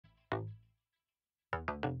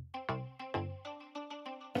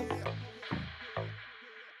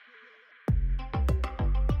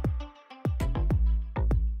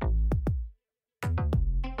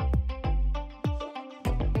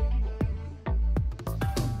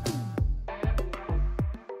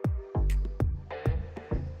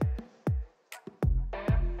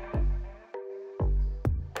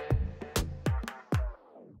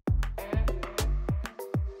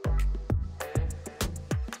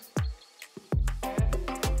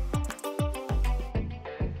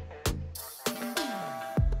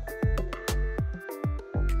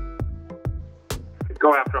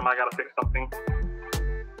Go after him, I gotta fix something.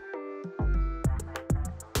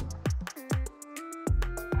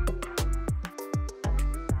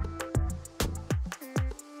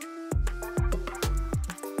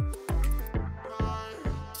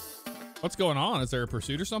 What's going on? Is there a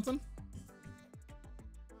pursuit or something?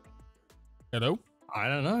 Hello? I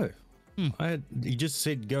don't know. He just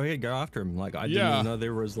said, go ahead, go after him. Like, I didn't know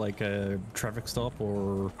there was like a traffic stop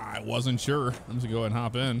or... I wasn't sure. I'm just gonna go ahead and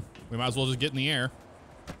hop in. We might as well just get in the air.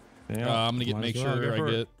 Yeah, I'm gonna make sure I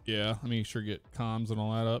get, let me get comms and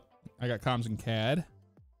all that up. I got comms and CAD.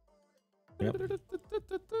 Yep.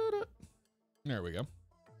 There we go.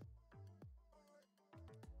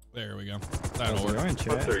 There we go. That'll work.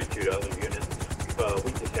 32,000 units.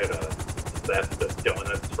 We just had a theft of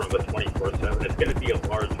donuts from the 24/7. It's going to be a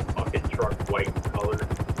large bucket truck, white color.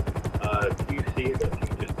 Do you see it? If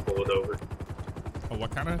you just pull it over. Oh,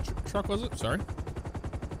 what kind of truck was it? Sorry.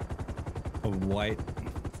 A white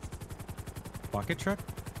bucket truck?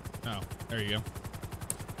 Oh, there you go.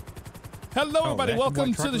 Hello, everybody.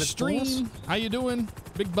 Welcome to the stream. How you doing?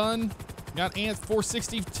 Big Bun. Got Ant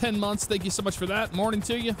 460, 10 months. Thank you so much for that. Morning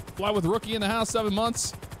to you. Fly with Rookie in the house, 7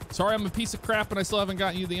 months. Sorry, I'm a piece of crap, and I still haven't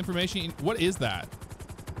gotten you the information. What is that?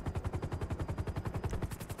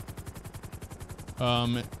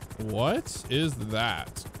 What is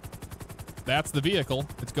that? That's the vehicle.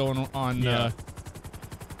 It's going on, yeah,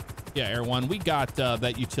 Air One. We got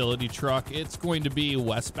that utility truck. It's going to be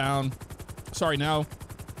westbound. Sorry, now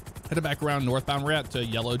headed back around northbound. We're at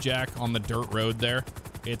Yellow Jack on the dirt road there.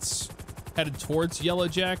 It's headed towards Yellow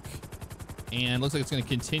Jack and looks like it's going to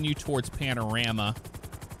continue towards Panorama.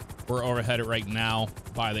 We're overheaded right now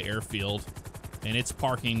by the airfield and it's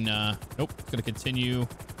parking. Nope, it's going to continue.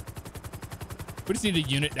 We just need a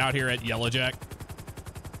unit out here at Yellow Jack.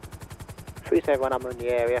 371, I'm in the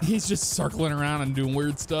area. He's just circling around and doing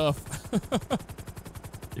weird stuff.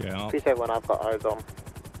 Yeah. 371, I've got eyes on.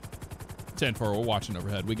 10-4, we're watching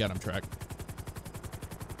overhead. We got him tracked.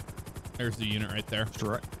 There's the unit right there.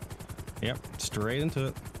 Yep, straight into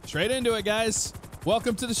it. Straight into it, guys.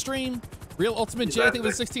 Welcome to the stream. Real Ultimate J, I think it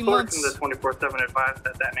was 16 months. The 24/7 advised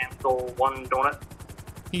that that man stole one donut.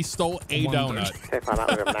 He stole a donut. Okay, fine, I'm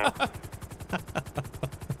with him now.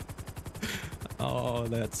 Oh,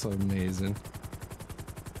 that's amazing.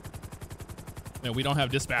 No, we don't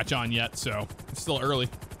have dispatch on yet, so it's still early.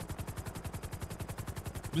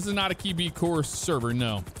 This is not a QB core server,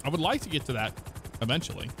 no. I would like to get to that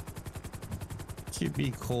eventually.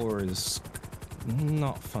 QB core is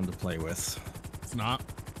not fun to play with. It's not?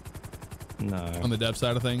 No. On the dev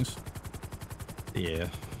side of things? Yeah.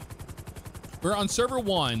 We're on server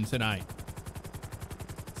 1 tonight.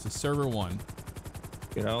 This is server 1.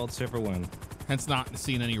 Good old server 1. Hence not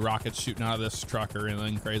seeing any rockets shooting out of this truck or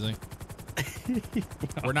anything crazy.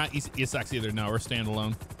 We're not ESX either. No, we're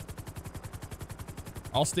standalone.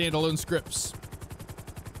 All standalone scripts.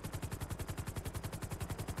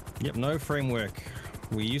 Yep, no framework.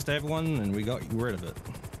 We used to have one and we got rid of it.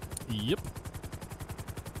 Yep.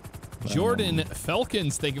 Jordan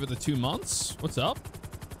Felkins, thank you for the 2 months. What's up?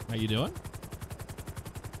 How you doing?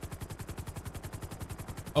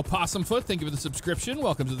 Opossum Foot, thank you for the subscription.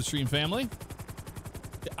 Welcome to the stream family.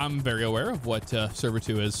 I'm very aware of what server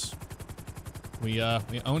 2 is. We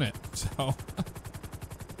own it, so.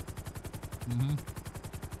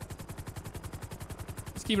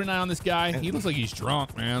 Just keeping an eye on this guy. He looks like he's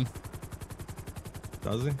drunk, man.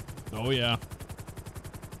 Does he? Oh yeah.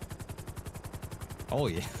 Oh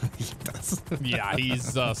yeah, he does. Yeah,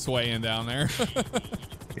 he's swaying down there.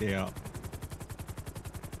 Yeah.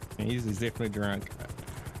 He's definitely drunk.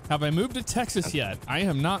 Have I moved to Texas yet? I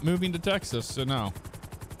am not moving to Texas, so no.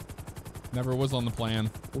 Never was on the plan.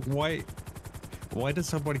 Why does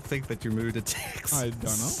somebody think that you moved to Texas? I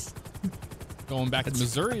don't know. Going back to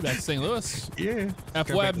Missouri, back to St. Louis. Yeah.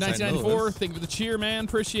 FWeb 1994, thank you for the cheer, man.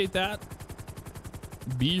 Appreciate that.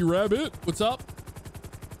 B Rabbit, what's up?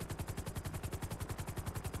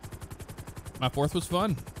 My 4th was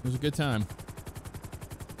fun. It was a good time.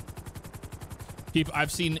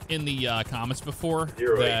 I've seen in the comments before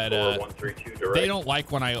that they don't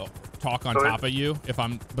like when I talk on top of you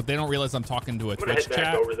but they don't realize I'm talking to a Twitch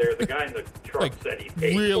chat. Over there. The guy in the truck like, said he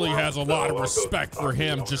paid really for has a him, lot so of I'll respect go for talk to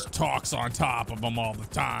him. the Just owner. talks on top of them all the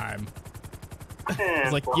time.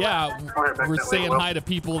 It's like, Well, yeah, back we're that way, saying Will. hi to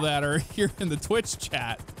people that are here in the Twitch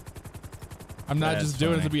chat. I'm not That's just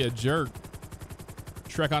doing it funny. to be a jerk.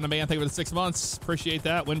 Shrek on demand, thank you for the 6 months. Appreciate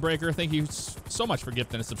that. Windbreaker, thank you so much for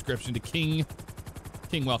gifting a subscription to King.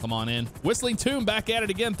 King, welcome on in. Whistling Tomb, back at it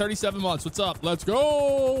again, 37 months. What's up? Let's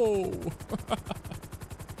go.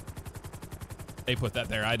 They put that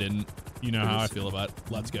there. I didn't. You know how I feel about it.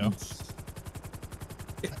 Let's go.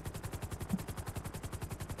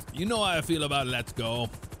 You know how I feel about Let's Go.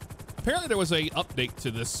 Apparently there was a update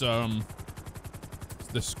to this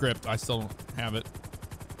this script. I still don't have it.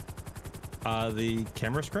 The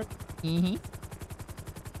camera script? Mm-hmm.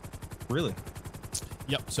 Really?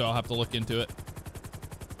 Yep, so I'll have to look into it.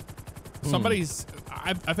 Somebody's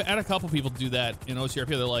I've had a couple people do that in OCRP.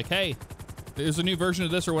 They're like, hey, there's a new version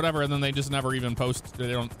of this or whatever, and then they just never even post.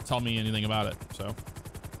 They don't tell me anything about it. So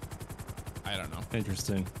I don't know.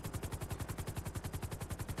 Interesting.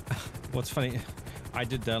 What's funny, I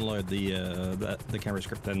did download the camera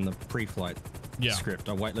script and the pre-flight script.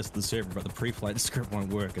 I whitelisted the server, but the pre-flight script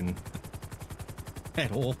won't work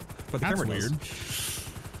at all. But the That's camera weird. does.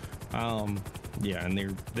 Yeah,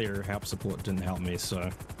 and their help support didn't help me, so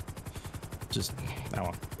just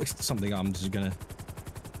it's something I'm just gonna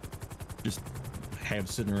have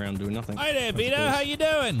sitting around doing nothing. Hi there, Vito. How you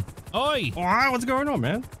doing? Oi. Oh, hi, what's going on,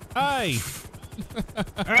 man? Hi.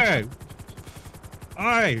 Hey.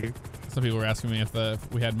 Hi. Some people were asking me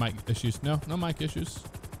if we had mic issues. No mic issues.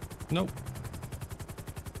 Nope.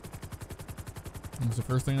 That was the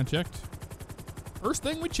first thing I checked. First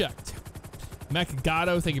thing we checked.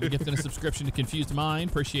 Macagato, thank you for gifting a subscription to Confused Mind.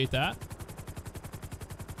 Appreciate that.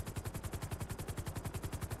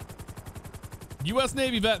 U.S.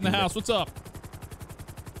 Navy vet in the house. What's up?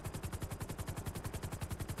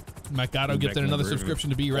 Macagato gifting another subscription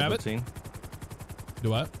to B-Rabbit. Do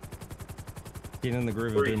what? Getting in the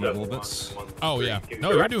groove of doing my orbits. Oh, yeah.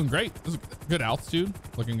 No, you're doing great. This is good altitude.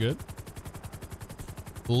 Looking good.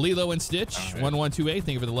 Lilo and Stitch, 1128.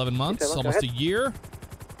 Thank you for the 11 months. Almost a year.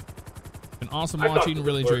 Been awesome watching.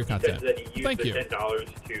 Really enjoy your content. Thank you.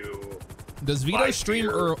 Does Vito stream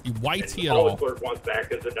or YT at all? Wants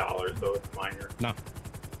back as $1, so it's minor. No.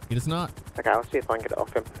 He does not. Okay, I'll see if I can get it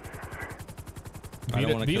off him.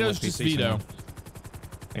 Vito's just Vito.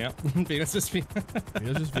 Yep. Vito's just Vito.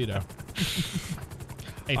 Vito's just Vito.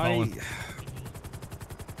 Hey, Fallen.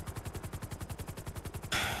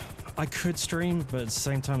 I could stream, but at the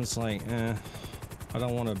same time, it's like, I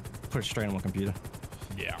don't want to put a strain on my computer.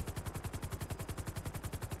 Yeah.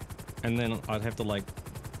 And then I'd have to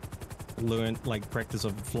learn, practice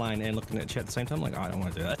of flying and looking at chat at the same time. Like, I don't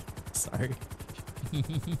want to do that. Sorry.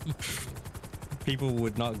 People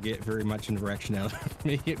would not get very much interaction out of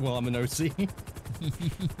me while I'm an OC.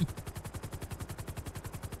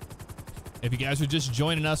 If you guys are just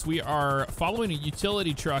joining us, we are following a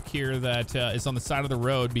utility truck here that is on the side of the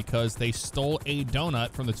road because they stole a donut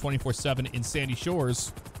from the 24/7 in Sandy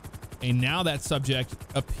Shores. And now that subject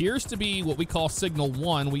appears to be what we call Signal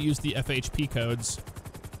 1. We use the FHP codes.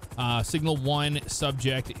 Signal 1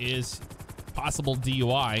 subject is possible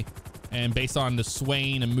DUI. And based on the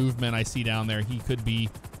swaying and movement I see down there, he could be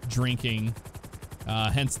drinking.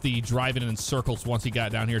 Hence the driving in circles once he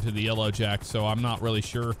got down here to the Yellow Jack. So I'm not really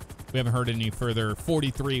sure. We haven't heard any further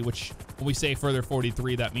 43, which when we say further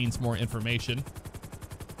 43, that means more information.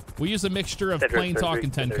 We use a mixture of plain talk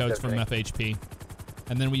and 10 codes from FHP.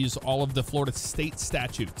 And then we use all of the Florida state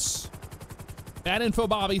statutes. Bad info,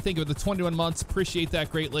 Bobby. Thank you for the 21 months. Appreciate that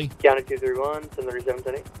greatly. County 231,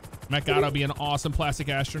 737. Matt Gatto be an awesome plastic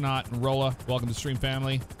astronaut. And Rolla, welcome to Stream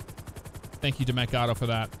Family. Thank you to Matt Gatto for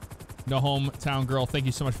that. No Hometown Girl, thank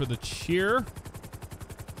you so much for the cheer.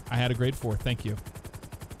 I had a grade 4. Thank you.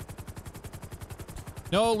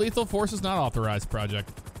 No, Lethal Force is not authorized,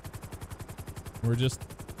 project. We're just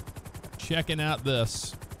checking out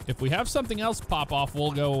this. If we have something else pop off,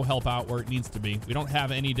 we'll go help out where it needs to be. We don't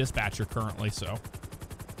have any dispatcher currently, so.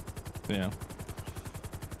 Yeah.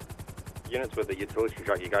 Units with the utility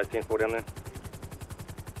truck, you guys seeing for down there?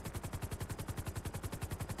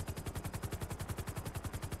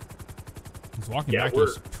 He's walking back to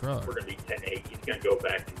his truck. We're going to be 10-8. He's going to go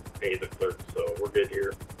back and pay the clerk, so we're good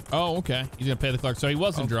here. Oh, okay. He's going to pay the clerk. So he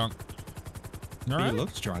wasn't drunk. All right. He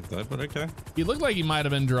looks drunk, though, but okay. He looked like he might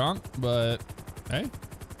have been drunk, but hey,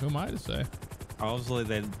 who am I to say? Obviously,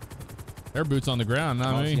 their boots on the ground,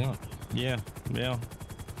 not me. Yeah.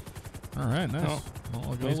 All right, nice. Oh, well,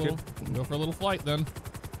 I'll go for a little flight then.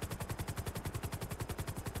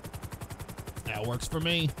 That works for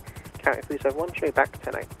me. County 371, show you back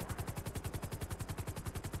 10-8.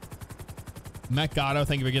 Matt Gatto,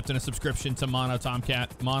 thank you for gifting a subscription to Mono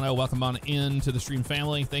Tomcat. Mono, welcome on in to the Stream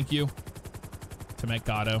Family. Thank you to Matt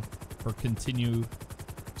Gatto for continued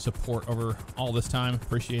support over all this time.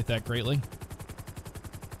 Appreciate that greatly.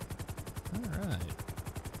 All right.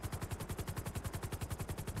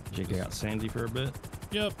 Check out Sandy for a bit.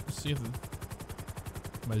 Yep. See if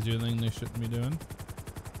somebody's doing anything they shouldn't be doing.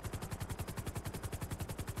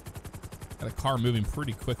 Got a car moving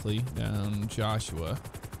pretty quickly down Joshua.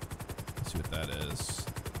 Let's see what that is.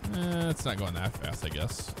 It's not going that fast, I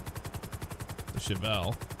guess. The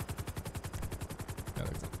Chevelle.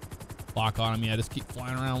 lock on them. Yeah, just keep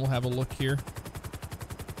flying around. We'll have a look here.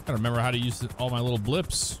 Gotta remember how to use all my little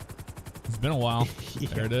blips. It's been a while. Yeah,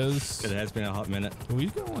 there it is. It has been a hot minute. So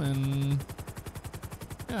he's going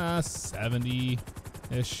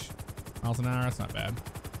 70-ish miles an hour. That's not bad.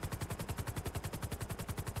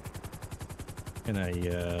 In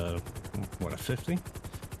a, what, a 50?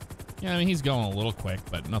 Yeah, I mean, he's going a little quick,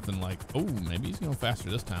 but nothing like, oh, maybe he's going faster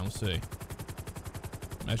this time. Let's see.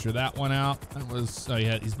 Measure that one out. That was, oh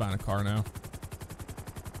yeah, he's buying a car now.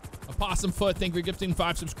 Opossum Foot, thank you for gifting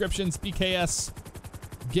 5 subscriptions. BKS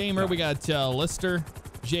Gamer, we got Lister,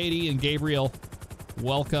 JD, and Gabriel.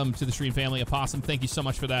 Welcome to the stream family. Opossum, thank you so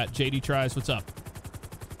much for that. JD Tries, what's up?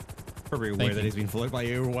 Probably aware that he's been followed by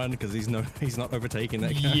everyone because he's not overtaking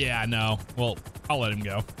that guy. Yeah, no. Well, I'll let him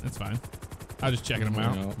go. That's fine. I was just checking him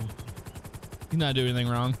out. No. He's not doing anything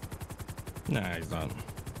wrong. Nah, he's not.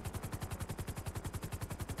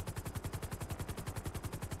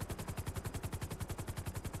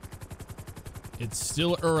 It's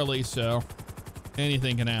still early, so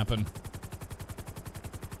anything can happen.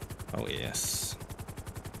 Oh, yes.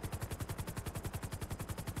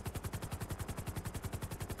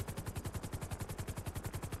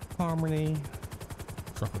 Harmony.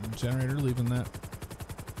 Truck with the generator, leaving that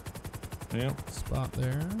spot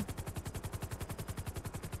there.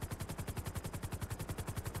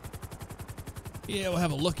 Yeah, we'll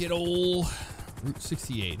have a look at old Route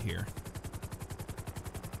 68 here.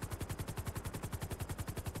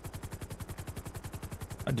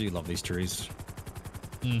 I do love these trees.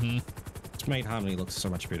 Mm-hmm. It's made Harmony look so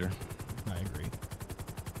much better. I agree.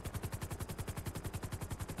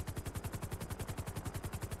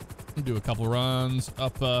 We'll do a couple runs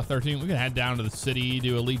up 13. We're gonna head down to the city,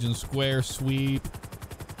 do a Legion Square sweep.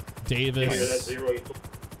 Davis.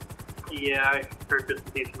 Yeah, I heard bits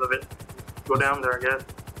and pieces of it. Go down there, I guess.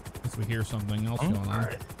 As we hear something else going on.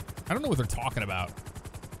 Right. I don't know what they're talking about.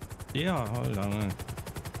 Yeah, I don't know.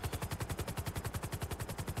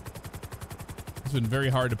 It's been very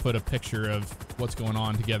hard to put a picture of what's going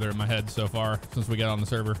on together in my head so far since we got on the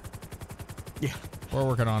server. Yeah. We're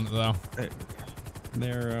working on it though.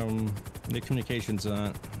 Their communications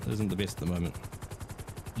isn't the best at the moment.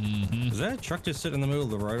 Mm-hmm. Is that a truck just sitting in the middle of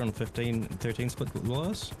the road on 15 and 13 split below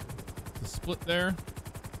us? The split there?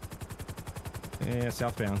 Yeah,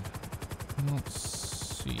 southbound. I don't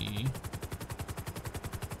see.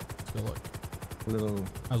 Let's go look.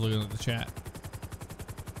 I was looking at the chat.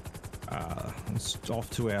 It's off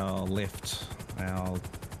to our left, our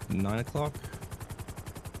 9 o'clock.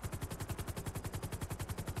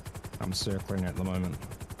 I'm circling at the moment.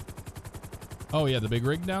 Oh yeah, the big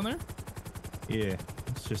rig down there? Yeah,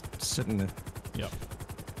 it's just sitting there. Yep.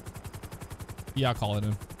 Yeah, I'll call it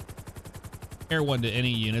in. Air 1 to any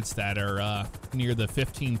units that are near the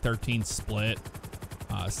 15-13 split,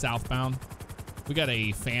 southbound. We got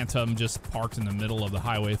a Phantom just parked in the middle of the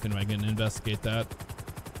highway if anybody can investigate that.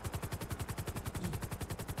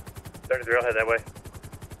 33, I'll head that way.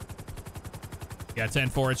 Yeah,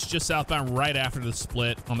 10-4. It's just southbound right after the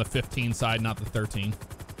split on the 15 side, not the 13.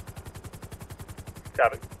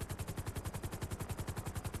 Copy.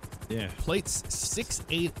 Yeah. Plates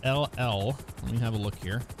 68LL. Let me have a look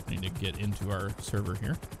here. I need to get into our server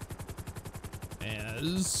here.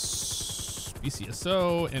 As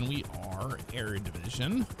BCSO, and we are Air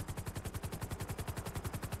Division.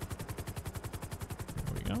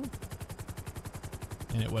 There we go.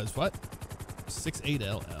 And it was what?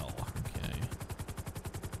 68LL. Okay.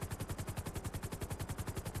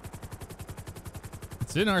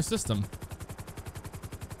 It's in our system.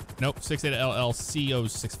 Nope, 68LL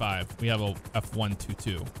CO65. We have a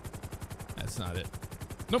F122. That's not it.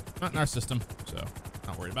 Nope, not in our system, so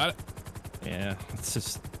not worried about it. Yeah, it's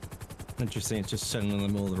just interesting. It's just sitting in the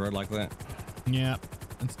middle of the road like that. Yeah,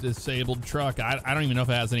 it's a disabled truck. I don't even know if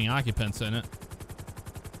it has any occupants in it.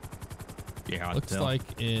 Yeah, looks like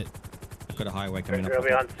it. I've got a highway coming up. I'll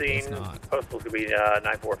be on scene. It's not. Postal's gonna be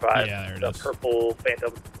 945. Yeah, there it the is. Purple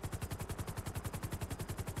Phantom.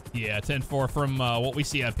 Yeah, 10-4. From what we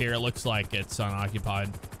see up here, it looks like it's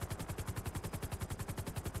unoccupied.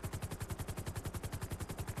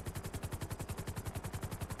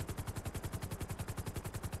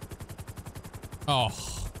 Oh.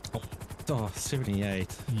 Oh,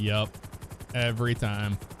 78. Yep. Every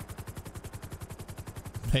time.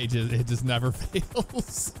 It just never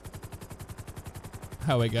fails.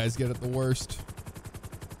 Highway guys get it the worst.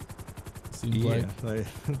 Seems like.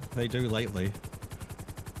 They do lately.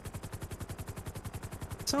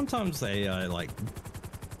 Sometimes they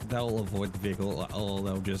they'll avoid the vehicle, or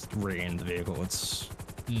they'll just rear-end the vehicle. It's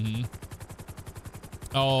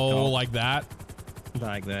Oh, like that?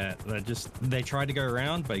 Like that. They tried to go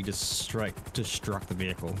around, but he just struck the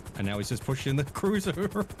vehicle, and now he's just pushing the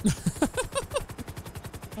cruiser.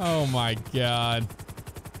 Oh my god.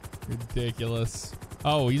 Ridiculous.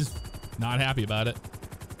 Oh, he's not happy about it.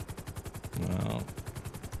 Well,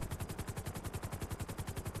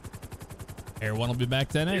 Air 1 will be back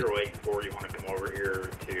 10-8. 084, you want to come over here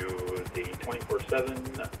to the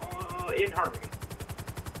 24/7 in Harmony.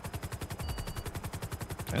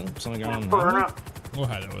 oh, something going on. Burner. We'll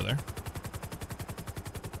head over there.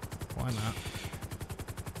 Why not?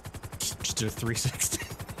 Just do a 360.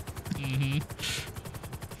 Mm-hmm.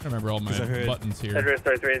 I remember all my buttons here. Address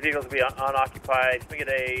 33, the vehicles will be unoccupied. Can we get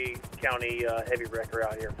a county heavy wrecker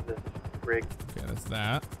out here for this rig? Okay, that's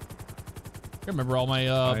that. I remember all my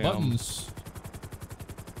buttons.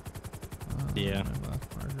 Yeah. My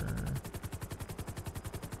last marker.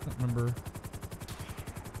 Don't remember.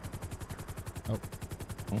 Oh.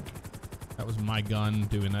 That was my gun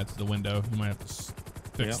doing that to the window. You might have to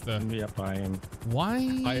fix the. Yep, I am. Why?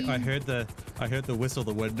 I heard the whistle of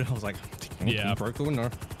the window. I was like, yeah, you broke the window. I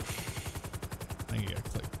think you gotta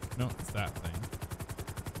click. No, it's that thing.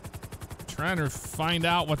 Trying to find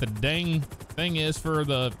out what the dang thing is for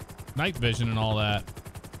the night vision and all that.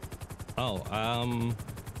 Oh,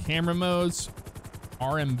 Camera modes,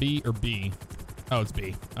 RMB or B? Oh, it's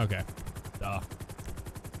B. Okay. Duh.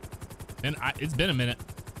 And it's been a minute.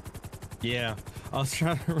 yeah. I was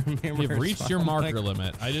trying to remember. You've reached your marker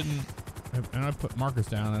limit. I didn't. And I put markers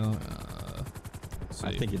down. I don't. Let's see.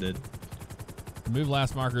 I think you did. Remove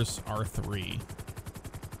last markers R3.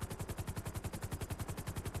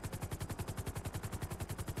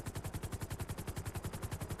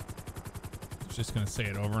 It's just gonna say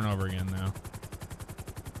it over and over again now.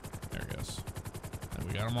 There it goes. And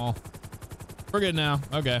we got them all. We're good now.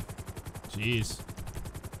 Okay. Jeez.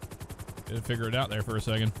 Didn't figure it out there for a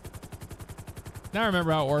second. Now I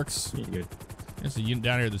remember how it works. You're good. There's a unit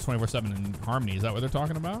down here that's 24/7 in Harmony. Is that what they're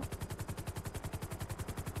talking about?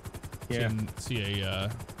 Yeah. You can see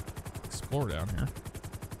a Explorer down here.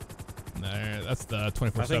 There, that's the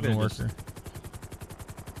 24/7 worker.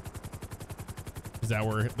 Is that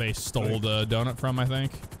where they stole the donut from, I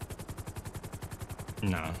think?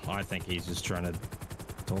 No, I think he's just trying to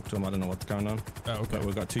talk to him. I don't know what's going on. Oh, okay. But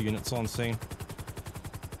we've got 2 units on scene.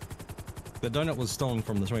 The donut was stolen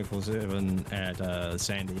from the 24/7 at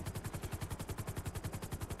Sandy.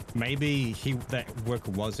 Maybe that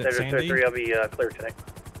worker was at Sandy. 33, I'll be clear today.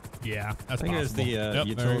 Yeah, that's I think possible. it was the Yep,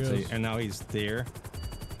 utility, and now he's there.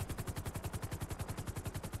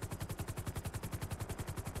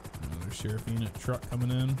 Another sheriff unit truck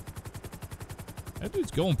coming in. That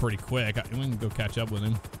dude's going pretty quick. We can go catch up with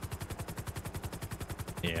him.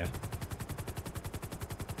 Yeah.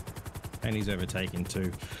 And he's overtaken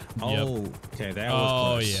too. Yep. Oh, okay, that was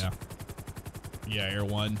close. yeah. Yeah, Air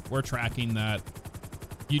 1. We're tracking that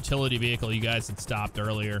utility vehicle you guys had stopped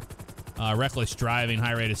earlier. Reckless driving,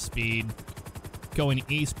 high rate of speed, going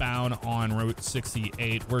eastbound on Route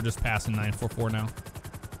 68. We're just passing 944 now.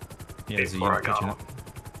 Yeah, there's a unit catching up.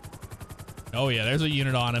 Oh yeah, there's a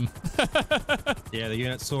unit on him. Yeah, the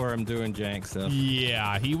unit saw him doing jank stuff.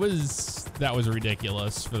 Yeah, that was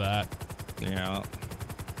ridiculous for that. Yeah.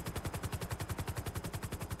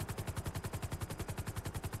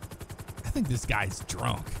 I think this guy's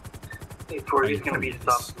drunk. 84, he's going to be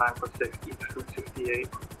stopped 946, Route 68.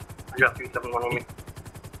 I got 371 on me.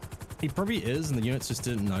 He probably is, and the units just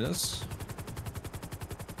didn't notice.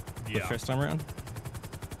 The first time around.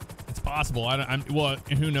 It's possible. Well,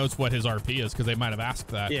 who knows what his RP is, because they might have asked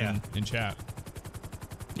that in chat.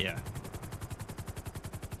 Yeah.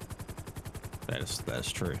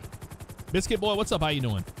 That's true. Biscuit Boy, what's up? How you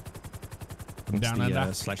doing? Down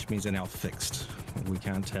under? Slash means are now fixed. We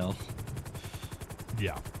can't tell.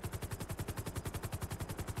 Yeah.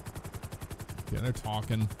 Yeah, they're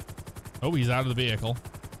talking. Oh, he's out of the vehicle.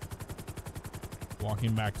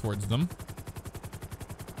 Walking back towards them.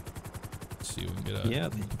 Let's see if we can get a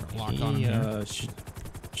different lock on him here.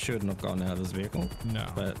 Shouldn't have gone out of his vehicle. No.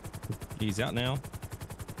 But he's out now.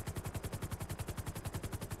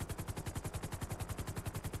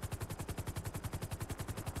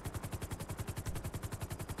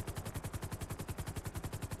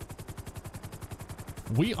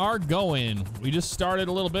 We are going. We just started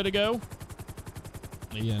a little bit ago.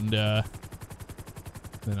 And the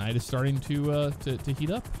night is starting to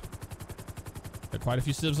heat up. Got quite a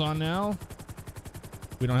few civs on now.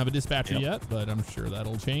 We don't have a dispatcher yet, but I'm sure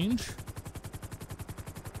that'll change.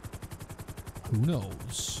 Who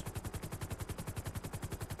knows?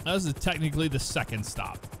 This is technically the second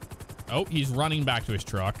stop. Oh, he's running back to his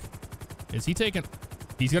truck. Is he taking?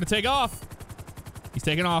 He's gonna take off. He's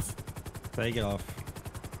taking off. Take it off.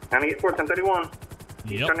 County 84, 1031.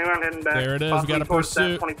 Yep. Turning around, heading back. There it is. We got a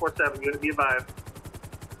pursuit. 24/7. Unit be advised.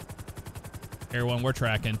 Air 1, we're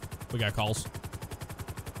tracking. We got calls.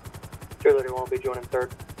 231 will be joining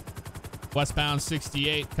third. Westbound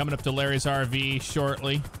 68 coming up to Larry's RV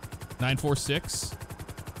shortly. 946.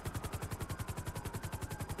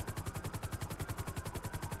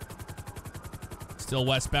 Still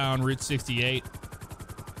westbound Route 68.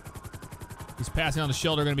 He's passing on the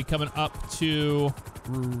shoulder, going to be coming up to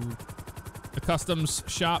the customs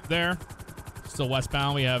shop there. Still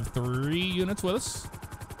westbound. We have 3 units with us.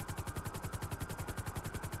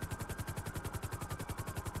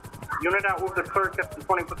 Unit out with the clerk at the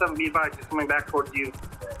 24/7. Be advised, he's coming back towards you.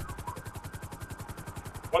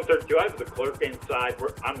 132, I have the clerk inside.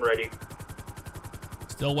 I'm ready.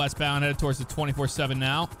 Still westbound, headed towards the 24/7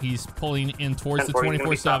 now. He's pulling in towards the 1040,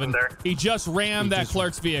 24/7. there. He just rammed that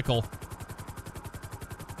clerk's vehicle.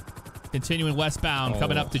 Continuing westbound,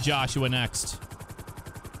 coming up to Joshua next.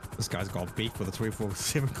 This guy's got beef with a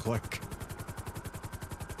 347 clerk.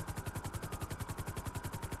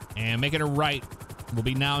 And making a right. We'll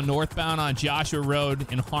be now northbound on Joshua Road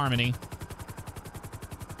in Harmony.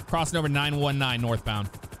 Crossing over 919 northbound.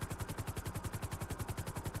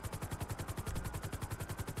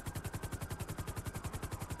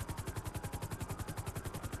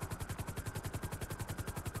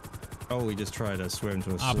 Oh, we just tried to swerve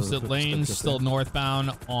into a Opposite lane, still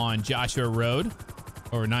northbound on Joshua Road,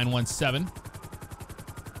 or 917.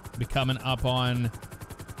 Be coming up on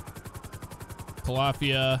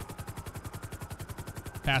Calafia,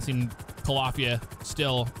 passing Calafia,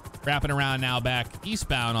 still wrapping around now back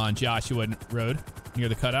eastbound on Joshua Road near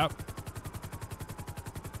the cutout.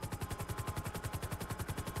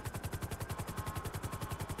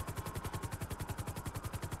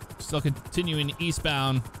 Still continuing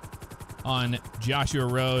eastbound on Joshua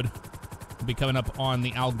Road. We'll be coming up on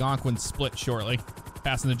the Algonquin split shortly,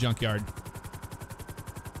 passing the junkyard.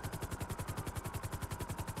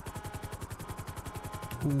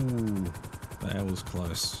 Ooh, that was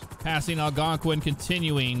close. Passing Algonquin,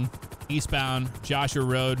 continuing eastbound Joshua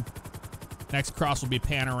Road. Next cross will be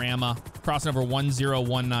Panorama. Crossing over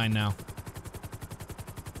 1019 now.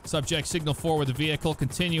 Subject signal 4 with the vehicle,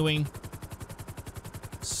 continuing.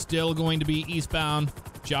 Still going to be eastbound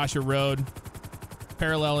Joshua Road,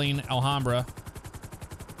 paralleling Alhambra.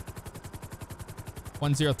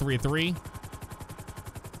 1033.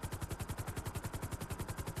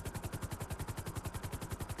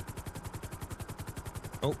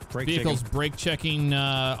 Oh, brake Vehicles checking. brake checking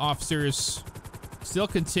officers still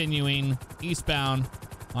continuing eastbound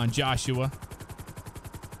on Joshua.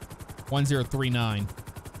 1039.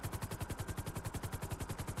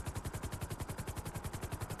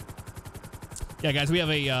 Yeah, guys, we have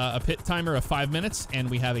a pit timer of 5 minutes, and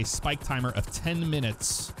we have a spike timer of 10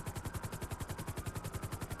 minutes.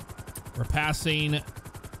 We're passing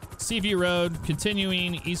Seaview Road,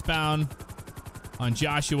 continuing eastbound on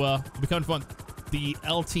Joshua. We're coming from the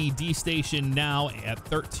LTD station now at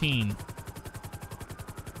 13.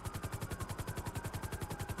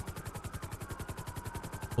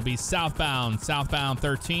 We'll be southbound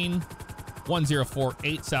 13.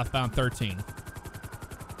 1048, southbound 13.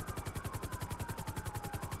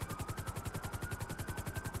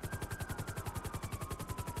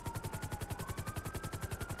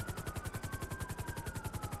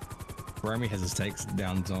 Remy has his takes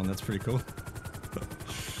down zone. That's pretty cool.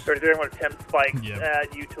 33, I'm going to attempt spike Yep.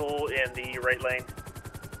 at U-Tool in the right lane.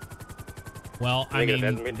 Well, I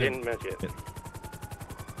mean...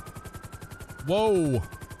 Whoa!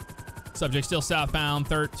 Subject still southbound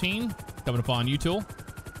 13. Coming upon U-Tool.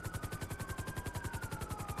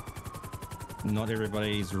 Not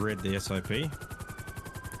everybody's read the SOP.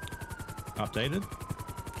 Updated.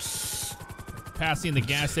 Passing the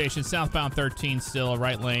gas station, southbound 13, still a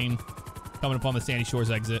right lane. Coming upon the Sandy Shores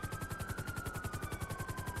exit.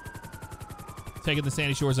 Taking the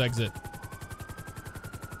Sandy Shores exit.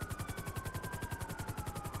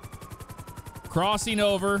 Crossing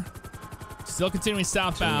over. Still continuing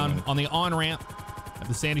southbound on the on-ramp at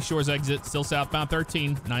the Sandy Shores exit. Still southbound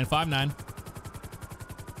 13, 959.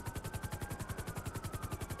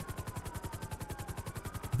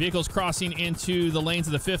 Vehicles crossing into the lanes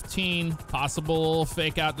of the 15. Possible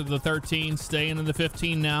fake out to the 13. Staying in the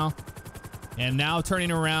 15 now. And now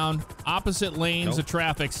turning around. Opposite lanes of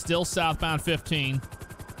traffic. Still southbound 15.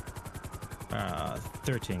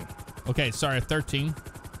 13. Okay, sorry, 13.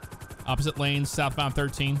 Opposite lanes, southbound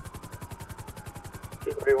 13.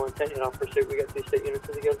 231, taking off pursuit. We got 2 state units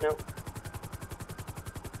with you guys now.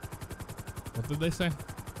 What did they say?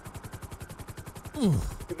 You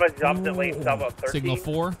must opposite lane, southbound 13. Signal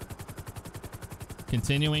 4.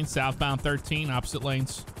 Continuing southbound 13, opposite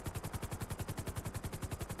lanes.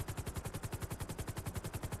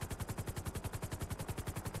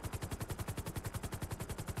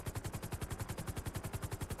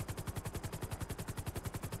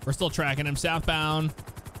 We're still tracking him southbound.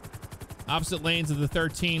 Opposite lanes of the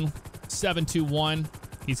 13, 721.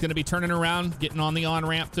 He's going to be turning around, getting on the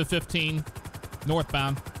on-ramp to 15,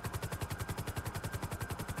 northbound.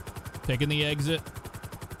 Taking the exit.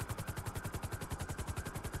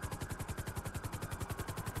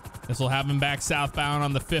 This will have him back southbound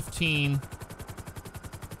on the 15.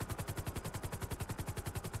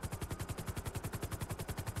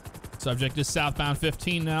 Subject is southbound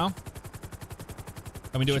 15 now.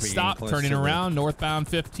 Coming to a stop, turning around, northbound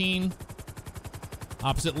 15.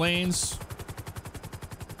 Opposite lanes.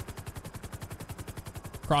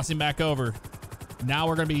 Crossing back over. Now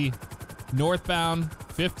we're going to be northbound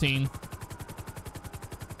 15.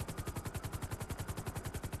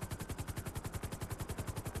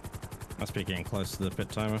 Must be getting close to the pit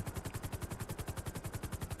timer.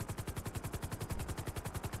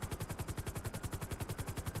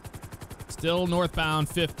 Still northbound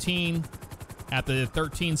 15 at the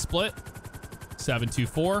 13 split.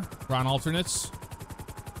 724. We're on alternates.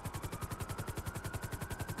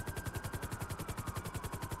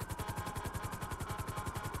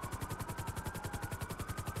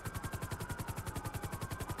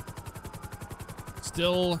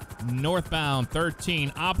 Still northbound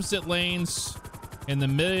 13, opposite lanes in the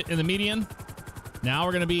median. Now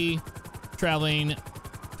we're going to be traveling,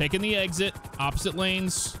 taking the exit, opposite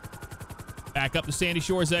lanes, back up to Sandy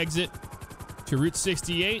Shores exit to Route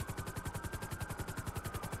 68.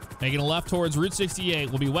 Making a left towards Route 68.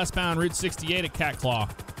 We'll be westbound Route 68 at Cat Claw.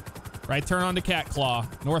 Right turn onto Cat Claw,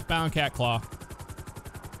 northbound Cat Claw.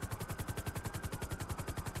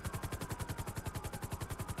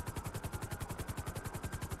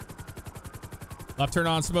 Left turn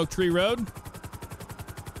on Smoke Tree Road.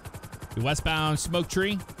 The westbound Smoke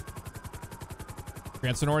Tree.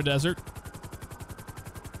 Grand Sonora Desert.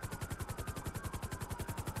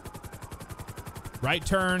 Right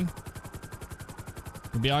turn.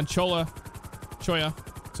 We'll be on Choya.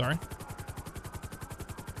 Sorry.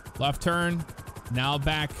 Left turn. Now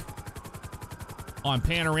back on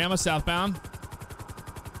Panorama southbound.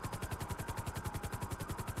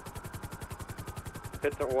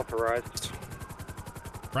 Pits are authorized.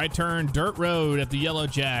 Right turn, dirt road at the Yellow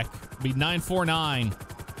Jack. Be 949.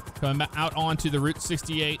 Coming out onto the Route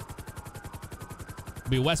 68.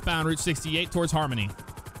 Be westbound Route 68 towards Harmony.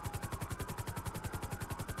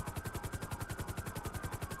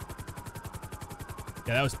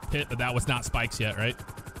 Yeah, that was pit, but that was not spikes yet, right?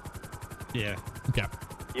 Yeah. Okay.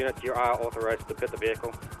 Units, you are authorized to pit the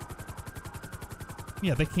vehicle.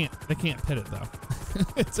 Yeah, they can't pit it though.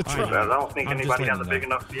 It's a truck. I don't think anybody has a big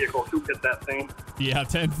enough vehicle to pit that thing. Yeah,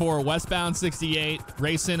 10-4, westbound 68.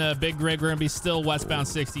 Racing a big rig. We're going to be still westbound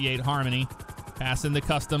 68, Harmony. Passing the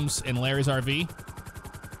customs in Larry's RV.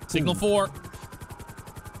 Signal 4.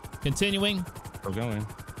 Continuing. We're going.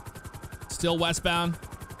 Still westbound.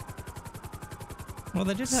 Well,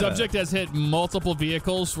 they just Subject has hit multiple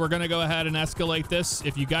vehicles. We're going to go ahead and escalate this.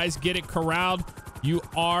 If you guys get it corralled, you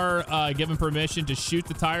are given permission to shoot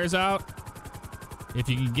the tires out. If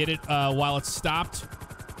you can get it while it's stopped.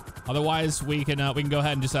 Otherwise, we can go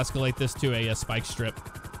ahead and just escalate this to a spike strip.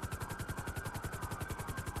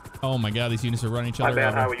 Oh my God, these units are running each other over. My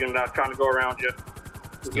bad, highway unit not trying to go around you.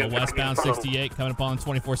 Still westbound 68 coming up on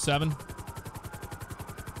 24/7.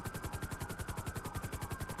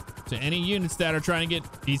 So any units that are trying to get,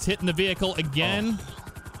 he's hitting the vehicle again.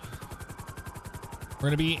 We're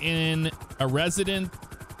gonna be in a residence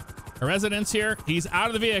here. He's out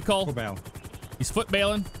of the vehicle. He's foot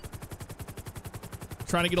bailing.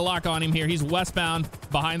 Trying to get a lock on him here. He's westbound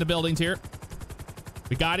behind the buildings here.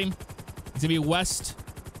 We got him. He's gonna be west.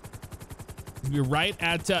 He's gonna be right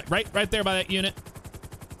at right there by that unit.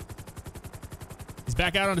 He's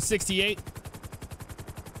back out onto 68.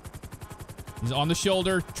 He's on the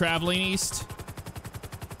shoulder, traveling east.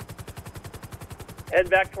 Head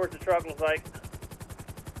back towards the truck, looks like.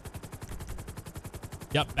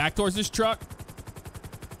 Yep, back towards this truck.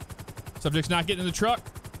 Subject's not getting in the truck.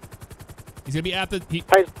 He's gonna be at the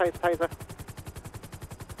Taser.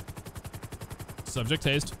 Subject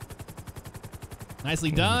tased.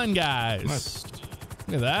 Nicely done, guys. Nice.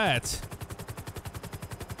 Look at that.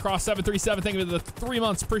 Cross 737, thank you for the 3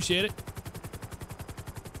 months. Appreciate it.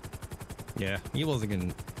 Yeah, he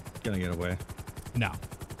wasn't gonna get away. No.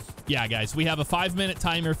 Yeah, guys, we have a 5-minute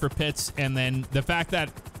timer for pits, and then the fact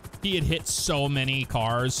that he had hit so many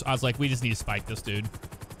cars, I was like, we just need to spike this dude.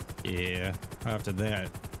 Yeah, after that.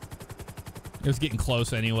 It was getting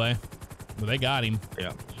close anyway, but they got him.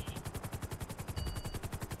 Yeah.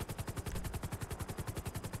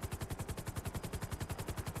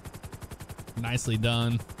 Nicely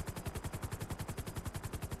done.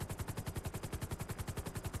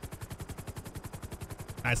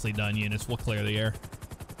 Nicely done, units. We'll clear the air.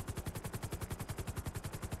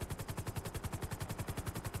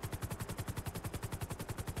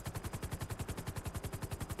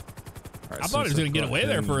 Right, I thought he was going to get away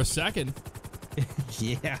there for a second.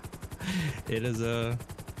 Yeah. It is a...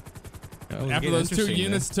 After those two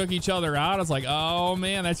units took each other out, I was like, oh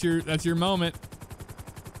man, that's your moment.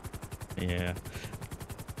 Yeah.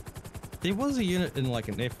 There was a unit in like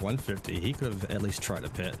an F-150. He could have at least tried a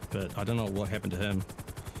pit, but I don't know what happened to him.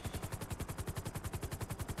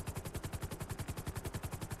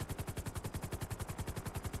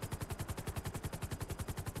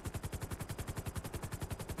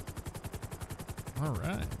 All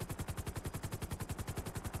right.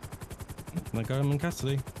 I got him in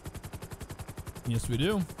custody. Yes, we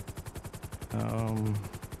do.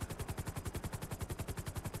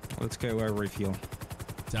 Let's go refuel.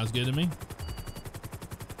 Sounds good to me.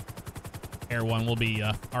 Air 1 will be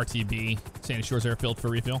RTB, Sandy Shores Airfield for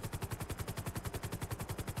refuel.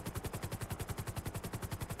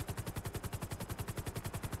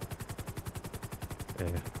 Yeah.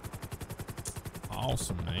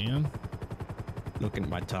 Awesome, man. Looking at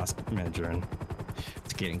my task manager and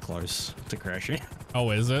it's getting close to crashing.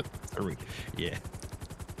 Oh, is it? Yeah.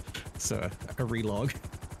 So a relog.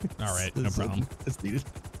 All right, no problem. It's needed.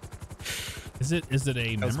 Is it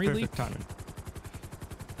a memory leak? Timing.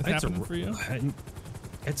 That's happening for you?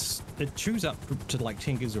 It chews up to like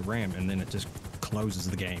 10 gigs of RAM and then it just closes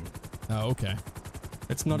the game. Oh, okay.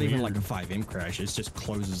 It's not even like a 5M crash. It just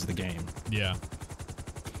closes the game. Yeah.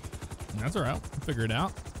 That's all right. We'll figure it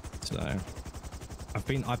out. So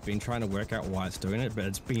I've been trying to work out why it's doing it, but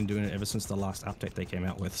it's been doing it ever since the last update they came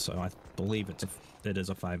out with. So I believe it is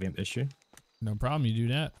a 5M issue. No problem. You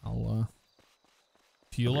do that. I'll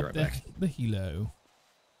fuel up right the helo.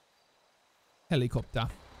 Helicopter.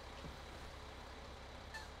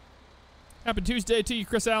 Happy Tuesday to you,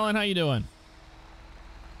 Chris Allen. How you doing?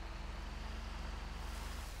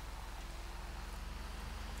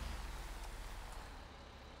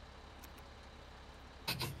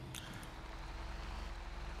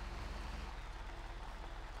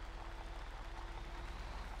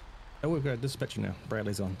 Oh, we've got a dispatcher now.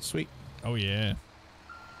 Bradley's on. Sweet. Oh, yeah.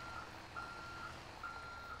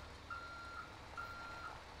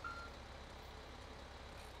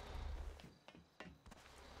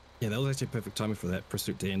 Yeah, that was actually perfect timing for that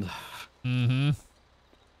pursuit to end. Mm-hmm.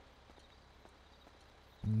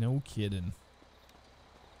 No kidding.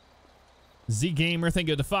 Z Gamer, thank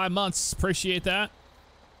you to 5 months. Appreciate that.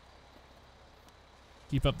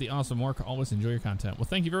 Keep up the awesome work. Always enjoy your content. Well,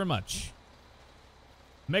 thank you very much.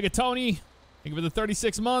 Mega Tony, thank you for the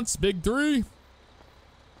 36 months. Big 3.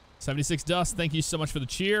 76 Dust, thank you so much for the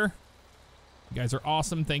cheer. You guys are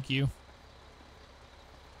awesome. Thank you.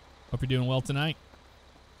 Hope you're doing well tonight.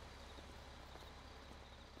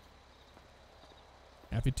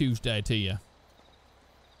 Happy Tuesday to you.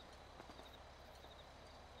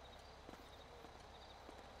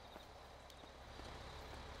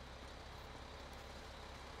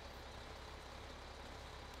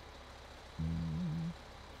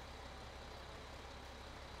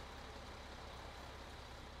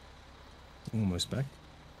 Almost back.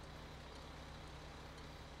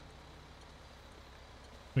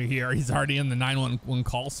 We hear he's already in the 911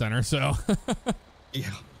 call center, so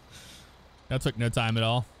Yeah. that took no time at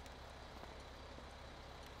all.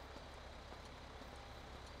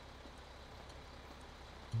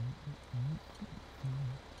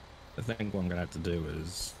 I think what I'm gonna have to do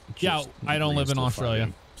is Yeah, I don't live in reinstall Australia,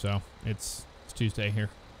 5M. so it's Tuesday here.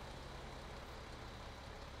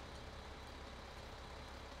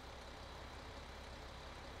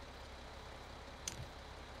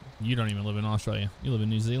 You don't even live in Australia. You live in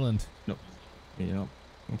New Zealand. Nope. Yep.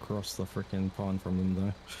 Across the freaking pond from them,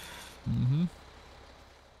 though. Mm-hmm.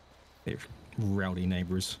 They're rowdy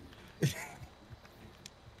neighbors.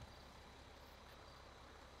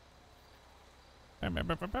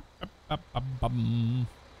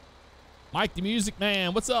 Mike the Music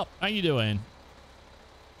Man, what's up? How you doing?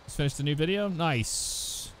 Just finished the new video?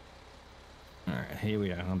 Nice. All right, here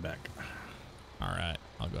we are. I'm back. All right,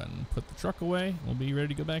 I'll go ahead and put the truck away. We'll be ready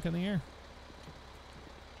to go back in the air.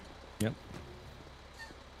 Yep.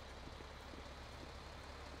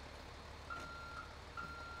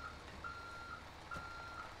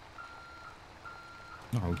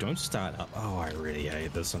 Oh, don't start up. Oh, I really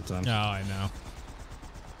hate this sometimes. Oh, I know.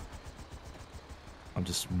 I'm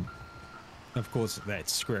just Of course, that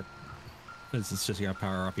script is just going to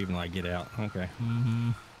power up even though I get out. Okay.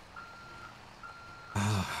 Mm-hmm.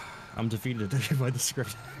 I'm defeated by the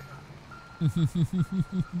script.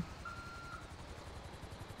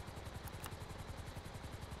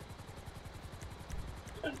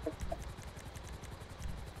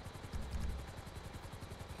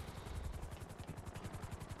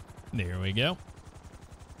 There we go.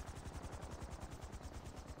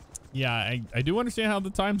 Yeah, I do understand how the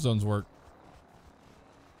time zones work.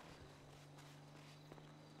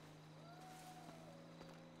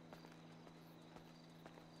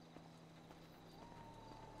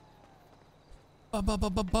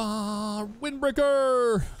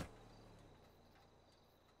 Windbreaker!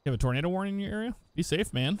 You have a tornado warning in your area? Be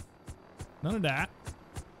safe, man. None of that.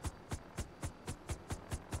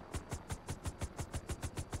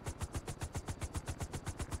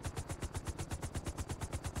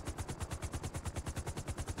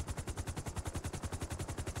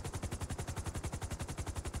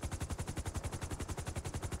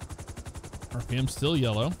 RPM still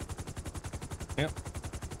yellow. Yep.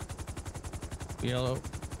 Yellow.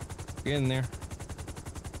 Get in there.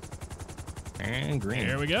 And green.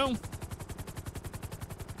 There we go.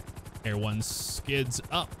 Air 1 skids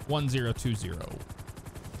up 1020.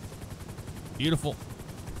 Beautiful.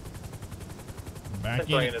 Back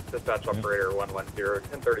Central in. Units Dispatch Operator 110,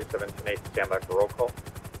 1037 10 stand by for roll call.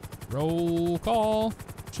 Roll call.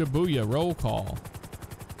 Shibuya, roll call.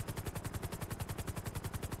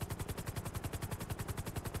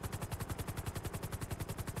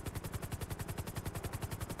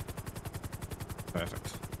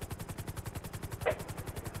 Perfect.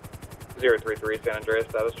 033 San Andreas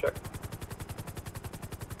status check.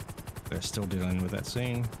 They're still dealing with that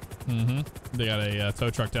scene. Mm-hmm. They got a tow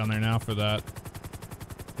truck down there now for that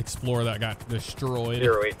Explorer that got destroyed.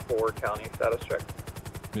 084 County status check.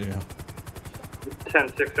 Yeah.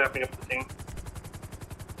 10-6 wrapping up the scene.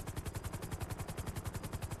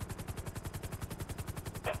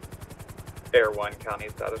 Air 1 County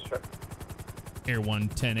status check. Air 1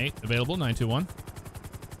 10-8 available 921.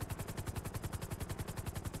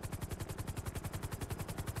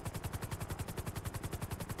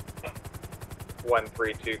 One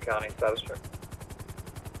 132 County status check.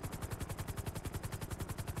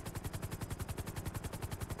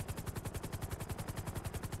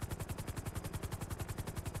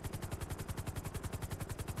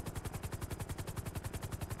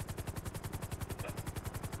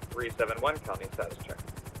 One County status check.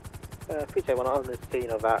 Vito, when on the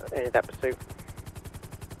scene of that pursuit.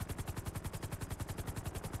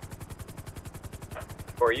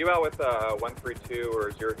 Or are you out with 132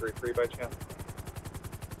 or 033 by chance?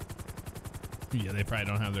 Yeah, they probably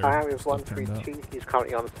don't have their. I am with stuff turned up. 132. He's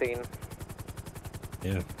currently on scene.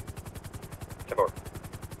 Yeah. Over.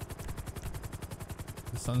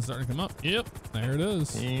 The sun's starting to come up. Yep, there it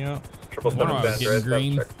is. Yeah. Triple Oh, seven it's San getting Andreas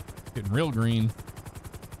green. status check. Getting real green.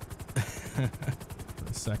 For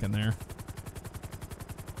a second there.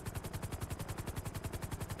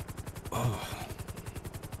 Oh.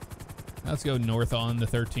 Let's go north on the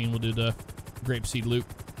 13. We'll do the Grapeseed Loop.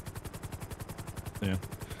 Yeah.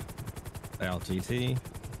 LTT.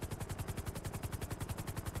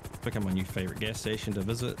 Become my new favorite gas station to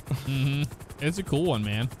visit. Mm-hmm. It's a cool one,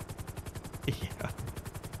 man. Yeah.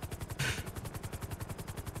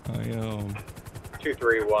 I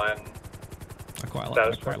 231. I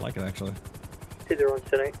quite like it actually. 201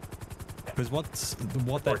 tonight. Because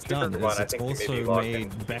what that's done is I it's think you may be also logged made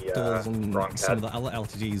into the, backdoors wrong on some of tab. the other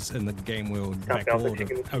LTDs in the game will Copy, backdoor Alpha, to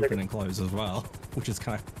chicken, open and close as well, which is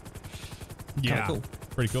kind of Yeah, cool.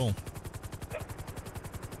 pretty cool.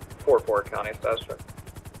 44 County status check.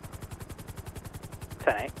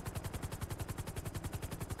 10-8.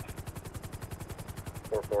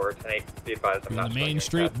 44 10-8. Be advised, I'm Doing not the showing Main you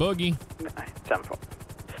Street that. Boogie. 10-4.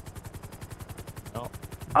 Oh,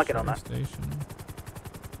 I'll get on that. Station.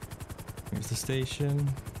 here's the station.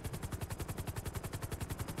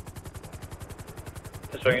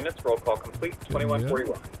 Central Units, roll call complete.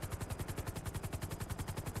 2141.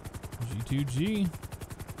 G2G.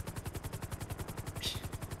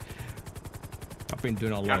 I've been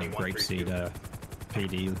doing a lot County of 132. Grapeseed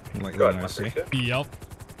PD lately, Go I ahead, see. 132. Yep.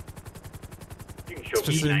 You can show me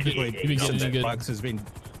Specifically, 98. You been since getting good Bugs has been,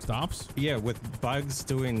 stops? yeah, with Bugs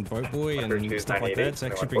doing Boat Boy and 132, stuff like that, it's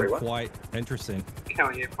actually been 2141. quite interesting.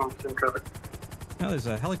 County 8 pumps in traffic. Now there's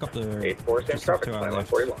a helicopter 84 same just off traffic. to our left.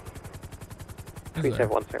 2141. Is there?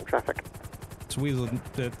 371 same traffic. It's Weasel,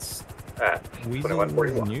 it's At Weasel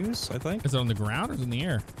 2141. News, I think. Is it on the ground or is it in the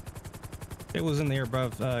air? It was in the air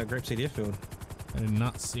above Grapeseed Airfield. I did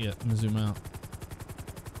not see it. I'm gonna zoom out.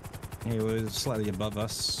 It was slightly above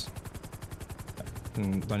us.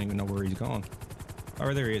 and don't even know where he's gone.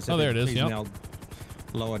 Oh, there he is. Oh, there it is, He's yep. now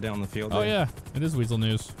lower down the field. Oh, there. yeah. It is Weasel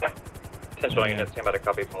News. 10-20 units, stand by to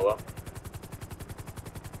copy Polo.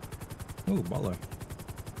 Ooh, Bolo.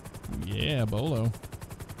 Yeah, Bolo.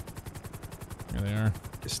 Here they are.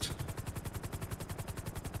 Just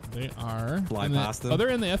They are. fly in the- past them. Oh, they're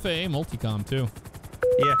in the FAA multicom, too.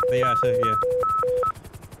 Yeah, they are too, yeah.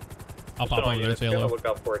 I'll pop over there, say hello. Look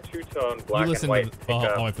out for a two-tone You black and listen white to the...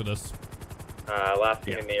 pickup. I'll wait for this. Last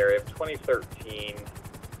seen in the area of 2013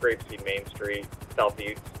 Grapeseed Main Street,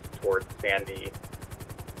 southeast towards Sandy.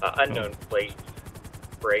 Unknown plate,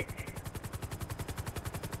 break.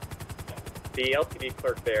 The LTD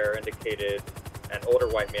clerk there indicated an older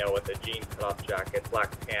white male with a jean cutoff jacket,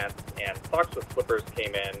 black pants, and socks with slippers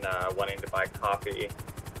came in wanting to buy coffee.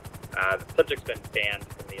 The subject's been banned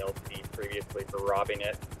from the LTD previously for robbing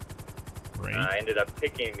it. Ended up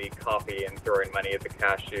taking the coffee and throwing money at the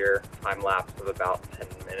cashier. Time lapse of about 10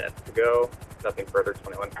 minutes ago. Nothing further,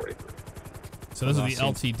 2143. So this is the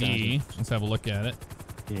LTD. Let's have a look at it.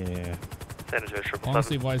 Yeah. San Andreas, Long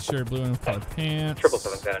sleeve white shirt, blue and colored pants.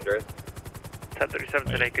 777 San Andreas. 1037,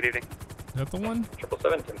 10-8, good evening. Is that the one?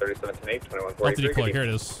 777, 1037, 10-8, 2143. LTD clerk, here it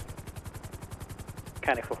is.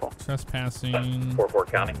 County 4-4. Trespassing.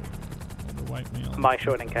 4-4 county. The white male. My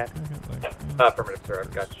short and cat. Affirmative, sir.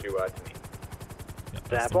 I've got you to me. Yep,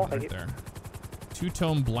 that's the one right there.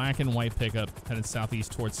 Two-tone black and white pickup headed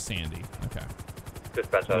southeast towards Sandy. Okay.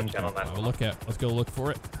 Dispatch out of channel 9. Let's go look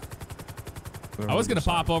for it. I was gonna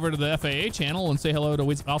pop over to the FAA channel and say hello to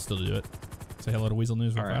Weasel. I'll still do it. Say hello to Weasel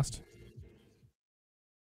News real fast.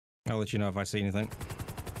 I'll let you know if I see anything.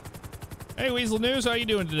 Hey, Weasel News, how you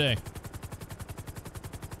doing today?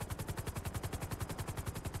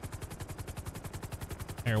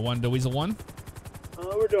 Air 1 to Weasel 1.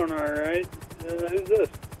 We're doing all right. Who's this?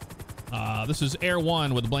 This is Air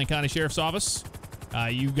 1 with the Blaine County Sheriff's Office.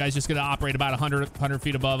 You guys just going to operate about 100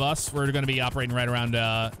 feet above us. We're going to be operating right around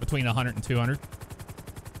between 100 and 200.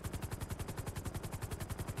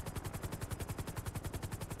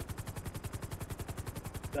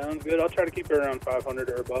 Sounds good. I'll try to keep it around 500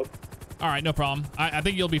 or above. All right, no problem. I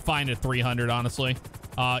think you'll be fine at 300, honestly.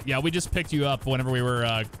 Yeah, we just picked you up whenever we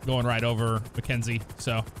were going right over Mackenzie.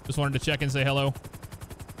 So just wanted to check and say hello.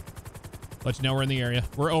 Let you know we're in the area.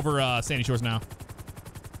 We're over Sandy Shores now.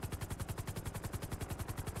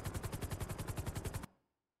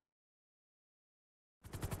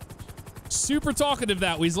 Super talkative,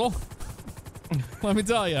 that Weasel. Let me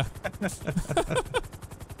tell you. Just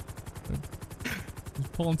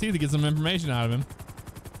pulling teeth to get some information out of him.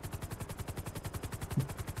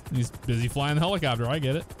 He's busy flying the helicopter. I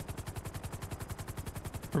get it.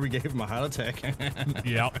 We gave him a heart attack.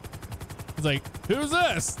 Yep. He's like, who's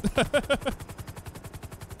this?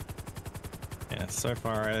 Yeah, so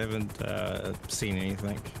far I haven't seen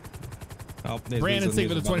anything. Oh, Brandon, thank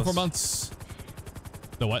you for the 24 months.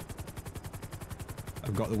 The what?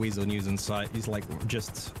 I've got the Weasel News in sight. He's like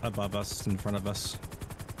just above us, in front of us.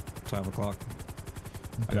 12 o'clock.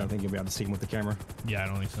 Okay. I don't think you'll be able to see him with the camera. Yeah, I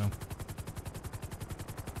don't think so.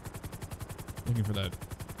 Looking for that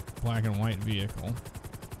black and white vehicle.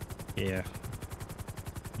 Yeah.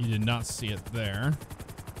 You did not see it there.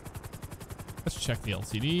 Let's check the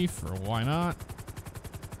LTD for why not.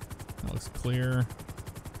 That looks clear.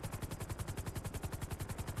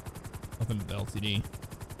 Nothing at the LTD.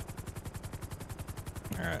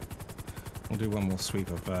 Alright. We'll do one more sweep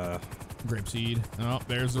of grapeseed. Oh,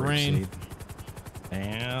 there's the rain.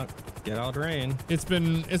 And get out rain. It's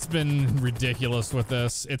been ridiculous with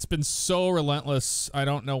this. It's been so relentless. I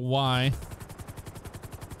don't know why.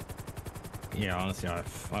 Yeah, honestly,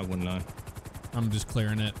 I wouldn't know. I'm just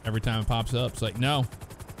clearing it every time it pops up. It's like, no.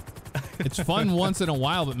 It's fun once in a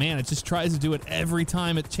while, but man, it just tries to do it every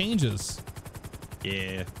time it changes.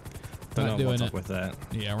 Yeah. Don't know what's up with that.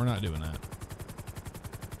 Yeah, we're not doing that.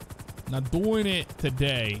 Not doing it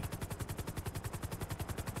today.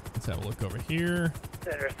 Let's have a look over here.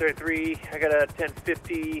 Center 33, I got a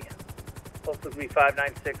 1050, supposed to be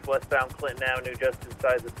 596 westbound Clinton Avenue, just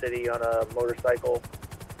inside the city on a motorcycle.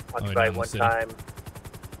 Occupied one time.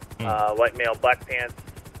 White male, black pants,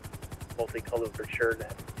 multicolored shirt,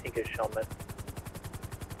 pinkish helmet.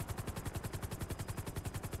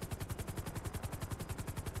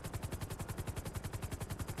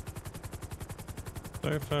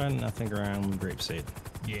 So far, nothing around Grapeseed.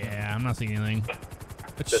 Yeah, I'm not seeing anything.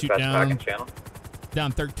 Let's Dispatch shoot down. channel.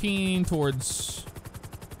 Down 13 towards.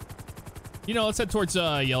 You know, let's head towards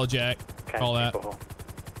Yellowjack. Okay, All that.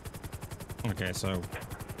 Okay, so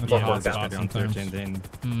That's Yeah, a hot down spot down sometimes. 13, then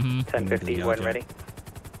 1050 when ready.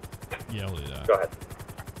 Yeah, we'll do that. Go ahead.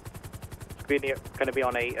 Going to be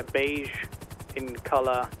on a beige in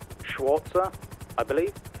color Schwarzer, I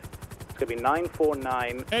believe. It's going to be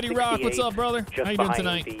 949. Eddie Rock, what's up, brother? Just How you doing behind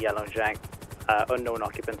tonight? the yellow jack, unknown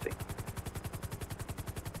occupancy.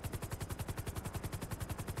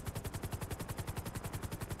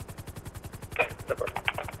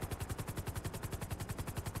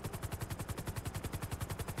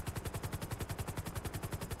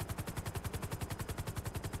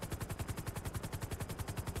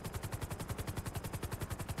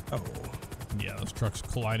 Oh. Yeah, those trucks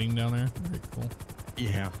colliding down there. Very cool.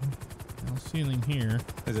 Yeah. I don't see anything here.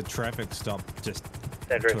 There's a traffic stop just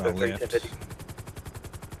San to Andreas our Code left. 1050.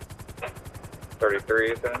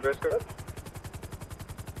 33 San Andreas Code.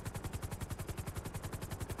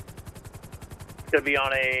 It's going to be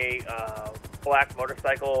on a black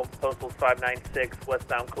motorcycle, postal 596,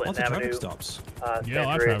 westbound Clinton Lots of Avenue. traffic stops. Yeah, a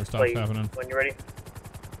lot of San traffic Andreas stops plate. happening. When you're ready.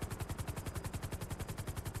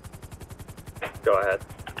 Go ahead.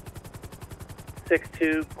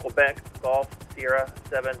 62 Quebec Golf Sierra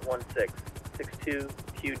 716. 62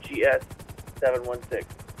 QGS 716.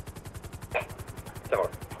 Tower.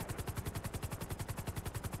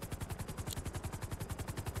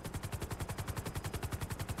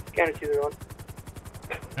 County 231.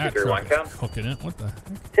 That Figure one truck is count. cooking it. What the heck?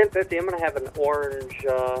 1050, I'm going to have an orange,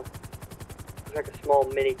 like a small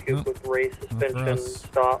mini coupe with race suspension us.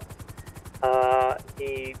 stop.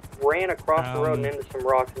 He ran across the road and into some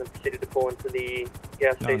rocks and then proceeded to pull into the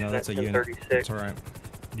gas No, station no, that's at a unit. 1036. That's all right.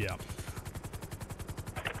 Yeah.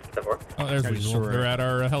 10-4. Oh, there's I just Weasel. saw it. They're at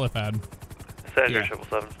our helipad. San Andreas Yeah.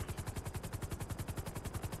 777.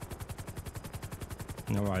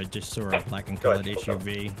 No, I just saw a black and Go colored ahead.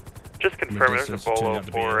 SUV. Just confirm there's a distance turned Bolo out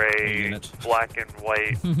to be for a a unit. black and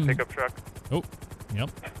white pickup truck. Oh, yep.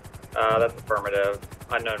 That's affirmative.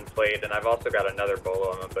 Unknown plate, and I've also got another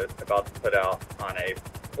Bolo I'm about to put out on a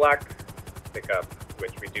black pickup,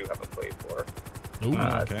 which we do have a plate for. Ooh,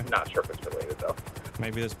 okay. Not sure if it's related though.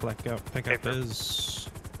 Maybe this black pickup Paper. is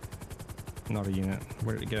not a unit.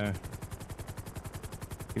 Where did it go?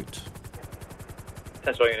 Shoot.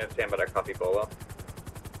 Potential unit stand by that copy Bolo.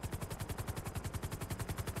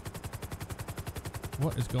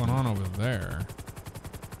 what is going on over there?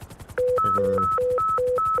 River.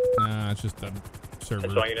 Nah, it's just a server.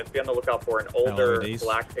 Potential units be on the lookout for an older LODs.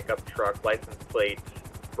 black pickup truck, license plate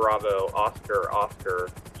Bravo Oscar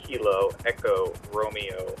Kilo Echo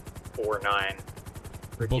Romeo 49.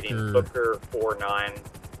 Repeating Booker 49. It's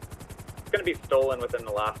going to be stolen within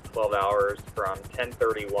the last 12 hours from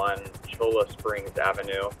 1031 Cholla Springs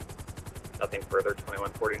Avenue. Nothing further,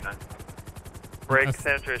 2149. Break That's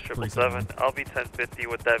San Andreas 37. 777. I'll be 1050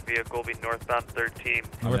 with that vehicle. Be northbound 13.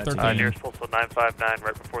 North that's 13. Nearest postal 959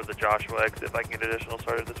 right before the Joshua exit. If I can get additional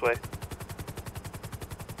started this way.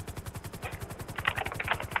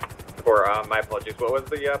 Or, my apologies, what was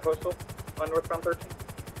the postal on northbound 13?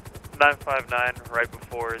 959 right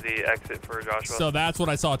before the exit for Joshua. So that's what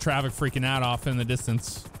I saw traffic freaking out off in the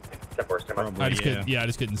distance. 10-4, stand by. Probably, I just yeah. couldn't. Yeah, I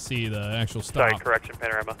just couldn't see the actual stop. Sorry, correction,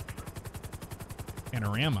 Panorama.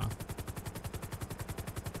 Panorama.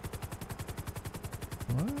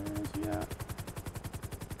 Where is he at?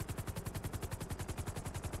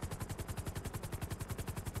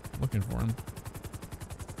 Looking for him.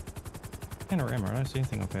 Panorama. I don't see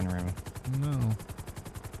anything on Panorama. No.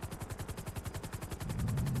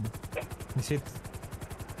 You see,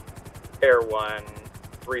 Air 1,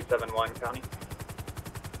 371 County.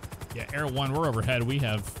 Yeah, Air One, we're overhead. We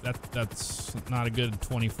have that. That's not a good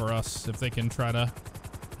 20 for us. If they can try to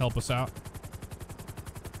help us out.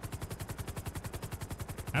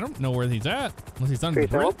 I don't know where he's at. Unless he's under the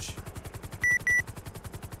bridge.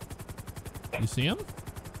 You see him?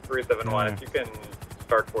 371, Yeah. if you can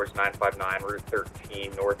start towards 959, Route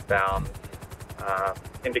 13, northbound,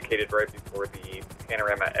 indicated right before the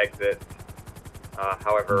Panorama exit.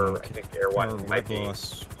 However, I think Air 1 might be,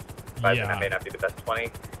 but that may not be the best 20.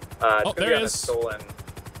 It's Oh, going to there be it on a is. stolen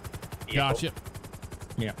vehicle. Gotcha.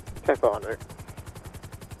 yeah. 10-400.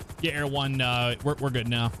 Yeah, Air One, we're good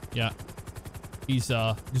now. Yeah. He's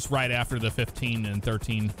just right after the 15 and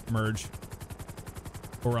 13 merge.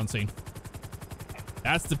 We're on scene.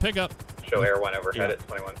 That's the pickup. Show Air 1 overhead Yeah. at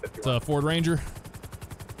 2151. It's a Ford Ranger.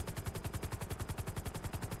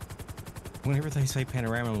 Whenever they say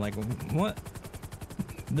Panorama, I'm like, what?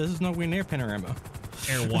 This is nowhere near Panorama.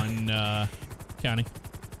 Air One County.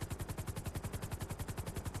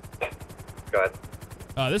 Go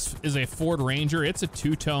ahead. This is a Ford Ranger. It's a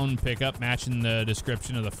two-tone pickup matching the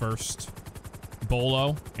description of the first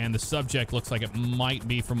Bolo, and the subject looks like it might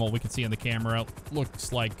be, from what we can see on the camera,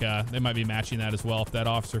 looks like they might be matching that as well, if that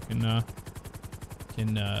officer can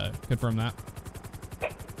confirm that.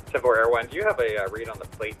 10-4 Air 1, do you have a read on the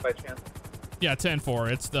plate by chance? Yeah,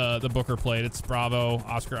 10-4. It's the Booker plate. It's Bravo,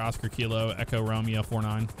 Oscar Kilo, Echo Romeo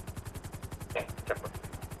 49.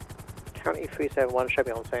 County 371 should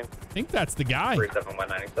be on scene. I think that's the guy.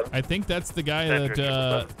 37197. I think that's the guy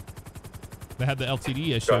that had the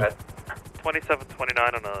LTD issue. Go ahead.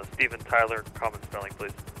 2729 on a Steven Tyler, common spelling,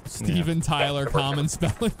 please. Steven Tyler, common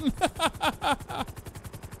spelling.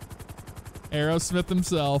 Aerosmith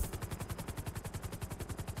himself.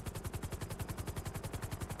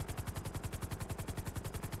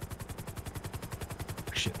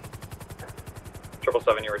 Shit.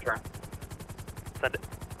 777, you return. Send it.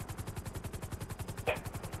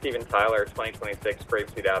 Steven Tyler, 2026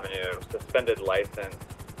 Grapeseed Avenue, suspended license,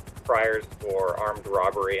 priors for armed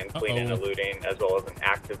robbery and fleeing and eluding, as well as an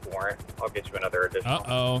active warrant. I'll get you another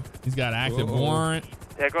additional. He's got active warrant.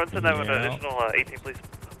 Yeah, go ahead and send that with an additional 18, please.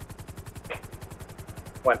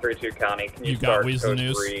 132 County, can you got start Weasel code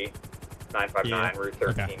News? 3959, Route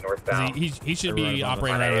 13 northbound? He should be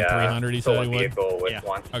operating right around 300, he said he would. Vehicle with Yeah.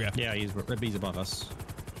 one. Okay. Yeah, he's above us.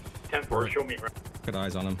 10-4, show me. Good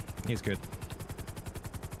eyes on him. He's good.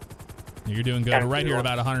 You're doing good. We're right here at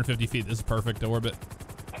about 150 feet. This is perfect orbit.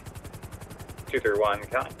 231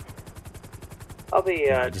 County. I'll be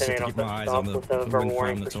just have to keep my eyes on the with a verbal wind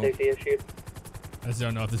warning farm, for that's all. safety issues. I just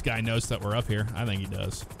don't know if this guy knows that we're up here. I think he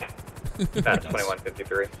does. That's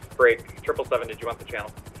 2153. Break. 777, did you want the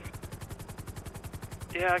channel?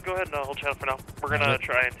 Yeah, go ahead and hold channel for now. We're gonna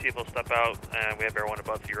try and see if he'll step out, and we have everyone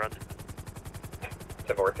above T runs.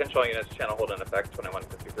 10-4, attention all units, channel hold in effect,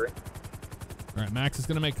 2153. All right, Max is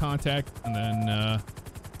going to make contact, and then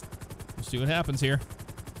we'll see what happens here.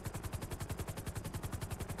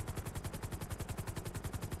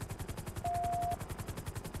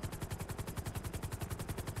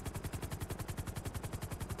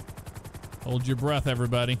 Hold your breath,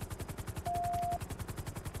 everybody.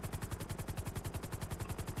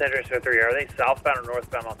 Cedric 3, are they southbound or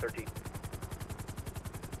northbound on 13?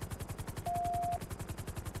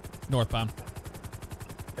 Northbound.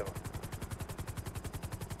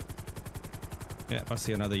 Yeah, I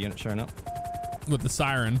see another unit showing up. With the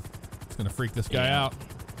siren. It's going to freak this guy out.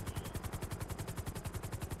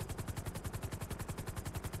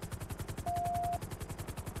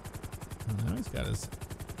 Oh, he's got his...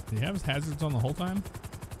 Did he have his hazards on the whole time?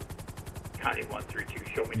 County 132,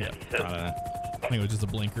 show me 97. I think it was just a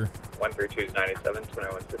blinker. 132 is 97,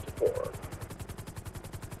 2154.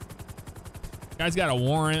 Guy's got a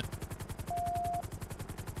warrant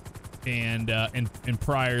and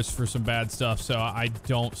priors for some bad stuff, so I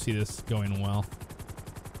don't see this going well.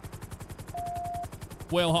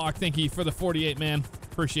 Whalehawk, thank you for the 48, man.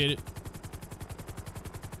 Appreciate it.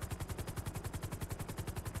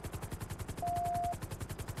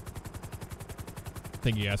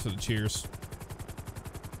 Thank you guys for the cheers.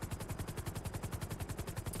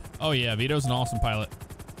 Oh yeah, Vito's an awesome pilot.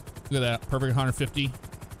 Look at that, perfect 150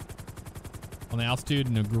 on the altitude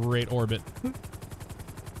and a great orbit.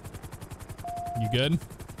 You good?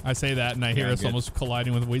 I say that and I hear us almost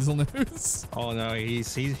colliding with Weasel News. Oh no,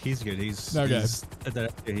 he's good. He's okay.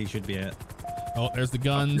 He should be at. Oh, there's the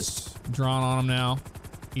guns drawn on him now.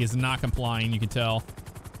 He is not complying, you can tell.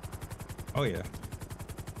 Oh yeah.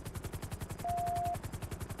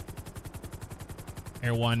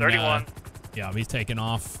 Air 1. 31. Yeah, he's taking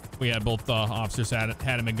off. We had both officers had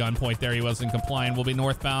him at gunpoint there. He wasn't complying. We'll be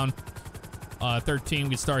northbound. 13,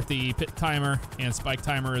 we start the pit timer and spike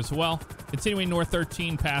timer as well. Continuing north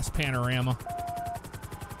 13 past Panorama.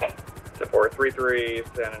 433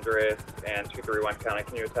 San Andreas and 231 County.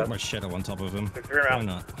 Can you attest? Put my shadow on top of him. Why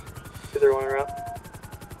not? 231 route.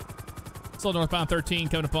 Still northbound 13,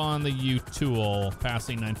 coming up on the U-Tool,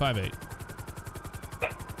 passing 958.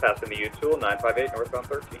 Passing the U-Tool, 958, northbound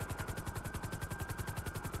 13.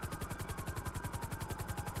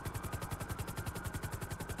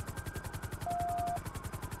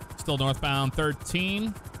 Still northbound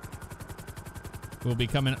 13. We'll be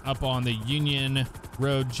coming up on the Union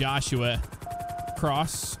Road Joshua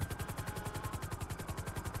cross.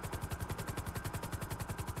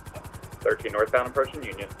 13 northbound approaching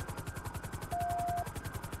Union.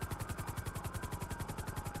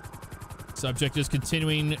 Subject is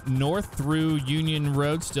continuing north through Union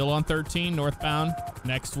Road, still on 13 northbound.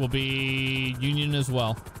 Next will be Union as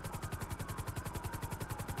well.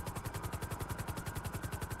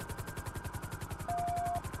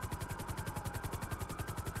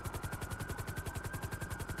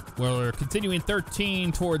 We're continuing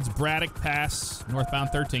 13 towards Braddock Pass, northbound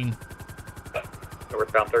 13.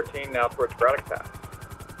 Northbound 13, now towards Braddock Pass.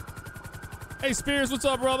 Hey, Spears, what's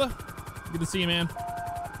up, brother? Good to see you, man.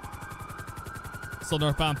 Still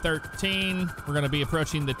northbound 13. We're going to be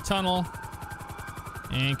approaching the tunnel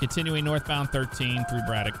And continuing northbound 13 through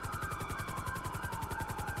Braddock.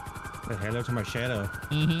 Say hello to my shadow.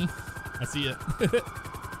 Mm-hmm. I see it.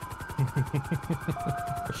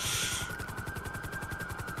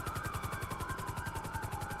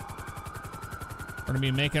 We're going to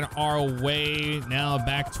be making our way now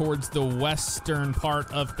back towards the western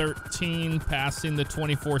part of 13, passing the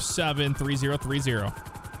 24/7 3030.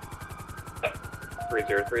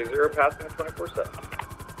 3030, passing the 24/7.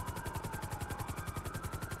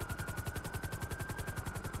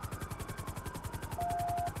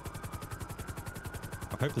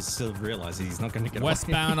 I hope this still realizes he's not going to get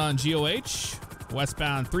westbound away. on GOH.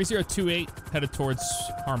 Westbound 3028, headed towards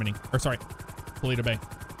Harmony. Or sorry, Toledo Bay.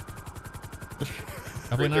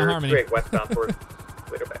 Definitely not Harmony. Westbound towards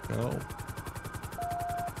Toledo Bay. Oh.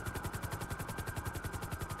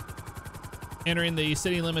 Entering the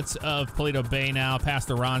city limits of Toledo Bay now, past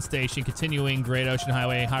the Ron Station, continuing Great Ocean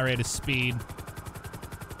Highway, high rate of speed.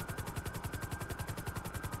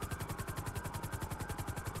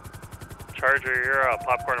 Charger, your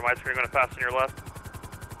popcorn on my screen going to pass on your left.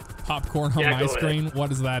 Popcorn on my screen? What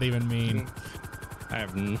does that even mean? I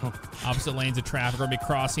have no... Opposite lanes of traffic. We're going to be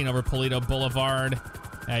crossing over Paleto Boulevard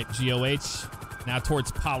at GOH. Now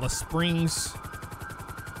towards Palos Springs.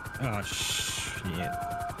 Oh, shit.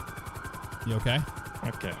 You okay?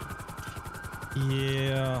 Okay.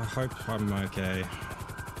 Yeah, I hope I'm okay.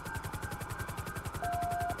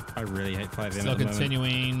 I really hate 5M Still at the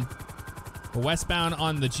continuing. moment. We're westbound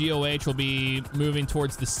on the GOH. We'll be moving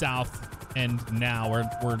towards the south. And now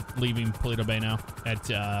we're leaving Paleto Bay now at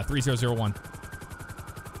 3001.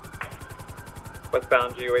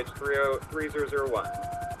 Westbound GOH 3001.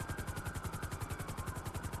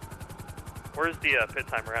 Where's the pit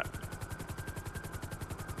timer at?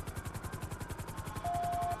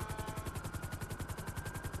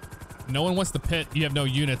 No one wants to pit. You have no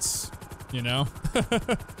units, you know?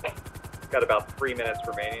 Got about 3 minutes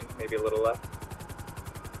remaining, maybe a little left.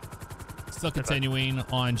 Still continuing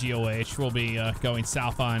on GOH. We'll be going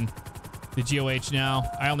south on the GOH now.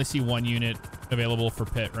 I only see one unit available for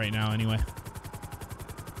pit right now anyway.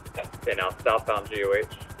 Okay, now southbound GOH.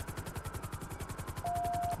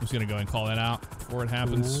 I'm just going to go and call that out before it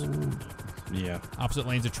happens. Ooh. Yeah. Opposite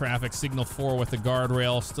lanes of traffic. Signal 4 with the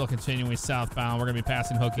guardrail. Still continuing southbound. We're going to be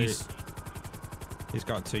passing Hookies. He's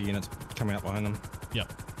got 2 units coming up behind him.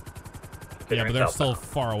 Yep. Yeah, but they're still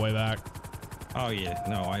far away back. Oh, yeah.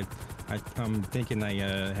 No, I'm thinking they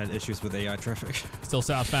had issues with AI traffic. Still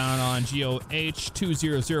southbound on GOH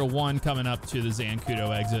 2001 coming up to the Zancudo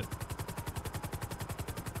exit.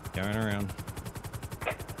 Going around.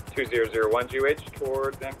 2001 GOH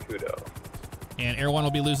toward Zancudo. And Air 1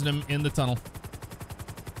 will be losing him in the tunnel.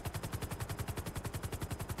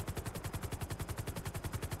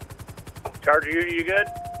 Charger, you good?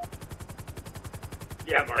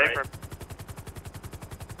 Yeah, I'm alright.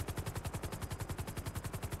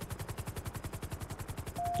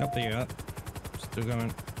 Up there. Still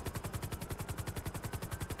going.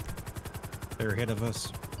 They're ahead of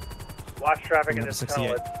us. Watch traffic in Coming up this 68.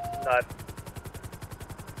 tunnel. It's nuts.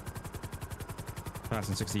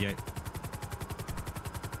 Passing 68.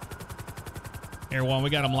 Air 1, we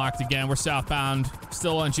got them locked again. We're southbound.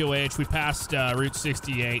 Still on GOH. We passed Route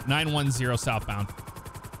 68. 910 southbound.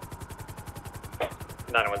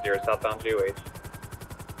 910 southbound GOH.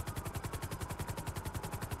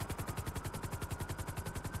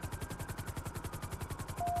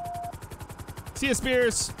 See you,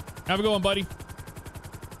 Spears. Have a good one, buddy.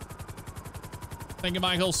 Thank you,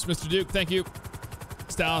 Michaels. Mr. Duke, thank you.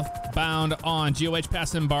 Southbound on GOH,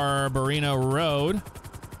 passing Barbarino Road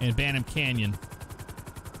and Banham Canyon.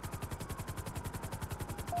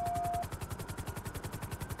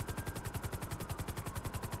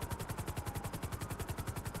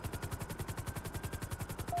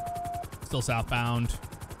 Still southbound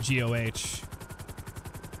GOH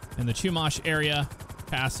in the Chumash area,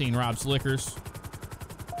 passing Rob's Liquors.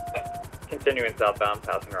 Continuing southbound,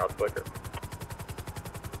 passing Rob's Liquor.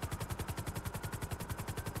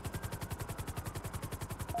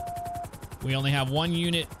 We only have one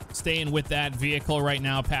unit staying with that vehicle right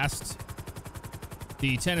now past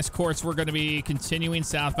the tennis courts. We're going to be continuing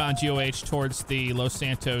southbound GOH towards the Los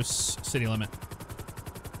Santos city limit.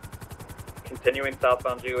 Continuing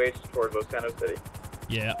southbound GOH towards Los Santos City.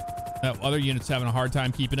 Yeah, that other unit's having a hard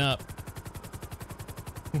time keeping up.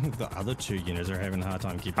 The other 2 units are having a hard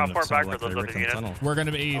time keeping How up. far So back like are those they other wrecked the units? tunnel. We're going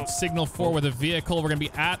to be signal 4 with a vehicle. We're going to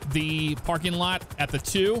be at the parking lot at the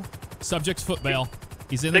 2. Subject's foot bail.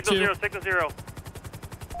 He's in the 2. Signal 0.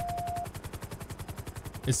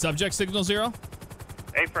 Is subject signal 0?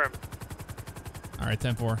 A firm. All right,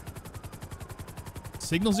 10-4.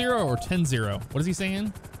 Signal 0 or 10-0? What is he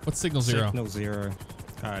saying? What's signal 0? Signal 0.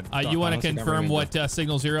 You want to confirm what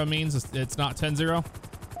signal 0 means? It's not 10-0?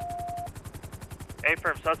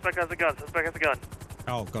 Affirm. Suspect has a gun. Suspect has a gun.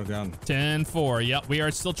 Oh, got a gun. 10-4. Yep, we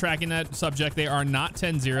are still tracking that subject. They are not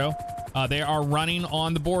 10-0. They are running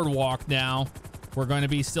on the boardwalk now. We're going to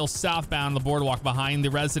be still southbound on the boardwalk behind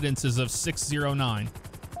the residences of 609.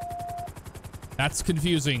 That's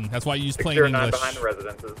confusing. That's why you use plain English. Behind the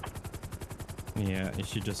residences. Yeah, you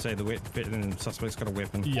should just say the suspect's got a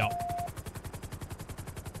weapon. Yep.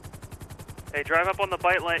 Hey, drive up on the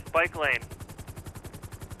bike lane.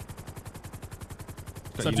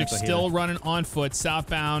 Subject still running on foot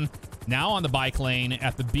southbound. Now on the bike lane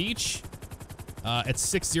at the beach. At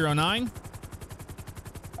 609.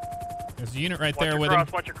 There's a unit right there with him.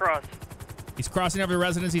 Watch your cross. He's crossing over the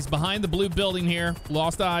residence. He's behind the blue building here.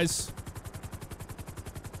 Lost eyes.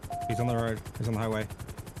 He's on the road. He's on the highway.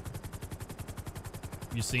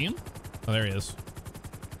 You see him? Oh, there he is.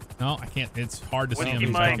 No, I can't. It's hard to see him.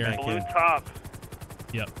 He's back here. here. Blue top.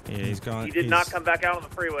 Yep. Yeah, he's gone. He did not come back out on the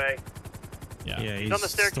freeway. Yeah. He's on the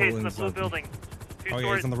staircase in the blue building. Oh,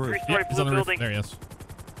 yeah, he's on the roof. Three-story he's on the blue roof. building. There he is.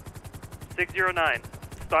 609.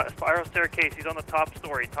 Spiral staircase. He's on the top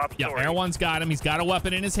story. Yeah, Air One's got him. He's got a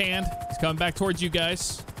weapon in his hand. He's coming back towards you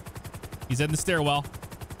guys. He's in the stairwell.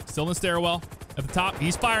 Still in the stairwell. At the top.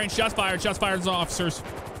 He's firing. Shots fired. Shots fired on officers.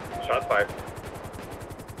 Shots fired.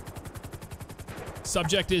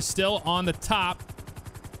 Subject is still on the top.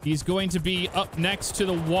 He's going to be up next to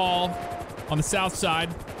the wall on the south side.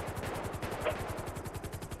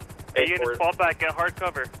 Hey, units, fall back. Get hard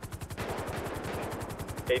cover.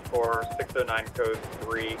 84609 code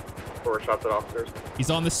 3 for shots at officers. He's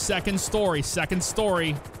on the second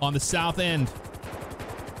story on the south end.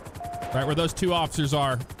 Right where those two officers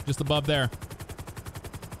are, just above there.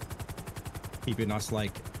 Keep a nice,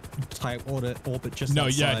 like, tight orbit just no,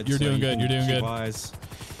 outside. Yeah, you're doing good. You're doing good. Eyes.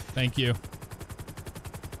 Thank you.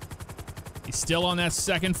 He's still on that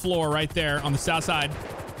second floor right there on the south side.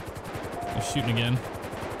 He's shooting again.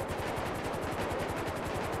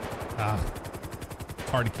 It's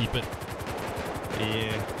hard to keep it.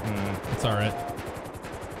 Yeah. It's all right.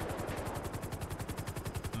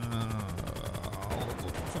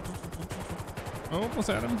 Almost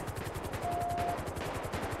at him.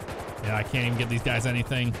 Yeah, I can't even get these guys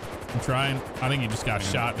anything. I'm trying. I think he just got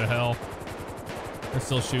shot to hell. They're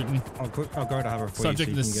still shooting. I'll go to have a subject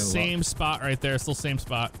in the same spot right there. Still same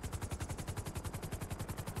spot.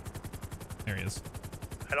 There he is.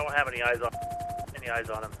 I don't have any eyes on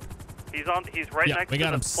him. He's right next we got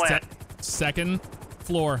to him. the plant. Second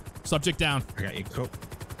floor. Subject down. I got you. Cool.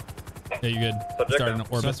 Yeah, you're good. Subject starting to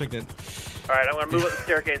orbit. Suspect in. All right, I'm gonna move up the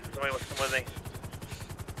staircase. Somebody wants to come with me.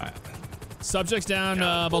 Subjects down.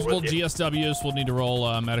 Multiple GSWs. We'll need to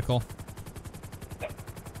roll medical.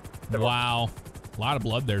 Wow. A lot of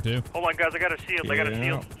blood there, too. Hold on, guys. I got a shield. Yeah. I got a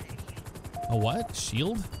shield. A what?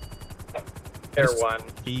 Shield? Air 1.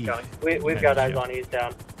 We've got eyes on. He's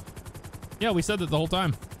down. Yeah, we said that the whole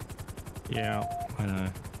time. Yeah, I know.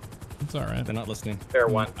 It's all right. They're not listening. Air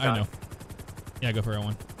 1. I know. Yeah, go for Air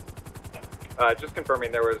 1. Just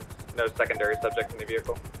confirming there was no secondary subject in the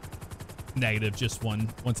vehicle. Negative, just one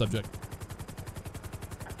subject.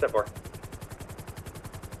 10-4.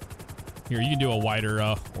 Here, you can do a wider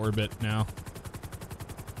orbit now.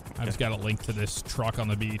 I just got a link to this truck on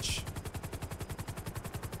the beach.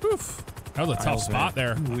 Oof. That was a tough spot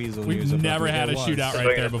there. We've never had a shootout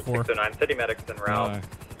right there before. 609 City Medics en route.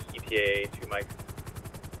 ETA 2 Mike.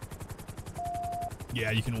 Yeah,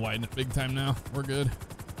 you can widen it big time now. We're good.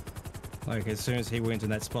 Like, as soon as he went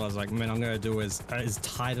in that spot, I was like, man, I'm going to do as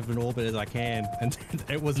tight of an orbit as I can. And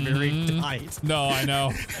it was very tight. No, I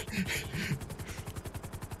know.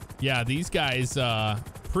 Yeah, these guys,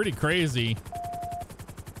 pretty crazy.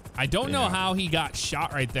 I don't know how he got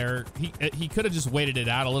shot right there. He could have just waited it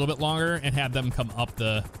out a little bit longer and had them come up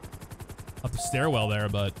the stairwell there,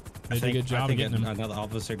 but they did a good job of getting him. Another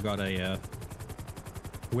officer got a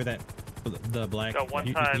with the black Got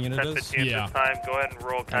one time, unit 10-15 this time. Go ahead and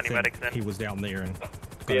roll county medics in. He was down there and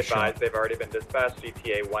Be advised, they've already been dispatched.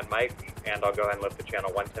 ETA 1 Mike, and I'll go ahead and lift the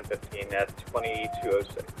channel 11015 at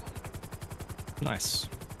 2206. Nice.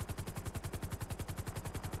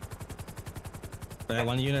 That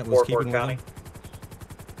one unit was keeping County.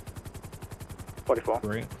 44.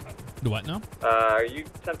 Great. The what now? Are you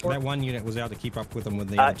 10-4? That one unit was out to keep up with them with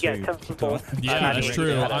the other yeah, two. 10-4. Yeah, that's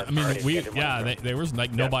true. I mean, there was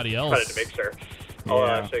like nobody else. Wanted to make sure.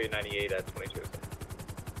 I'll show you 98 at 22.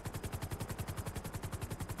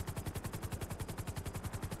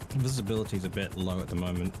 Visibility's a bit low at the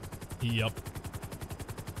moment. Yep.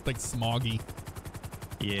 Like smoggy.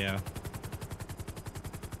 Yeah.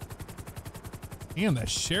 Damn, that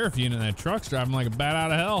sheriff unit in that truck's driving like a bat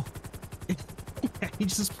out of hell. He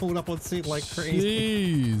just pulled up on scene like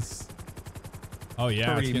crazy. Jeez. Oh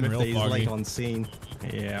yeah, it's getting real he's foggy. late on scene.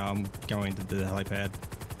 Yeah, I'm going to the helipad.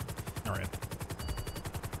 All right.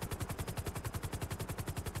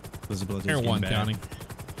 Visibility Air 1 counting.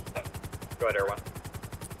 Go ahead, Air 1.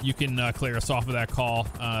 You can clear us off of that call.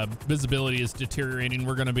 Visibility is deteriorating.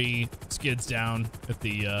 We're going to be skids down at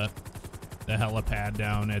the helipad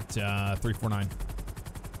down at 349.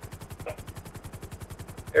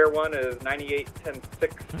 Air 1 is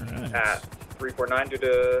 98.10.6 at 349 due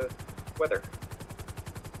to weather.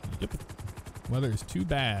 Yep. Weather's too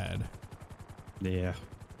bad. Yeah.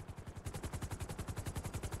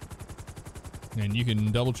 And you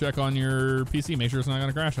can double check on your PC, make sure it's not going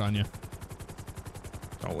to crash on you.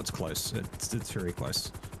 Oh, it's close. It's very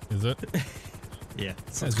close. Is it? Yeah.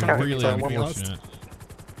 That's really unfortunate.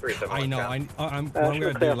 I know. What I'm going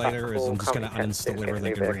to do later is I'm just going to uninstall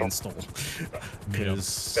everything and reinstall.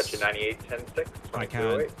 Because got you 98.10.6. I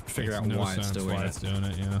can't figure out why it's doing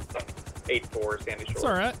it. Yeah. 8-4 Sandy Shore. It's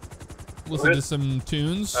all right. Listen to some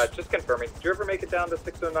tunes. Just confirming. Did you ever make it down to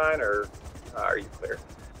 609 or are you clear?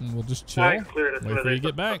 And we'll just chill. Wait for you to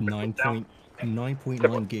get back.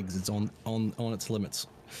 9.9 gigs. It's on its limits.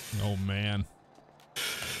 Oh man.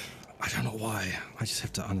 I don't know why. I just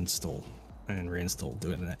have to uninstall and reinstall.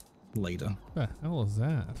 Do it later. What the hell is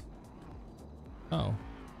that? Oh.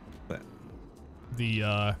 But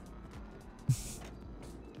the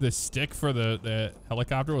the stick for the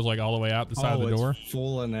helicopter was like all the way out the side of the door. It's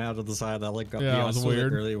falling out of the side of the helicopter. Yeah, it was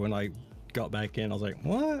weird. Earlier when I got back in, I was like,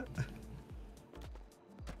 what?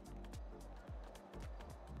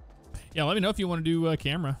 Yeah, let me know if you want to do a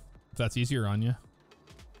camera, if that's easier on you.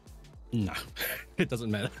 No, it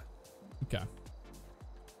doesn't matter. Okay.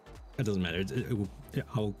 It doesn't matter.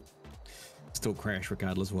 I'll still crash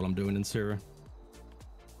regardless of what I'm doing in server.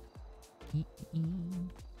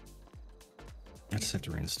 I just have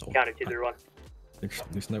to reinstall. County 231.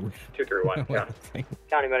 There's no 231. Yeah.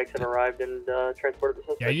 County medics have arrived and transported the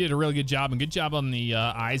suspect. Yeah, you did a really good job, and good job on the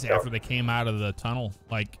eyes after they came out of the tunnel.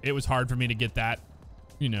 Like, it was hard for me to get that,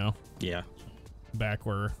 you know. Yeah. Back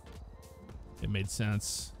where it made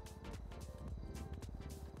sense.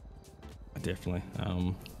 Definitely.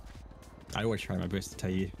 I always try my best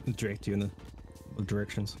to direct you in the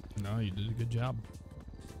directions. No, you did a good job.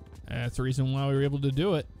 That's the reason why we were able to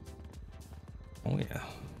do it. Oh yeah.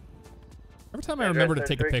 Every time I remember to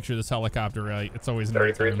take a picture of this helicopter, it's always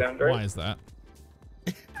nighttime. Why is that?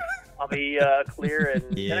 I'll be clear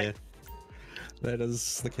and yeah, that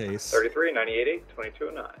is the case. 33, 98.8,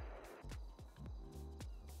 2209.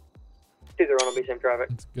 231 will be same traffic.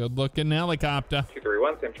 It's a good looking helicopter.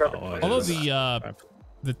 231, same traffic. Although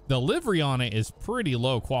the livery on it is pretty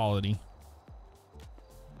low quality.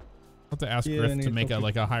 I'll have to ask Griff to make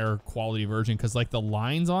a higher quality version, because like the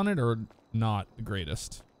lines on it are not the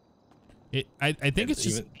greatest. I think it's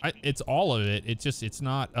just it's all of it. It's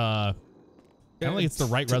not I don't think it's the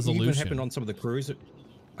right resolution. It happened on some of the cruisers.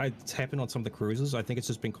 It's happened on some of the cruisers. I think it's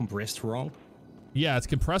just been compressed wrong. Yeah, it's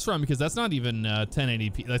compressed wrong, because that's not even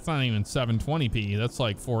 1080p. That's not even 720p. That's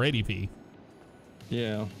like 480p.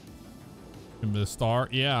 Yeah. And the star,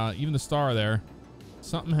 yeah, even the star there.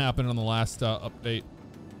 Something happened on the last update.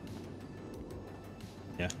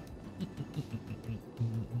 Yeah.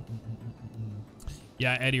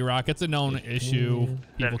 Yeah, Eddie Rock, it's a known issue.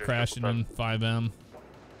 People crashing in 5M.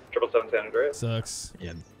 777 San Andreas. Sucks.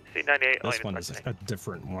 Yeah. C98. This one is a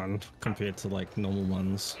different one compared to like normal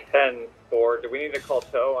ones. 10-4. Do we need to call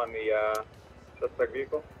tow on the suspect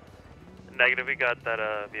vehicle? Negative. We got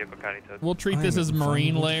that vehicle county towed. We'll treat this as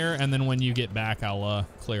marine layer, and then when you get back, I'll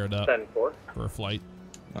clear it up 10-4 for a flight.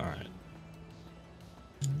 All right.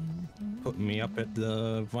 Put me up at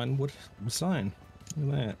the Vinewood sign.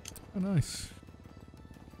 Look at that. Oh, nice.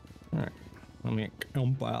 All right. Let me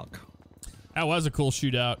come back. That was a cool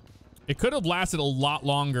shootout. It could have lasted a lot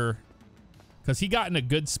longer, because he got in a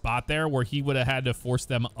good spot there where he would have had to force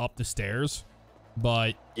them up the stairs.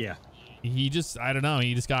 But yeah, he just, I don't know,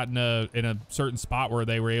 he just got in a certain spot where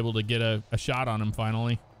they were able to get a shot on him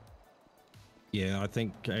finally. Yeah, I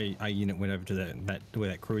think a unit went over to that where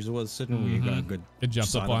that cruiser was sitting. We got a good it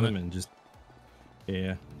jumped up on it and just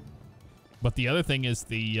yeah. But the other thing is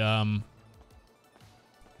the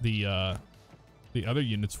other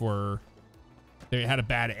units were, they had a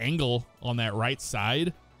bad angle on that right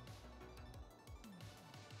side.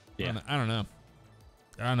 Yeah, I don't know.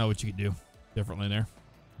 I don't know what you could do differently there,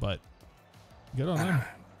 but good on them.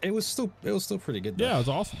 It was still pretty good though. Yeah, it was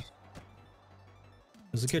awesome.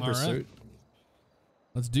 It was a good pursuit. Right.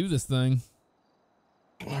 Let's do this thing.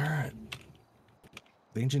 All right.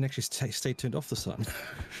 The engine actually stayed turned off this time.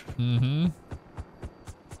 Mm-hmm.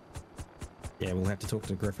 Yeah, we'll have to talk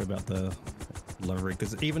to Griff about the livery,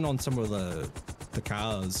 because even on some of the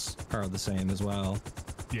cars are the same as well.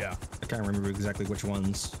 Yeah. I can't remember exactly which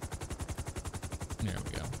ones. There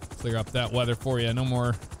we go. Clear up that weather for you. No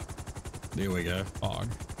more. There we go. Fog.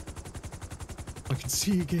 I can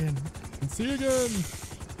see again. I can see again.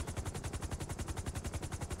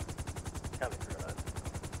 County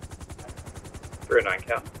 309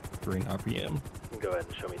 count. Green RPM. Go ahead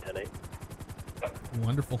and show me 10-8.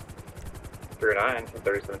 Wonderful. 309,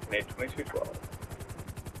 1037, 10-8, 2212.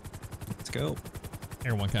 Let's go.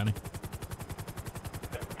 Air 1 County.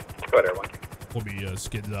 Go ahead, Air 1. We'll be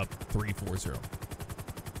skids up 340.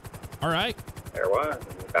 All right. Air 1,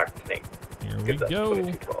 back to 10-8. Here we go.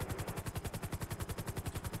 2212.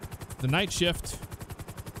 The night shift.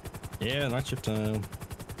 Yeah, night shift time.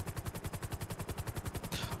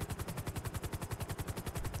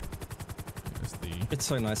 It's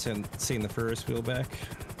so nice seeing the Ferris wheel back.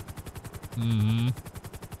 Mm-hmm.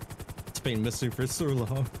 It's been missing for so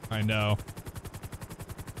long. I know.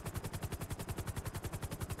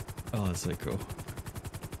 Oh, that's so cool.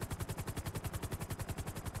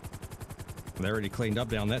 They already cleaned up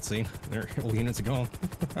down that scene. All units are gone.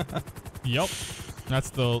 Yep.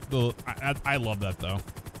 That's I love that though.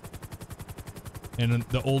 In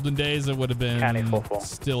the olden days, it would have been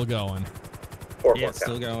still going. Yeah, it's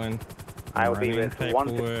still going. I will be with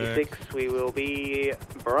 156. We will be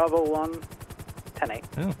Bravo 1, 10-8.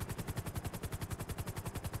 Oh.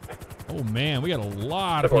 Oh man, we got a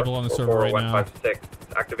lot of people on the server right now. 156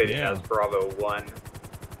 activated as Bravo 1.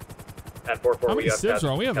 And 44. How many civs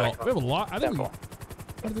are on? We have a lot. I think we.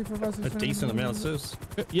 A decent amount of civs.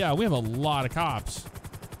 Yeah, we have a lot of cops.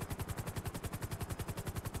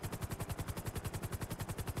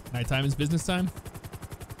 Nighttime is business time.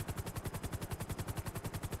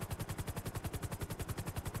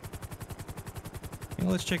 Yeah,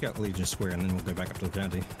 let's check out Legion Square and then we'll go back up to the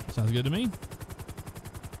county. Sounds good to me.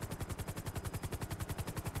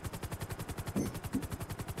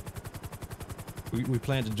 We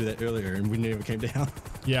planned to do that earlier and we never came down.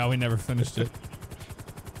 Yeah, we never finished it.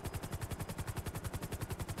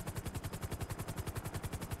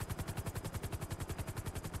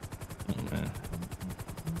 Oh man.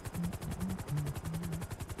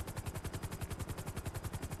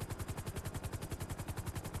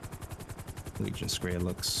 Legion Square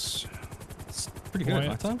looks pretty good,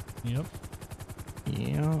 I thought. Yep.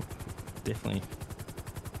 Yeah, definitely.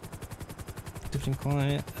 Definitely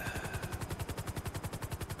quiet.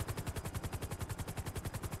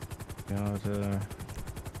 Got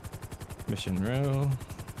Mission Row.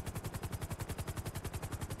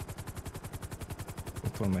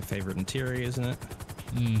 It's one of my favorite interior, isn't it?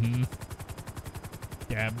 Mm-hmm.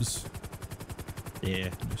 Gabs. Yeah.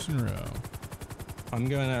 Mission Row. I'm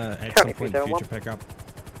going to at some point in the future pick up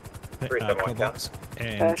pillbox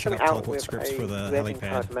and set up teleport scripts for the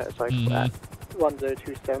helipad. Motorcycle at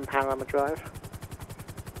 1027 Panorama Drive.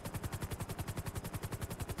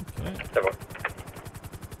 Okay.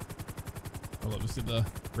 I love to see the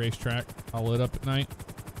racetrack all lit up at night.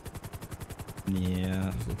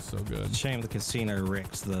 Yeah. This looks so good. Shame the casino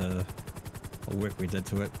wrecked the work we did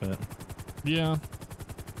to it, but... Yeah.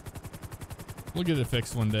 We'll get it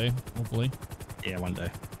fixed one day, hopefully. Yeah, one day.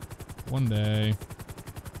 One day.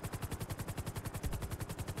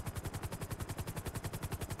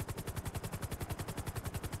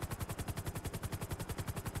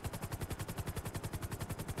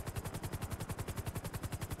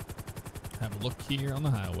 Have a look here on the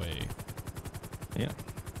highway. Yeah.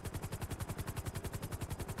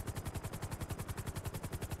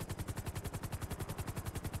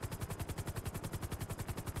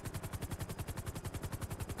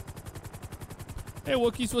 Hey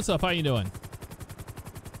Wookiees, what's up? How you doing?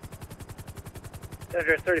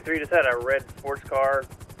 Address 33 just had a red sports car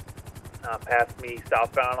pass me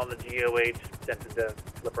southbound on the GOH. Attempted to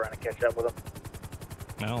flip around and catch up with him.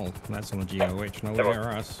 No, that's on the GOH. Nowhere near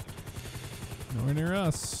us. Nowhere near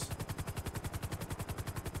us.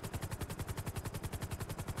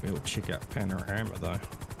 We'll check out Panorama though.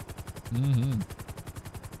 Mm-hmm.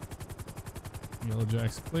 Yellow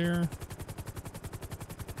Jack's clear.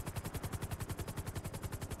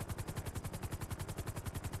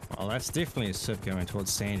 Well, that's definitely a Civ going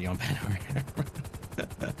towards Sandy on Panorama.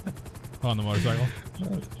 On the motorcycle?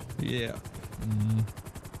 Yeah. Mm-hmm.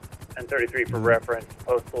 And 33 for reference.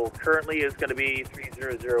 Postal currently is going to be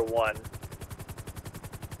 3001.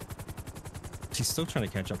 She's still trying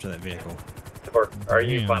to catch up to that vehicle. Are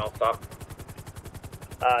you final stop?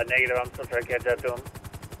 Negative. I'm still trying to catch up to him.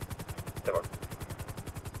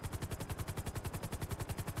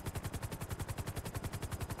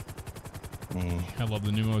 I love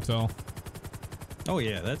the new motel. Oh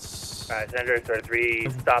yeah, that's. Alright, San Andreas 33,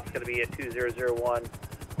 stop's gonna be at 2001.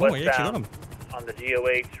 Oh, yeah, got him. On the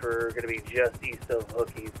GOH, we're gonna be just east of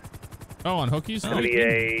Hookies. Oh, on Hookies? Gonna be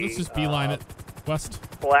a, let's just beeline it west.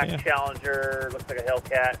 Black Challenger, looks like a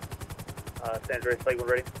Hellcat. San Andreas Lake,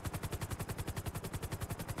 ready?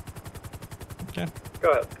 Okay.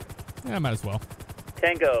 Go ahead. Yeah, might as well.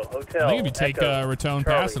 Tango, Hotel. I think if you take Echo, Raton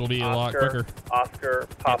Charlie, Pass, it'll be a lot quicker. Oscar,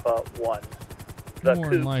 Papa, 1. More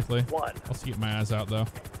than likely. 1. I'll keep my eyes out, though.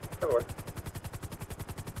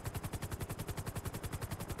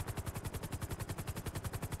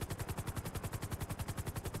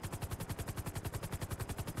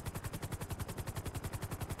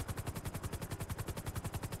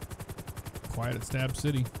 Quiet at Stab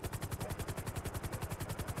City.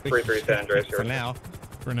 3-3 San Andreas. For now.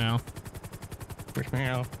 For now. For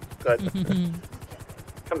now. Good.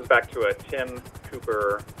 Comes back to a Tim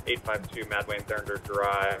Cooper 852 Mad Wayne Thunder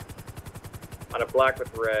Drive on a black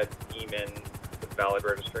with red Eamon with valid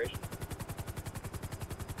registration.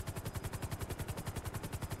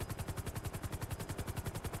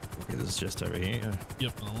 Okay, this is just over here.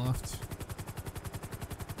 Yep, on the left.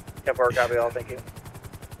 10-4, copy all, thank you.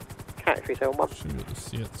 Cat 371. Should be able to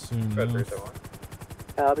see it soon. Go ahead, enough. 371.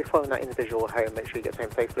 I'll be following that individual home, make sure he gets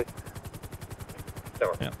home safely.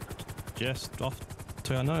 Yep. Just off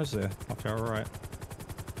to our nose there, off our right.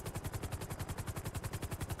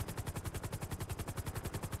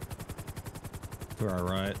 To our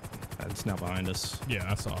right. It's now behind us. Yeah,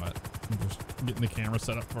 I saw it. I'm just getting the camera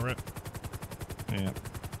set up for it. Yeah.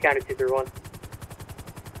 County 231.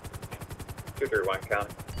 231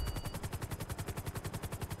 county.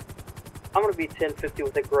 I'm going to be 1050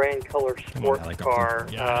 with a gray and color sports car.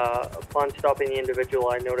 Upon stopping the individual,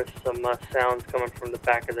 I noticed some sounds coming from the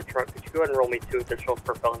back of the truck. Could you go ahead and roll me 2 additional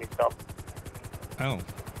for felony stop? Oh.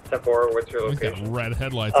 10-4, what's your Got location? red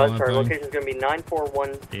headlights on that sorry, thing. location's going to be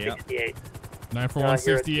 94168.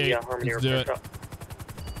 94168. Harmony Let's do it. Shop.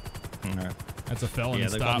 Alright. That's a felony Yeah,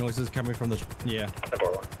 they've stop. got noises coming from the. Yeah.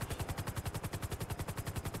 10-4-1.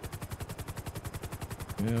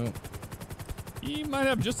 Yeah. He might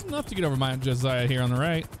have just enough to get over my Josiah here on the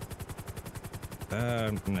right.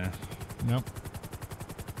 Nah. Nope.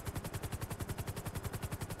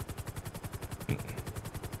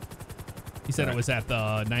 He said it was at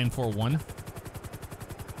the 941.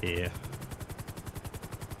 Yeah.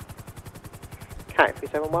 Cat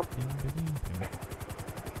 371.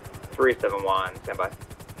 371, stand by.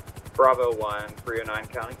 Bravo 1, 309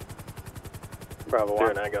 county. Bravo 1.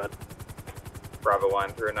 309, go ahead. Bravo 1,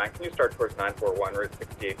 309. Can you start towards 941, Route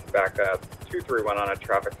 68 to back up? 231 on a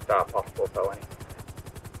traffic stop, possible felony.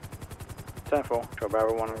 10-4, go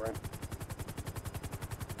Bravo 1 right.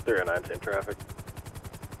 309, same traffic.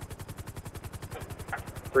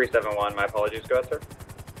 371, my apologies, go ahead, sir.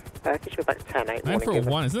 Could you go back to 10-8?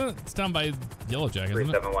 941, isn't it? It's down by Yellow Jack, isn't it?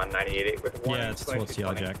 371, 988 with warning. Yeah, it's towards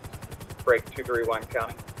Yellow Jack. Break 231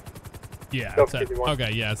 county. Yeah, Go it's at, 51.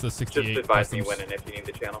 okay, yeah, it's the 68. Just advise me customs. when and if you need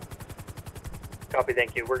the channel. Copy,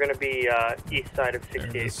 thank you. We're going to be east side of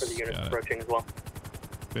 68 for the units Got it. approaching as well.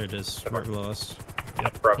 There it is, right below us.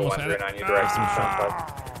 Yep. Bravo Almost had it. 139, you direct some shot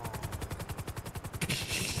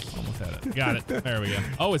Almost had it. Got it. There we go.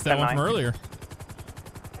 Oh, it's that one from earlier.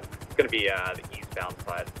 It's going to be the eastbound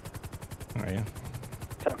side. Oh, yeah.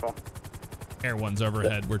 10-4. Air one's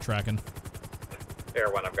overhead. We're tracking. Air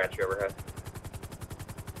 1, I've got you overhead.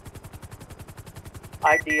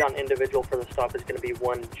 ID on individual for the stop is going to be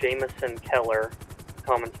 1 Jameson Keller,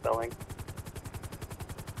 common spelling.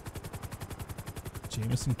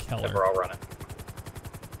 Jameson Keller. We're all running.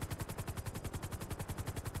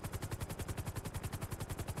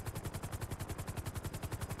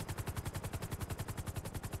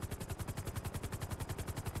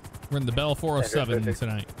 We're in the Bell 407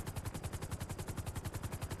 tonight.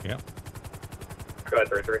 Yep. Go ahead,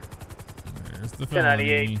 33. There's the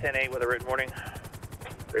 1098, 10-8 with a written warning.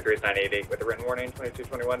 33 is 988 with a written warning.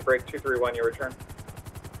 2221, break 231, your return.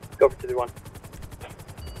 Go for 231.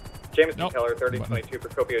 Jameson Keller, 3022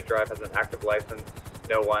 Procopio Drive has an active license,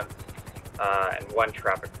 no one, and 1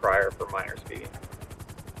 traffic prior for minor speeding.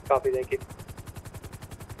 Copy, thank you.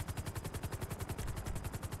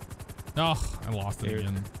 Oh, I lost it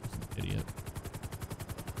again. Idiot.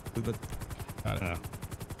 Got it.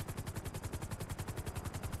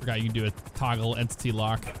 Forgot you can do a toggle entity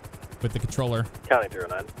lock with the controller. County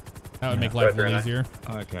 309. That would make life a little easier.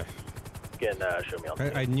 Okay. Again, show me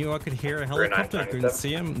on I knew I could hear a helicopter. I couldn't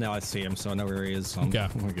see him. Now I see him, so I know where he is. So Okay.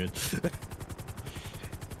 We're good.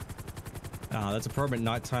 That's a problem at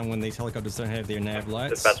nighttime when these helicopters don't have their nav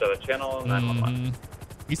lights. Dispatch of the channel, 911.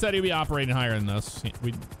 He said he'd be operating higher than this.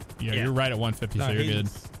 Yeah, you're right at 150, so you're good.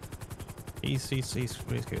 He's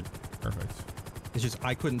good. Perfect. It's just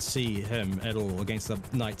I couldn't see him at all against the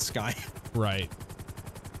night sky. Right.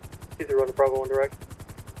 Either run to Bravo 1 direct.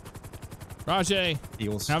 Rajay,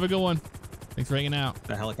 have a good one. Thanks for hanging out.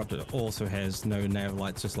 The helicopter also has no nav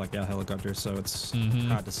lights, just like our helicopter, so it's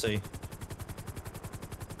hard to see.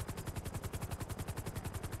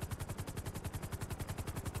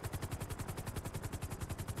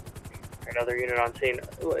 Another unit on scene.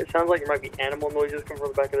 It sounds like there might be animal noises coming from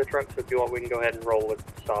the back of the trunk, so if you want, we can go ahead and roll with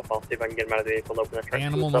stop. I'll see if I can get him out of the vehicle and open the trunk.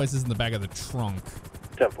 Animal noises in the back of the trunk.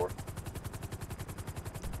 10-4.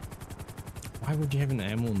 Why would you have an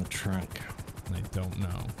animal in the trunk? I don't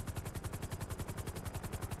know.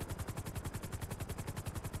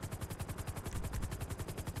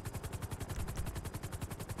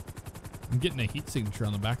 I'm getting a heat signature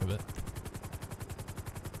on the back of it.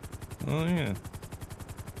 Oh, yeah.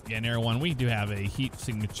 Yeah, in Air 1, we do have a heat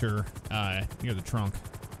signature near the trunk.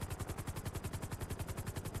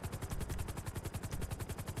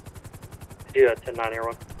 Yeah, 10-9 Air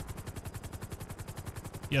 1.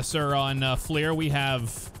 Yes, sir. On Flair, we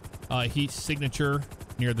have heat signature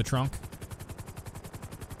near the trunk.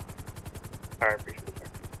 All right, appreciate it, sir.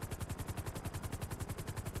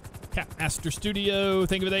 Capmaster Studio,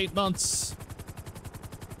 thank you for the 8 months.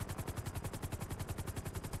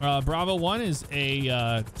 Bravo 1 is a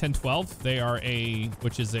 1012. They are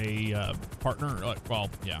which is a partner. Well,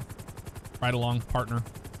 yeah, ride along partner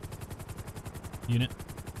unit.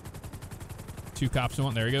 2 cops in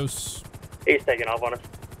one. There he goes. He's taking off on us.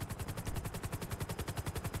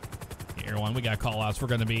 Air 1, we got call outs. We're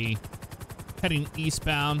going to be heading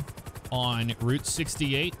eastbound on Route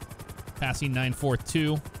 68, passing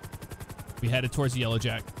 942. We headed towards the Yellow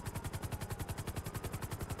Jack.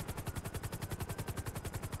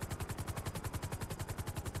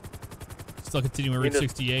 Still continuing Route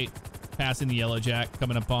 68, passing the Yellow Jack,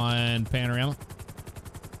 coming up on Panorama.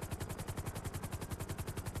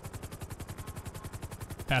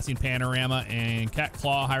 Passing Panorama and Cat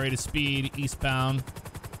Claw, high rate of speed, eastbound.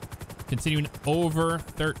 Continuing over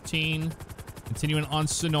 13, continuing on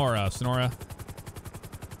Sonora. Sonora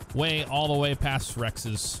way all the way past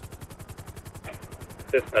Rex's.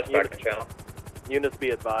 Dispatch back to channel. Units be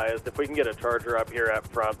advised, if we can get a charger up here up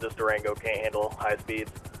front, this Durango can't handle high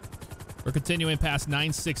speeds. We're continuing past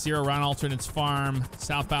 960 around Alternates Farm,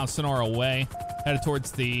 southbound Sonora way, headed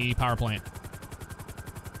towards the power plant.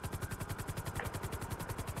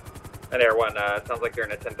 And Air 1, sounds like you're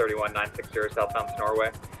in a 1031 960 southbound Sonora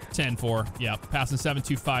way. 10-4, yep. Passing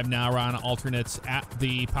 725 now around Alternates at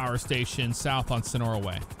the power station south on Sonora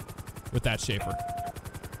way with that Schaefer.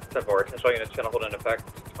 10-4, control unit channel hold in effect,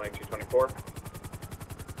 2224.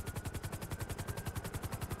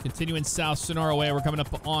 Continuing south Sonora way, we're coming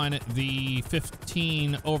up on the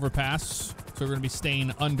 15 overpass, so we're going to be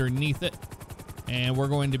staying underneath it, and we're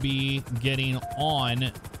going to be getting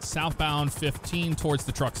on southbound 15 towards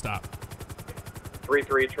the truck stop.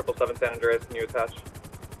 33777 San Andreas, can you attach?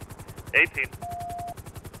 18.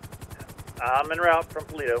 I'm en route from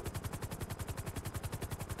Toledo.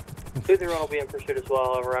 2-0 will be in pursuit as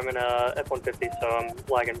well. Over, I'm in a F-150, so I'm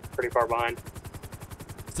lagging pretty far behind.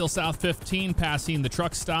 Still south 15, passing the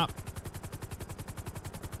truck stop.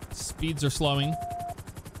 Speeds are slowing.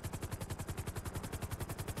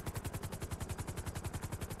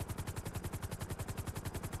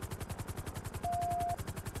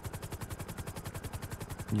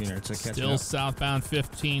 Still southbound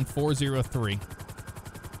 15, 403.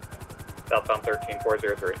 Southbound 13,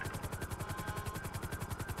 403.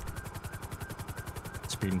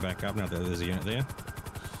 Speeding back up now that there's a unit there.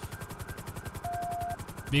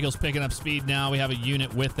 Vehicle's picking up speed now. We have a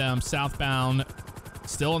unit with them southbound,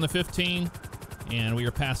 still in the 15, and we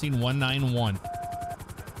are passing 191.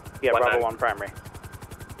 Yeah, Bravo 1 primary.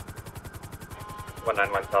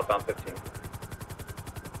 191 southbound 15.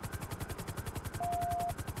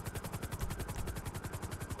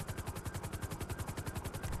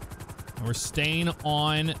 We're staying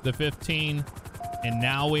on the 15, and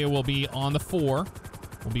now we will be on the 4.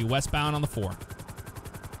 We'll be westbound on the 4.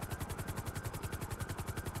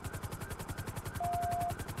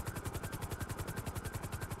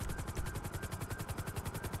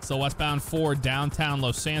 So westbound 4, downtown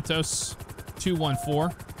Los Santos,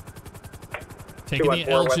 214. Taking the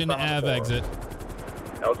Elgin Ave exit.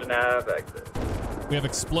 Elgin Ave exit. We have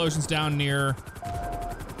explosions down near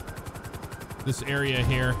this area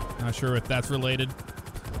here. Not sure if that's related.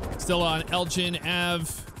 Still on Elgin Ave,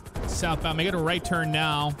 southbound. Making a right turn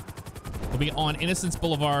now. We'll be on Innocence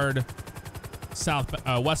Boulevard,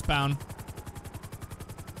 westbound.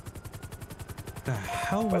 The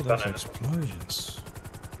hell were those explosions?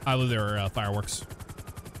 I believe there are fireworks.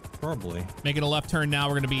 Probably. Making a left turn now.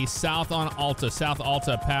 We're going to be south on Alta. South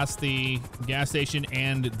Alta, past the gas station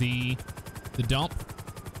and the dump.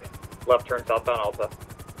 Left turn southbound Alta.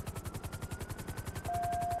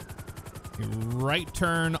 Right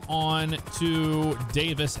turn on to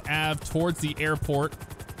Davis Ave towards the airport.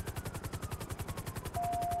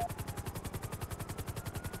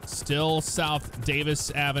 Still South Davis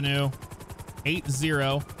Avenue.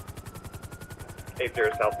 80. 80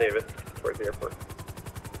 South Davis towards the airport.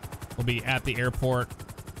 We'll be at the airport.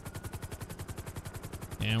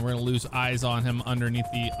 And we're going to lose eyes on him underneath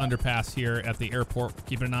the underpass here at the airport.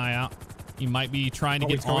 Keeping an eye out. He might be trying to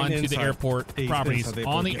get onto the airport property. He's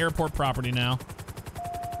on the airport property now.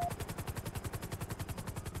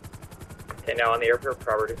 Okay, now on the airport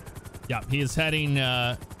property. Yep, he is heading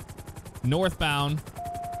northbound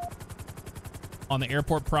on the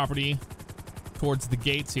airport property towards the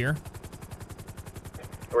gates here.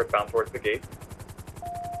 Northbound towards the gate.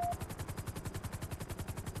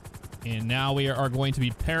 And now we are going to be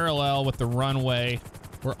parallel with the runway.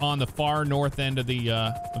 We're on the far north end of the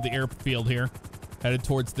airfield here, headed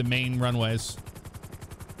towards the main runways.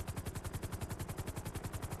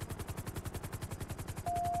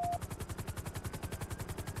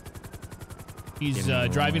 He's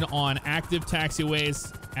driving on active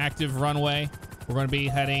taxiways, active runway. We're going to be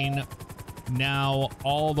heading now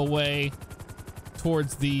all the way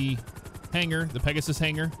towards the hangar, the Pegasus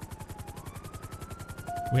hangar.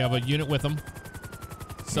 We have a unit with him.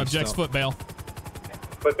 Subject's foot bail.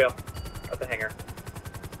 Foot bail at the hangar.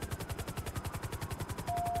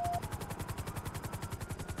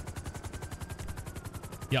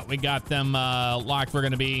 Yeah, we got them locked. We're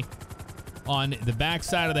going to be on the back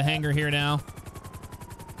side of the hangar here now,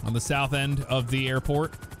 on the south end of the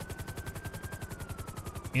airport.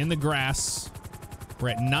 In the grass. We're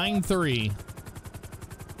at 9-3.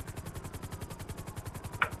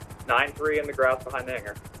 9-3 in the grass behind the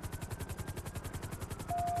hangar.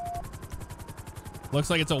 Looks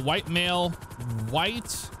like it's a white male,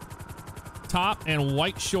 white top and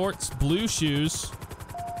white shorts, blue shoes.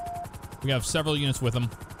 We have several units with him.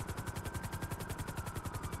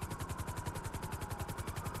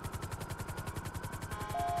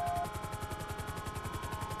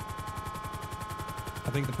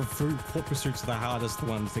 I think the foot pursuits are the hardest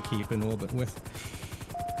ones to keep in orbit with.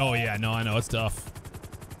 Oh yeah, no, I know, it's tough.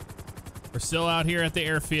 We're still out here at the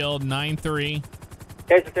airfield, 9-3.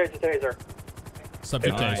 Taser.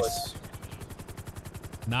 Subject nice. tased.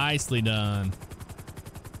 Nicely done.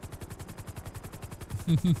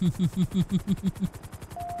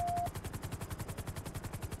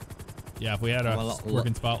 Yeah, if we had a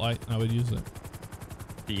working spotlight, I would use it.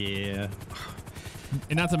 Yeah.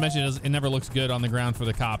 And not to mention, it never looks good on the ground for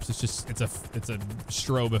the cops. It's just, it's a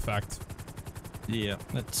strobe effect. Yeah,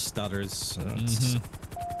 it stutters.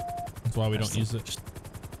 That's why we don't use it.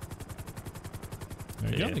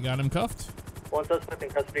 There you go. They got him cuffed. One suspect in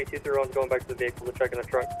custody, 231 going back to the vehicle to check in the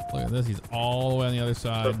trunk. Look at this. He's all the way on the other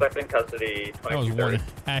side. Suspect in custody, 2230. That was one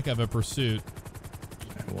heck of a pursuit.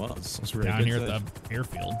 It was. It was really down good here at the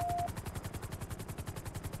airfield.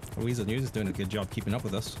 Weezer News is doing a good job keeping up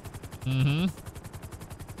with us. Mm-hmm.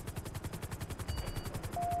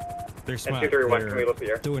 They're smart. 231, can we look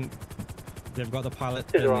here? They've got the pilot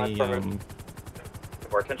and the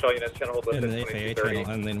More attention units, channel hold in the FAA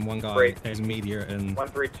channel, and then one guy has media and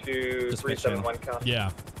 132 371 count.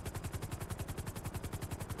 Yeah.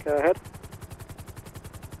 Go ahead.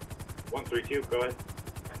 132, go ahead.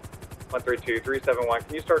 132 371.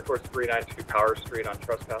 Can you start towards 392 Power Street on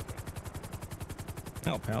trespassing?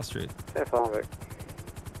 Oh, Power Street. F5.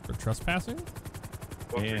 For trespassing?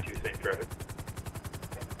 132, same traffic.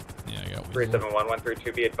 Yeah, I got 371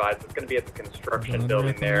 132. Be advised, it's going to be at the construction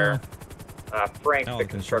building there. Frank, the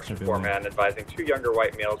construction foreman, advising 2 younger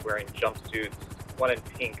white males wearing jumpsuits, one in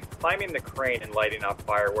pink, climbing the crane and lighting off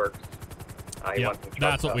fireworks.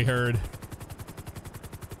 That's what we heard.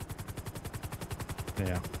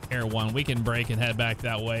 Yeah. Air 1, we can break and head back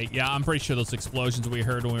that way. Yeah, I'm pretty sure those explosions we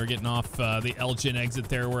heard when we were getting off the Elgin exit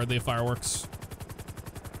there were the fireworks.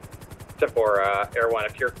 10-4, Air 1,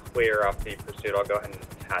 if you're clear off the pursuit, I'll go ahead and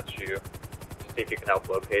attach you to see if you can help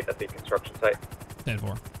locate at the construction site.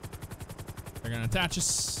 10-4. They're going to attach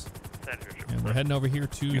us. And we're heading over here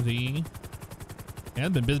to the... Yeah,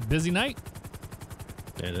 it's been busy night.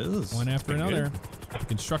 It is. One after another. The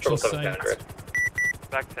construction site.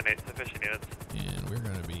 Back 10-8, sufficient units. And we're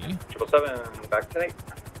going to be... 777, back 10-8,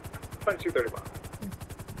 2231.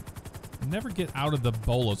 Never get out of the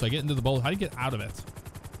bolos. I get into the bolos. How do you get out of it?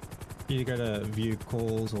 You go to view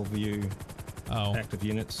calls or view active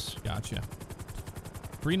units. Gotcha.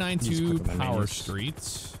 392 Power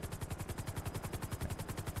Street.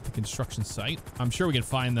 the construction site. I'm sure we can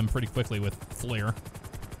find them pretty quickly with FLIR.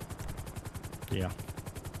 Yeah.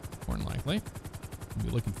 More than likely. We'll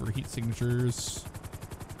be looking for heat signatures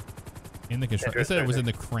in the construction. They said it was in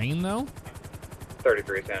the crane, though?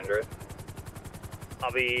 33 San Andreas.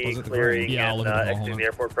 I'll be clearing and exiting the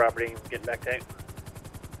airport property, getting back to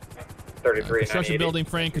 33. Construction building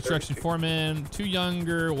frame, construction foreman, 2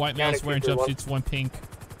 younger, white males wearing jumpsuits, 1 pink,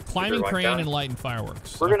 climbing crane, and lighting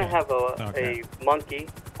fireworks. We're going to have a monkey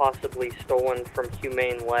possibly stolen from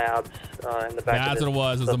Humane Labs in the back. That's what it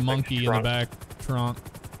was. It was a monkey in the back trunk.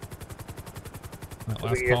 So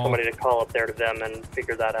we can get somebody to call up there to them and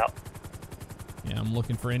figure that out. Yeah, I'm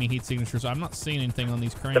looking for any heat signatures. I'm not seeing anything on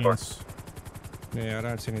these cranes. Yeah, I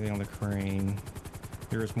don't see anything on the crane.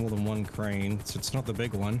 There is more than one crane, so it's not the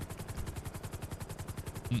big one.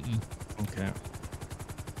 Okay.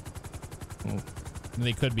 Well,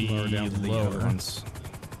 they could be lower down to the lower. other ones.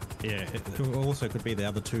 Yeah, it also could be the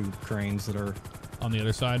other 2 cranes that are on the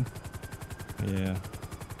other side. Yeah.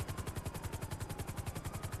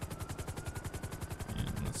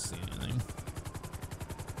 I'm not seeing anything.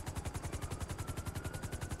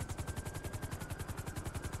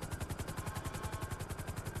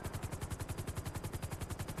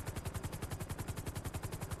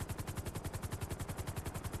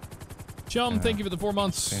 Chum, thank you for the 4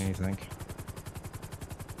 months. Anything.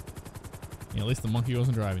 Yeah, at least the monkey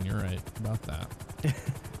wasn't driving. You're right about that.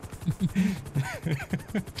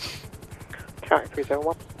 Cat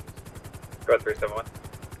 371. Go ahead,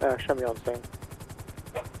 371. Show me on scene.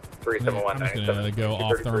 371. I'm just gonna go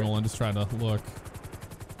off thermal and just try to look.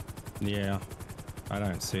 Yeah, I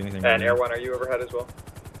don't see anything. And Air 1, are you overhead as well?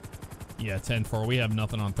 Yeah, 10-4. We have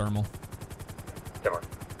nothing on thermal. 10-4.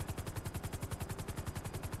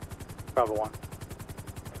 Bravo 1.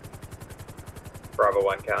 Bravo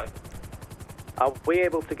 1 county. Are we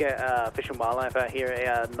able to get Fish and Wildlife out here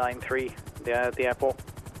at 9-3, the airport?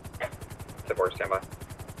 10-4, stand by.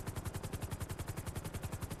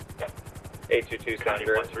 822 San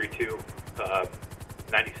Andreas. 132,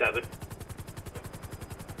 97.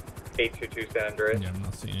 822 San Andreas. Yeah, I'm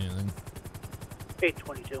not seeing anything.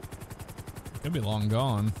 822. Could be long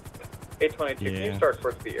gone. 822, can you start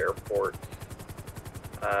towards the airport?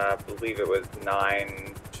 I believe it was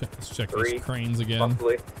 9. Let's check these cranes again.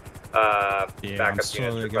 Possibly. Yeah, I'm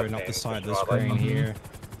slowly going up the side of the screen here.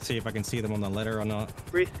 See if I can see them on the letter or not.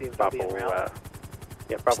 Receive Bravo.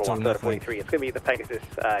 Yeah, Bravo 1, 43. It's going to be the Pegasus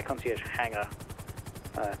concierge hangar.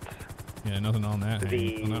 Yeah, nothing on that,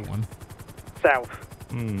 on that one. South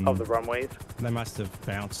of the runways. They must have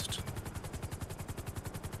bounced.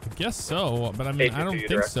 I guess so, but I mean, I don't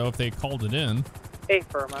think so if they called it in. A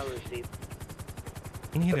firm, I received.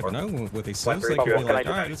 You never know what they say. They could be like,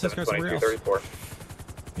 alright, let's just go somewhere else.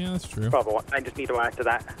 Yeah, that's true. Bravo 1, I just need to add to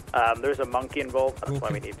that. There's a monkey involved, that's why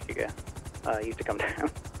we need to get you to come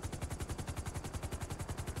down.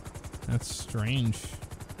 That's strange.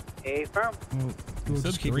 A firm. It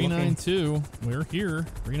said 392. We're here.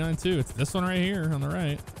 392. It's this one right here on the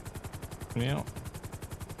right. Yeah.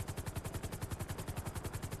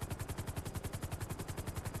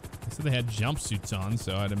 They said they had jumpsuits on,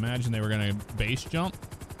 so I'd imagine they were going to base jump.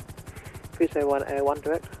 301 Air 1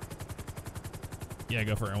 direct. Yeah,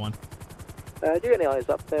 go for Air 1. Do you get any eyes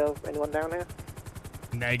up there? Anyone down here?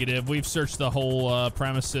 Negative. We've searched the whole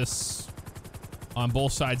premises on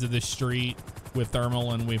both sides of this street with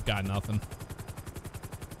thermal, and we've got nothing.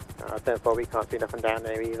 Therefore, we can't see nothing down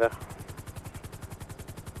there either.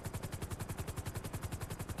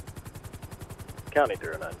 County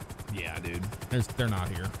 309. Yeah, dude. They're not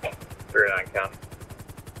here. 309 county.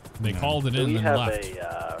 They called it in and left. Do we have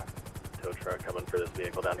a tow truck coming for this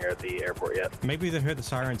vehicle down here at the airport yet? Maybe they heard the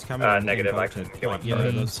sirens coming. Negative. I can go on. Yeah,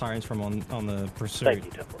 the sirens from on the pursuit. Thank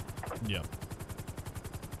you, Temple. Yep.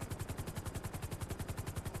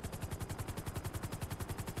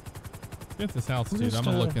 At this altitude, I'm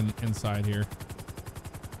gonna look inside here.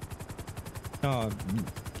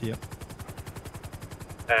 Yep.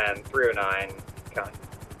 And 309 county.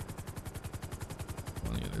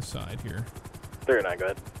 On the other side here. 309, go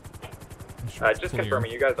ahead. Sure Just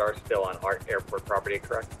confirming, you guys are still on our airport property,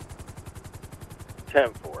 correct?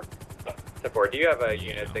 10-4. 10-4, do you have a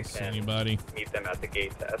unit that can meet them at the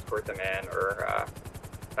gate to escort them in, or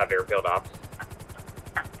have airfield ops?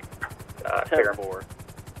 10-4.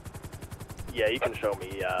 Yeah, you can show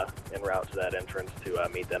me en route to that entrance to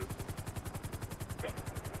meet them.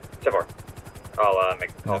 10-4. I'll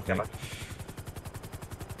make the call. Okay.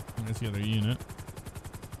 There's the other unit.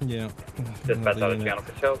 Yeah. Dispatch out of channel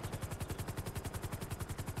control.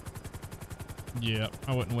 Yeah,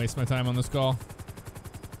 I wouldn't waste my time on this call.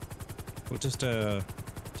 Well, just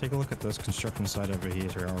Take a look at this construction site over here.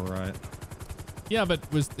 They're all right. Yeah, but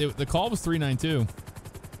the call was 392.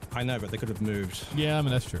 I know, but they could have moved. Yeah, I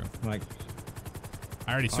mean, that's true. Like,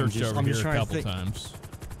 I already searched over here a couple times.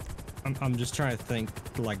 I'm just trying to think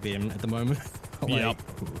like them at the moment. Like, yep.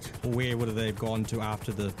 Where would they have gone to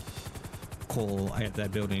after the call at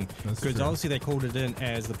that building? Because obviously they called it in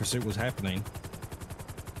as the pursuit was happening.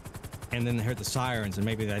 And then they heard the sirens, and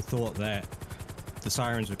maybe they thought that the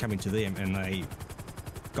sirens were coming to them, and they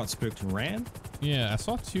got spooked and ran? Yeah, I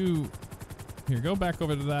saw two. Here, go back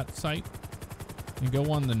over to that site and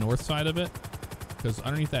go on the north side of it, because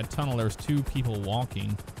underneath that tunnel there's two people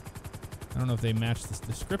walking. I don't know if they match this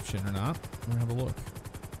description or not. We'll have a look.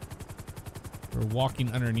 They're walking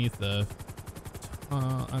underneath the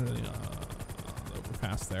under the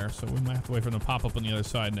overpass there, so we might have to wait for them to pop up on the other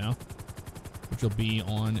side now, which will be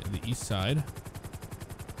on the east side.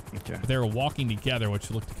 Okay. But they were walking together,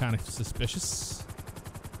 which looked kind of suspicious.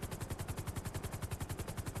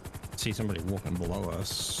 See somebody walking below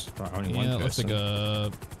us, but only yeah, one person. It looks like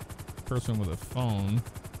a person with a phone.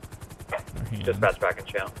 Dispatch back in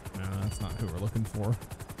channel. No, that's not who we're looking for.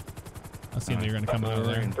 I seen they're going to come out of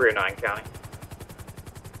there. 309 county.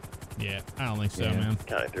 Yeah, I don't think so, man.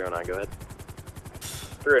 County 309, go ahead.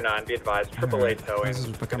 309, be advised, AAA towing This is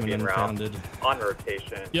becoming be en route unfounded. on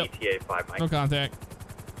rotation, Yep. ETA 5 No contact.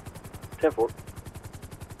 10-4.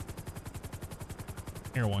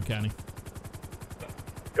 Air 1 County.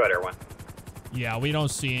 Go ahead, Air 1. Yeah, we don't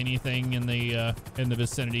see anything in the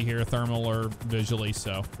vicinity here, thermal or visually,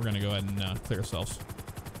 so we're gonna go ahead and clear ourselves.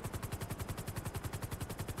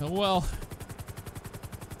 Oh, well.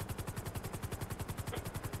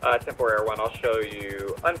 10-4 Air 1, I'll show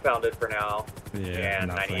you unfounded for now. Yeah,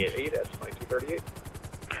 and 98.8 at 2238.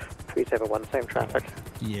 371, same traffic.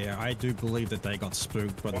 Yeah, I do believe that they got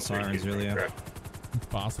spooked by the sirens earlier. It's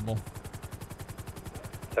possible.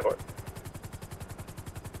 10-4.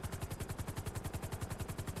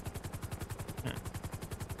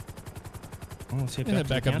 Oh, let's head Head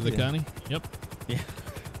back up to the county. Yep. Yeah.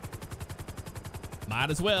 Might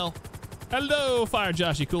as well. Hello, Fire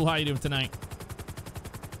Joshy. Cool. How you doing tonight?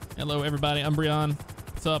 Hello, everybody. I'm Brian.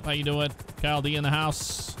 What's up? How you doing? Kyle D in the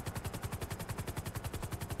house.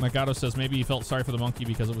 Mikado says maybe he felt sorry for the monkey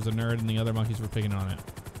because it was a nerd and the other monkeys were picking on it.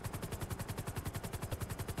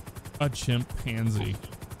 A chimpanzee.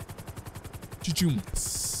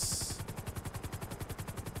 Chumps.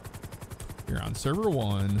 You're on server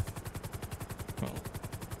 1.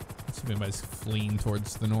 Let's see if anybody's fleeing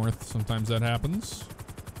towards the north. Sometimes that happens.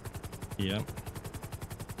 Yep.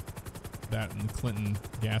 That and Clinton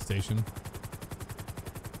gas station.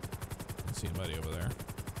 Don't see anybody over there.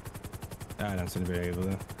 I don't see anybody over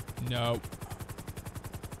there. No.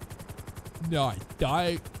 No, I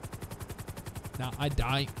die. No, I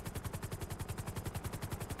die.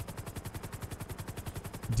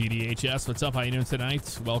 DDHS, what's up? How you doing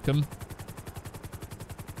tonight? Welcome.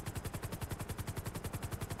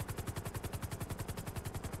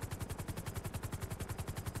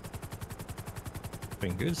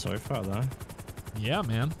 Been good so far, though. Yeah,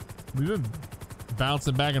 man. We've been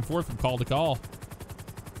bouncing back and forth from call to call.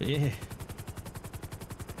 Yeah.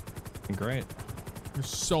 Been great. There's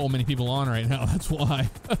so many people on right now. That's why.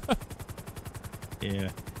 Yeah.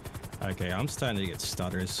 Okay, I'm starting to get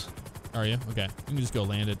stutters. Are you? Okay. You can just go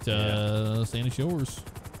land at Sandy Shores.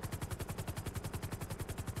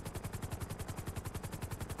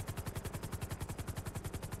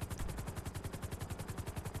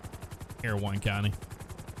 Air 1 County.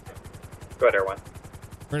 Go ahead, Air 1.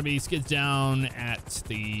 We're going to be skids down at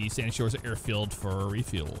the Sandy Shores Airfield for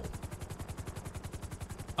refuel.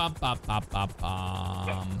 Bum, bum, bum, bum,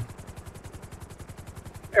 bum.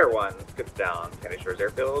 Air 1, skids down, Sandy Shores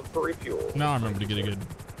Airfield for refuel. Now I remember to get a good...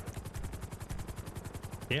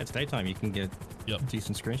 Yeah, it's daytime. You can get a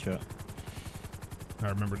decent screenshot. I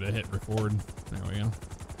remember to hit record. There we go.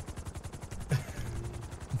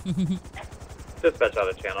 Dispatch out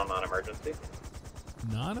of channel, non-emergency.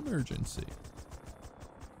 Non-emergency.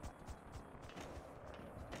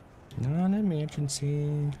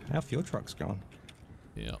 Non-emergency. Our fuel truck's gone.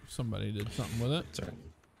 Yeah, somebody did something with it. Sorry.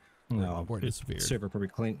 No, or it disappeared. Server probably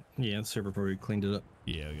cleaned. Yeah, the server probably cleaned it up.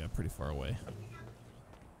 Yeah, we got pretty far away.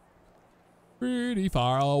 Pretty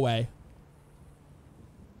far away.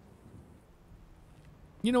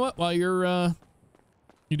 You know what? While you're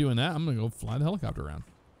doing that, I'm gonna go fly the helicopter around.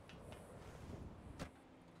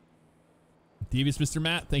 Devious Mr.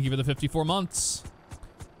 Matt, thank you for the 54 months.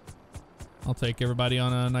 I'll take everybody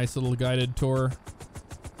on a nice little guided tour.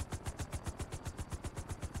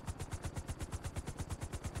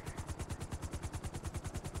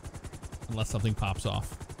 Unless something pops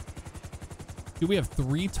off. Dude, we have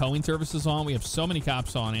 3 towing services on. We have so many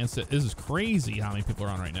cops on. And this is crazy how many people are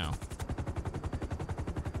on right now.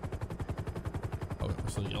 Oh, we're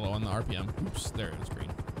still yellow on the RPM. Oops, there it is, green.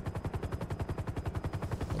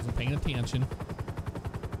 Wasn't paying attention.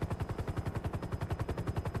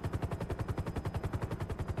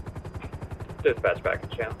 Dispatch back in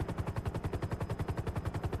channel.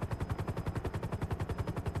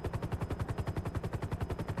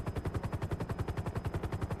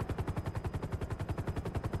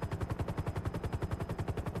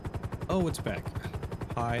 Oh, it's back.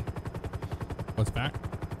 Hi. What's back?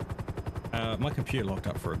 My computer locked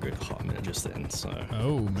up for a good hot minute just then, so.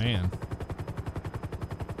 Oh, man.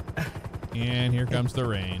 And here comes the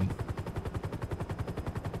rain.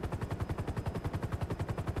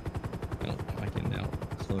 Well, I can now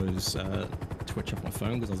close Twitch off my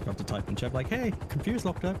phone because I was about to type in chat like, hey, computer's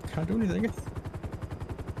locked up, can't do anything.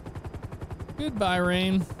 Goodbye,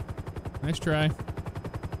 rain. Nice try.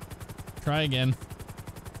 Try again.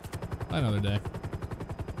 Another day.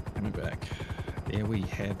 Coming back. Yeah, we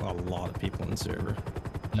have a lot of people on the server.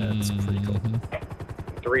 That's pretty cool.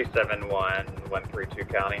 371-132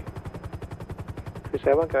 county.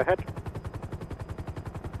 371, go ahead.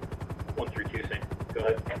 132, same. Go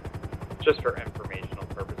ahead. Just for informational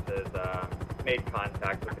purposes, made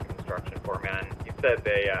contact with the construction foreman. He said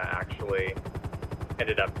they actually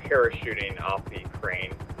ended up parachuting off the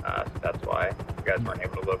crane, so that's why you guys weren't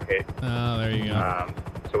able to locate. Oh, there you go.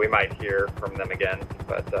 So we might hear from them again,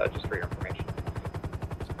 but just for your information.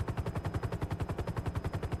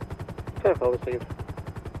 Okay, well received.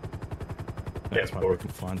 That's why we can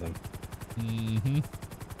find them.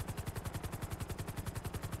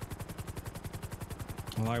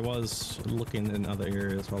 Well, I was looking in other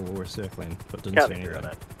areas while we were circling, but didn't see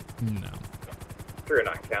anything. No.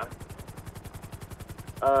 309 county.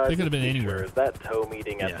 They could have been anywhere. Is that tow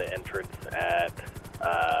meeting at the entrance at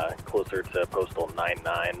closer to postal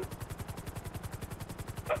 99?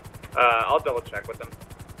 I'll double check with them.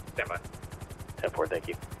 Stand by. 10-4, thank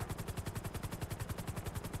you.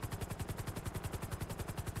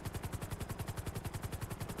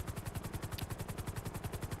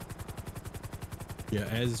 Yeah,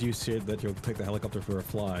 as you said that you'll take the helicopter for a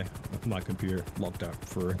fly, my computer locked up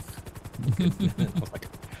for a good minute. I was like,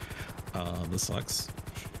 this sucks.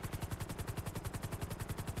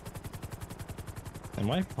 Am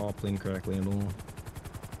I popping correctly and all?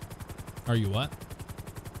 Are you what?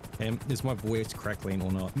 Is my voice crackling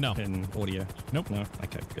or not? No. In audio? Nope. No?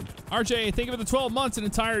 Okay, good. RJ, thank you for the 12 months, an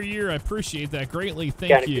entire year. I appreciate that greatly.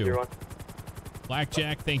 Thank you.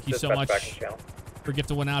 Blackjack, thank you so much for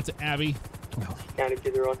gifting one out to Abby. County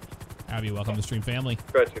 231. Abby, welcome to Stream Family.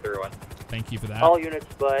 Go ahead, 231. Thank you for that. All units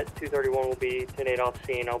but 231 will be 10-8 off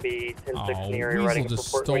scene. I'll be 10-6 in the area writing a just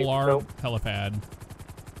report. stole our helipad.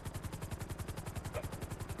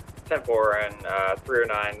 10-4 and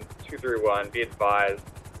 309-231, be advised,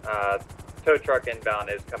 tow truck inbound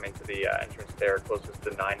is coming to the entrance there closest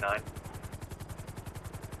to 99.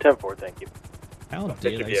 10-4, thank you. How It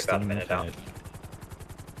did should I be about a minute out.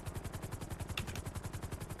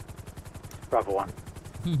 Bravo 1.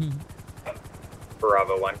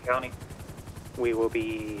 Bravo 1 county. We will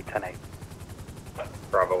be 10-8.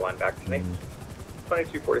 Bravo 1 back to me.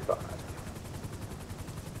 2245.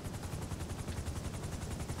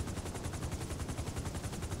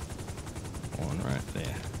 One right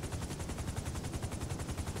there.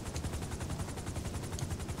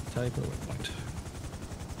 Type of waypoint.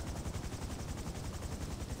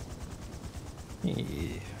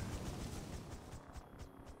 Yeah.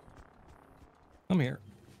 I'm here.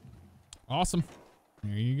 Awesome.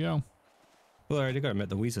 There you go. Well, I already got to admit,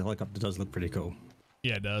 the Weezer helicopter does look pretty cool.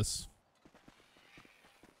 Yeah, it does.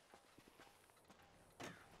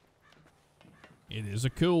 It is a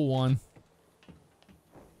cool one.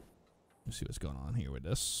 Let's see what's going on here with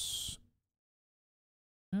this.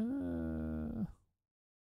 Oh,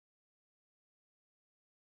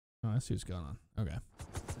 let's see what's going on. Okay.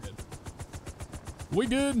 We're good. We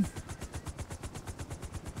good.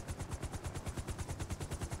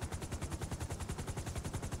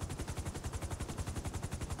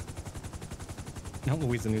 Not the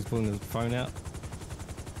Weezer who's pulling his phone out.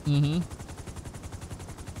 Mm-hmm.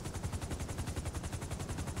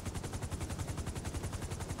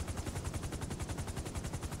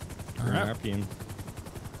 All right. RPM.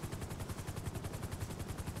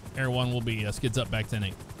 Air 1 will be skids up back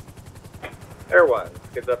 10-8. Air 1,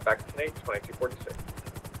 skids up back to 2246.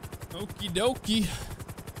 Okie dokie.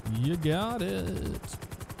 You got it.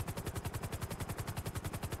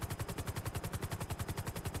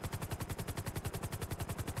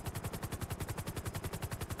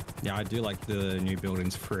 Yeah, I do like the new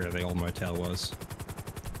buildings for where the old motel was.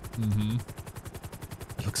 Mm-hmm.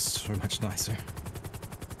 It looks so much nicer.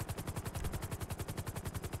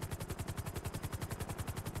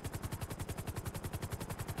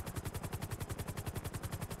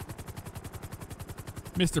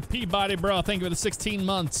 Mr. Peabody, bro, thank you for the 16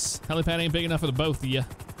 months. Helipad ain't big enough for the both of you.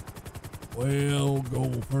 Well,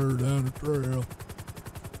 go further down the trail.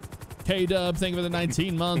 K-Dub, thank you for the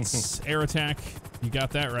 19 months. Air Attack, you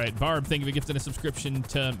got that right. Barb, thank you for gifting a subscription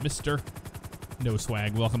to Mr. No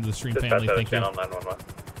Swag. Welcome to the stream family. Thank you. 911.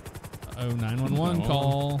 Oh, 911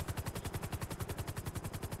 call.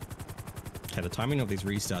 Okay, the timing of these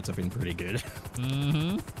restarts have been pretty good.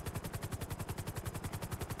 Mm-hmm.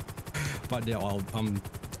 But yeah, I'm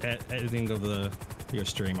at the end of your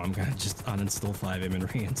stream, I'm gonna just uninstall 5M and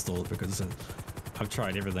reinstall it because I've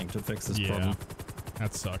tried everything to fix this problem.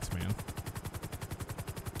 That sucks, man.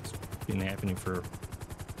 It's been happening for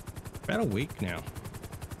about a week now.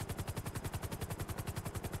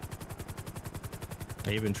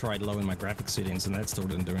 I even tried lowering my graphics settings and that still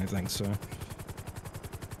didn't do anything, so.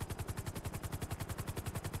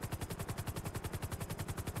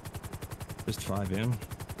 Just 5M.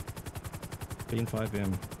 Being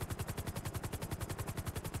 5M.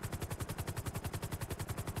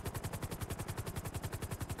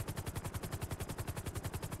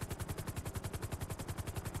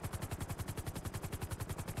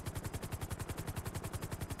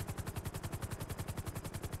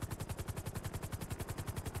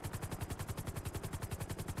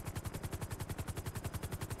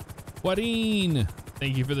 Wadeen,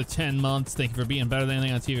 thank you for the 10 months. Thank you for being better than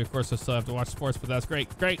anything on TV. Of course, I still have to watch sports, but that's great.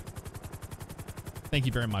 Great. Thank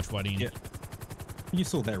you very much, Wadeen. Yeah. You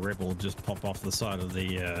saw that rebel just pop off the side of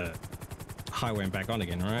the highway and back on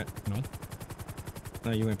again, right? No.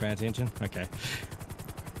 No, you weren't paying attention? Okay.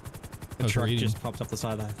 The truck just popped off the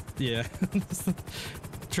side of the... Yeah.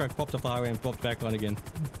 Truck popped off the highway and popped back on again.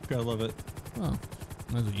 Gotta love it. Oh,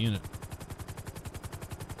 there's a unit.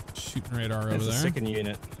 Shooting radar over there. That's the second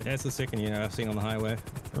unit. That's the second unit I've seen on the highway.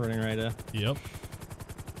 Running radar. Yep.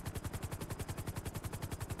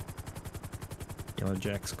 Yellow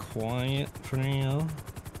Jack's quiet for now.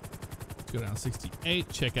 Let's go down 68.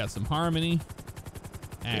 Check out some Harmony.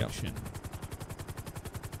 Action. Yep.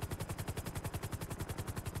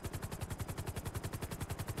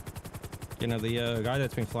 You know, the guy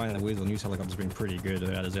that's been flying the Weasel News helicopter's been pretty good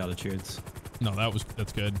at his altitudes. No,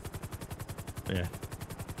 that's good. Yeah.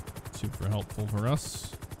 Super helpful for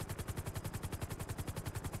us.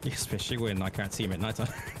 Yeah, especially when I can't see him at night time.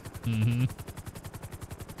 Mm-hmm.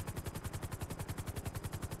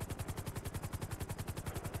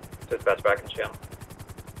 Dispatch back in channel.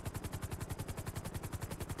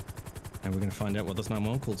 And we're going to find out what this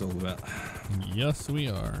 911 call's all about. Yes, we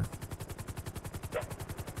are.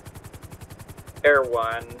 Air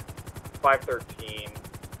 1, 513,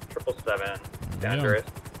 777, dangerous.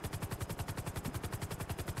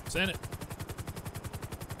 Send it.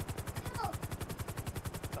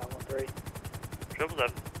 513.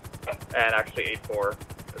 777. And actually 84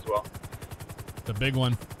 as well. The big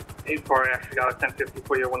one. 84, I actually got a 1050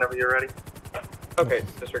 for you whenever you're ready. Okay,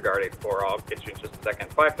 disregard 84. I'll get you in just a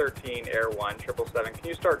second. 513, Air 1, 777. Can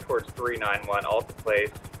you start towards 391, Alta Place,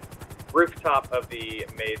 rooftop of the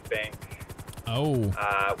Maze Bank? Oh.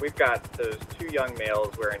 We've got those two young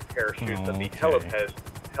males wearing parachutes on the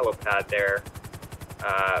helipad there,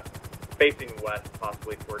 facing west,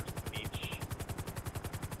 possibly towards the beach.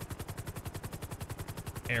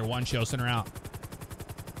 Air 1, show center out.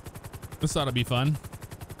 This ought to be fun.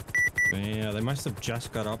 Yeah, they must have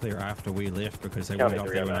just got up there after we left because they went up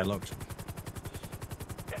there when I looked.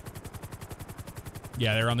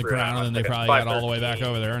 Yeah, they're on the ground and then they probably got all the way back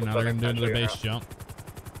over there and now they're going to do another base jump.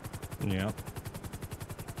 Yeah.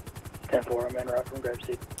 10-4, I'm en route from Grave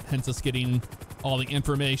Seat. Hence us getting all the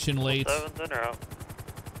information late. 7's en route.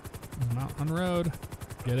 Mountain Road.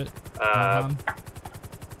 Get it? Last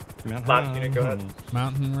unit, go ahead.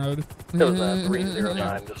 Mountain Road. It was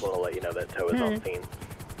 309. Just want to let you know that tow is on scene.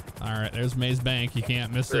 All right, there's Maze Bank. You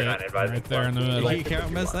can't miss it. Right there in the middle. You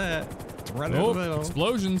can't miss that. It's right in the middle.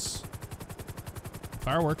 Explosions.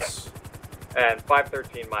 Fireworks. And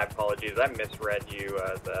 513, my apologies. I misread you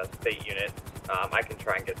as a state unit. I can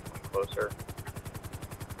try and get someone closer.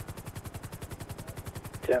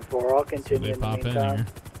 10-4, I'll continue in the meantime.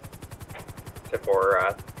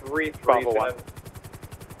 10-4, 337.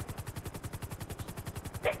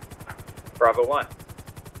 Bravo 1.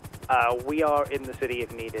 We are in the city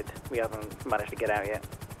if needed. We haven't managed to get out yet.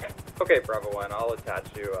 Okay, Bravo 1, I'll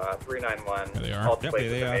attach you. 391. There they are. All place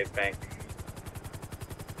at the Maze Bank.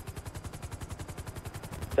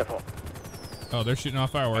 10-4. Oh, they're shooting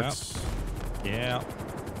off fireworks. Yeah.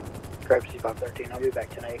 Grab C513. I'll be back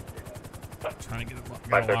tonight. Trying to get a lock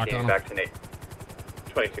 513 on back to Nate.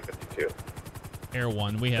 2252. Air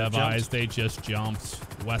 1, we have eyes. They just jumped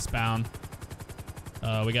westbound.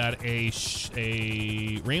 We got a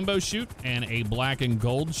rainbow shoot and a black and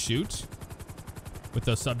gold shoot with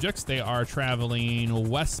those subjects. They are traveling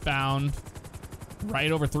westbound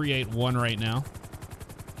right over 381 right now.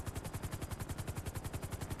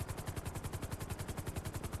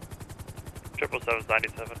 Triple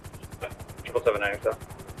 797. 797.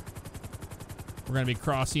 We're going to be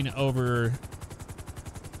crossing over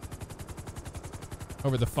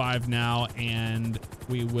the 5 now, and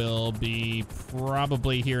we will be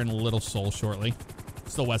probably here in Little Seoul shortly.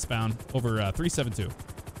 Still westbound over 372.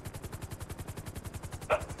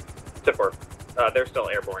 10-4. They're still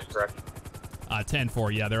airborne, correct?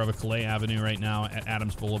 10-4, yeah, they're over Calais Avenue right now at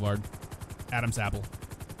Adams Boulevard. Adams Apple.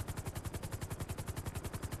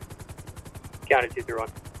 County 231.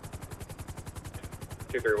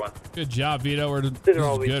 231. Good job, Vito. We're this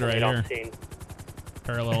is good right here. Scene.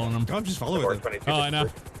 Paralleling them. I'm just following them. Oh, I know.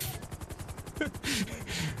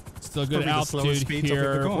 Still good altitude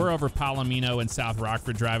here. We're over Palomino and South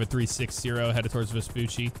Rockford Drive at 360, headed towards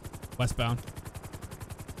Vespucci, westbound.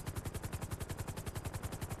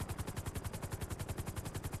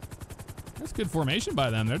 That's good formation by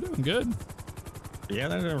them. They're doing good. Yeah,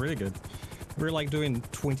 they're doing really good. We're like doing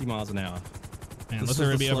 20 miles an hour. And looks like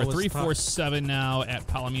we're going to be over 347 now at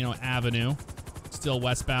Palomino Avenue. Still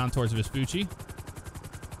westbound towards Vespucci.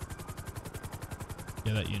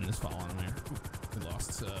 Yeah, that unit is following them here. We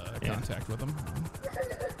lost contact with them.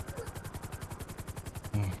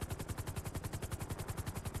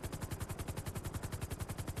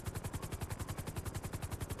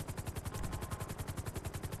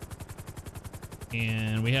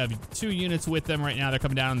 And we have 2 units with them right now. They're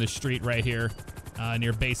coming down the street right here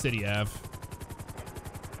near Bay City Ave.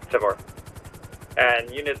 10-4.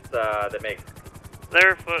 And units that make...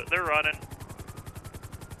 They're running.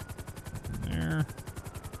 There.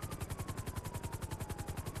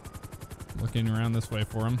 Looking around this way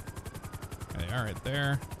for them. There they are right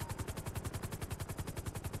there.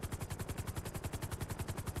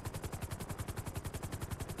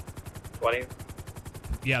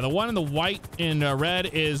 Yeah, the one in the white and red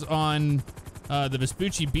is on the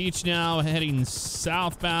Vespucci Beach now, heading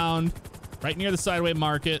southbound, right near the Sideway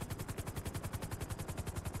Market.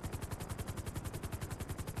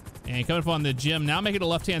 And coming up on the gym, now making a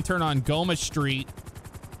left-hand turn on Goma Street.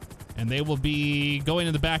 And they will be going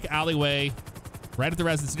in the back alleyway, right at the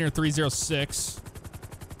residence near 306.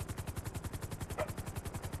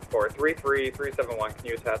 433-371, can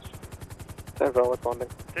you attach? Several with London.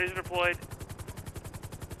 Taser deployed.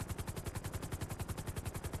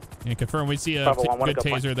 And confirm we see a good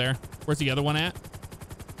taser there. Where's the other one at?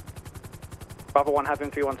 Bravo 1, have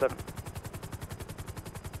him 317.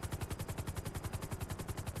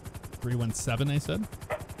 317, they said?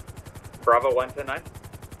 Bravo 110-9.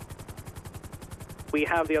 We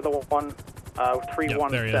have the other one, 317.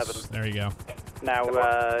 Yep, there he is. There you go. Now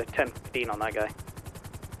 1015 on that guy.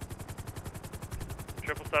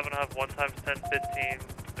 777 have 1 times 1015,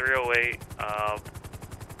 308.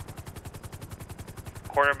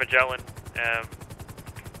 Corner Magellan.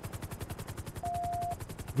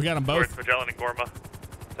 We got them both. Magellan and Gorma.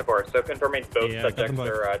 10-4. So confirming both subjects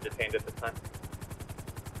are detained at this time.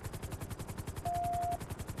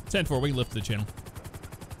 10-4, we can lift the channel.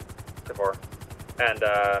 10-4. And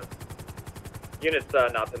units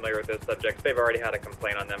not familiar with those subjects, they've already had a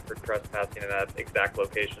complaint on them for trespassing in that exact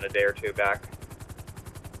location a day or two back.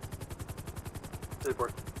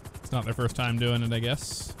 It's not their first time doing it, I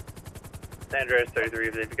guess. Sandra 33,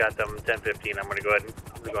 if they've got them 1015, I'm gonna go ahead and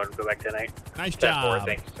go back tonight. Nice job.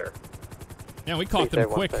 Thank you, sir. Yeah, we caught them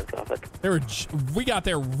quick. We got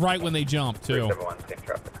there right when they jumped too. 371, same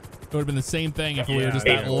traffic. It would have been the same thing if we were just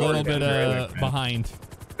that little bit behind.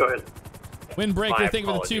 Go ahead. Windbreaker, thank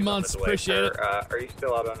you for the 2 months. Appreciate it. Are you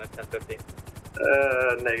still out on a 1015?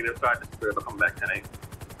 Negative, so I just cleared. I'll come back tonight.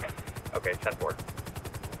 Okay, 10-4.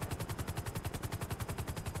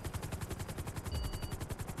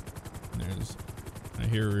 I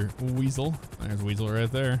hear Weasel. There's Weasel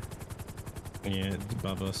right there. Yeah,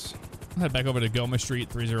 above us. I'll head back over to Goma Street,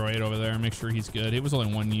 308 over there, and make sure he's good. It was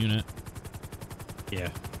only 1 unit. Yeah.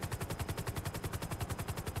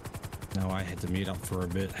 No, I had to mute up for a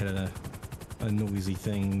bit. Had a noisy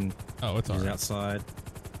thing. Oh, it's all right. Outside.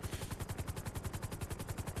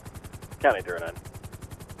 County 309.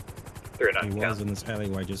 309. He was in this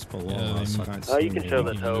alleyway just below us. I can't You can show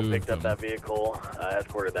the tow move picked up that vehicle,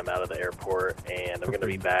 escorted them out of the airport, and I'm going to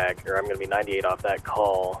be back, or I'm going to be 98 off that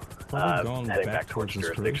call, probably gone heading back towards this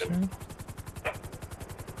jurisdiction.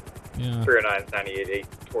 Yeah. 309 98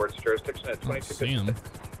 towards jurisdiction at 22. See him.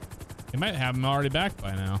 They might have him already back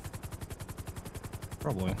by now.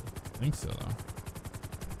 Probably. I think so, though.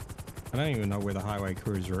 I don't even know where the highway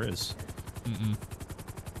cruiser is. Mm-mm.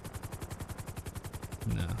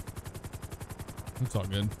 No. It's all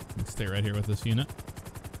good. We can stay right here with this unit.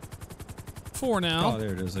 For now. Oh,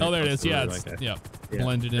 there it is. Oh, there it is. Yeah, it's, okay. yeah.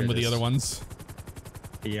 Blended in with the other ones.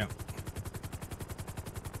 Yeah.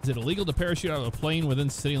 Is it illegal to parachute out of a plane within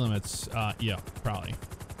city limits? Yeah, probably.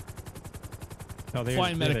 Oh,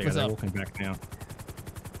 Flying medic was they're up. walking back now.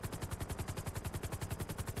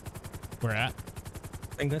 Where at?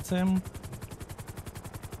 I think that's him.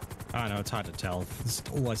 I don't know, it's hard to tell.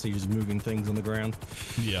 All I see is moving things on the ground.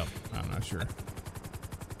 Yeah, I'm not sure.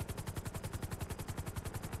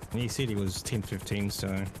 And he said he was 10-15,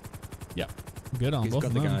 so... Yeah, good on he's both got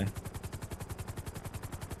of the them. guy.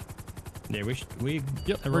 Yeah, we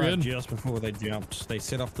yep, we're arrived good. just before they jumped. They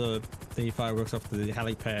set off the fireworks off the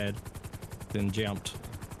helipad, then jumped.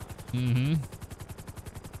 Mm-hmm.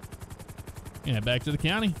 Yeah, back to the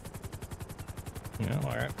county. Yeah,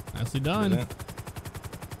 all right. Nicely done.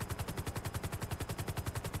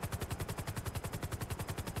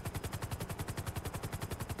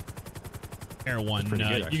 Air 1,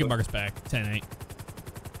 good, you can mark us back. 10-8.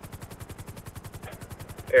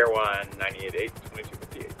 Air 1 98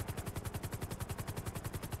 2258.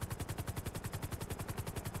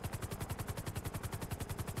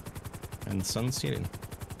 And sun setting.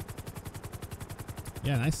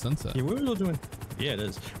 Yeah, nice sunset. Yeah, we were doing... Yeah, it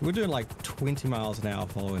is. We were doing like 20 miles an hour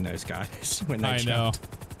following those guys when they I jumped. know.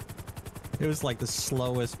 It was like the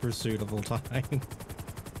slowest pursuit of all time.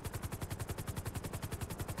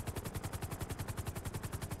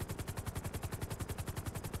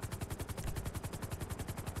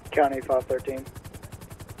 County 513.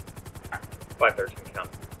 513 count.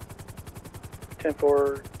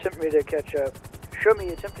 10-4, tempt me to catch up. Show me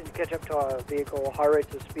attempting to catch up to a vehicle, high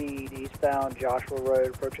rates of speed, eastbound Joshua Road,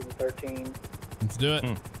 approaching the 13. Let's do it.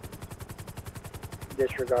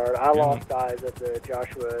 Disregard. I lost eyes at the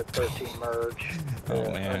Joshua 13 merge.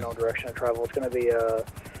 Oh, man. No direction of travel. It's going to be a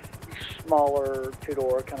smaller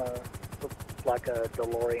two-door, kind of like a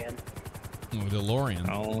DeLorean. Oh, DeLorean.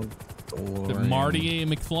 Oh, DeLorean. Did Marty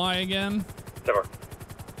McFly again? Never.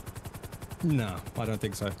 No, I don't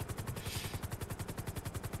think so.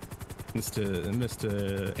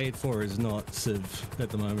 Mr. 84 is not Civ at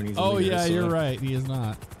the moment. He's Oh, leader, yeah, so. you're right. He is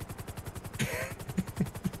not.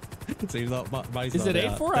 So he's not, is it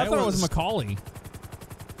 84? I thought it was Macaulay.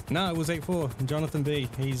 No, it was 84. Jonathan B.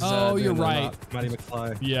 He's you're right. Marty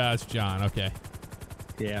McFly. Yeah, it's John. Okay.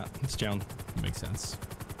 Yeah, it's John. Makes sense.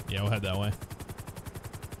 Yeah, we'll head that way.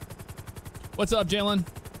 What's up, Jalen?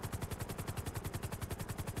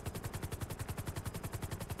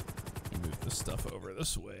 Move this stuff over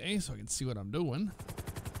this way so I can see what I'm doing.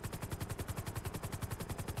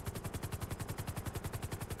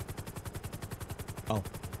 Oh,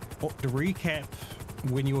 to recap,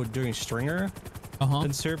 when you were doing Stringer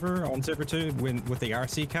on server 2 with the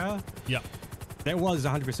RC car, that was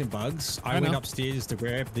 100% bugs. I went upstairs to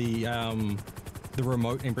grab the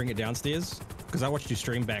remote and bring it downstairs because I watched you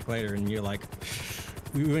stream back later, and you're like,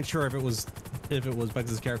 we weren't sure if it was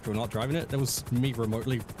Bugs' character or not driving it. That was me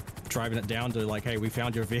remotely driving it down to like, hey, we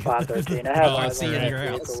found your vehicle. 513. I have eyes on that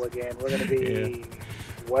vehicle again. We're going to be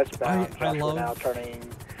westbound. We're now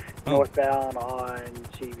turning northbound on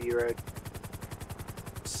Seaview Road.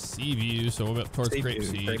 Seaview, so we're up towards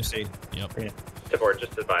Grapeseed. Yep. Yeah. Tibor,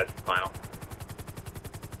 just advised final.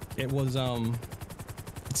 It was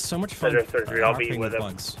it's so much fun. I'll be with him.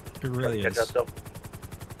 Bugs. It really is.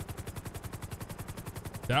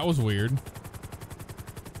 That was weird.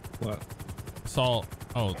 What? Saw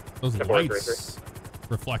those lights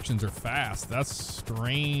reflections are fast. That's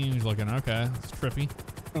strange looking. Okay, it's trippy.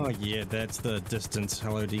 Oh yeah, that's the distance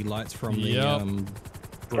LOD lights from the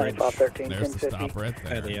bridge. 513, There's the stop right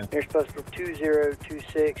there. You're supposed to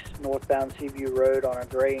 2026 northbound Seaview Road on a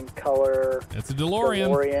gray in color. It's a DeLorean.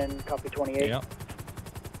 DeLorean, copy 28. Yep.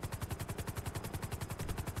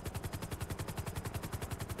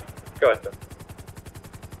 Go ahead, sir.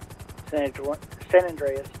 San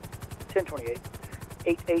Andreas, 1028.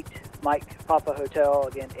 88 Mike Papa Hotel.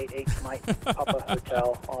 Again, 88 Mike Papa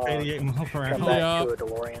Hotel. 88 mile per hour. Come back to a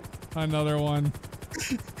DeLorean. Another one.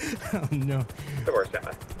 Oh no. The worst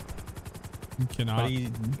guy. You cannot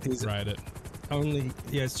ride it. Only,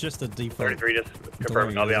 it's just a default. 33, just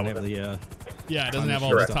confirming I'll be able to. Yeah, it doesn't have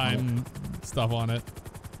all the time stuff on it.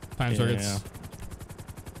 Time circuits. Yeah.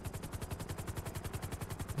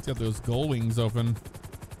 It's got those gull wings open.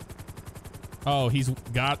 Oh, he's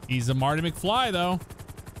a Marty McFly though.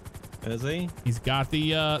 Is he? He's got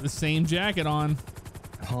the same jacket on.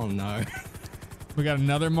 Oh no. We got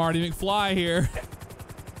another Marty McFly here.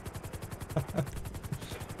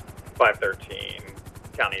 513,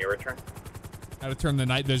 county, your return. I had to turn the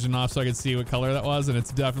night vision off so I could see what color that was, and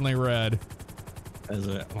it's definitely red. Is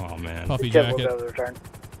it? Oh man. Puffy jacket.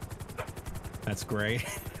 That's great.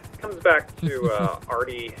 Comes back to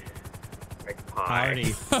Artie McPie.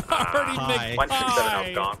 Artie. Artie McPie.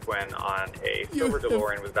 167 Algonquin on a silver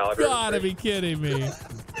DeLorean with valid Gotta registration. be kidding me.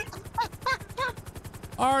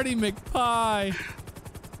 Artie McPie.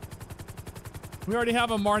 We already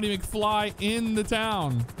have a Marty McFly in the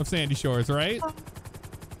town of Sandy Shores, right?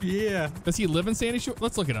 Yeah. Does he live in Sandy Shores?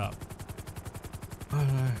 Let's look it up.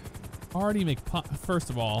 Marty McPie. First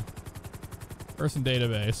of all, person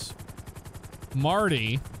database.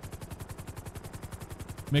 Marty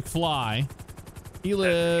McFly. He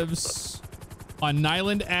lives on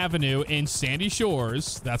Nyland Avenue in Sandy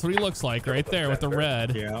Shores. That's what he looks like right there with the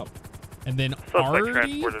red. Yeah. And then Suspect Artie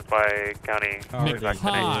transported by county.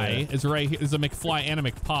 McPie is right here. There's a McFly and a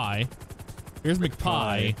McPie. Here's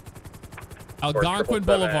McPie. Algonquin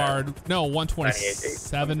Boulevard. No,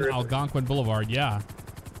 127 Algonquin Boulevard. Yeah.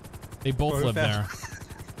 They both live there.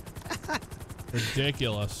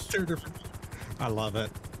 Ridiculous. I love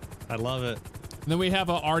it. I love it. And then we have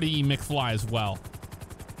a Artie McFly as well.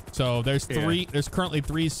 So there's three. There's currently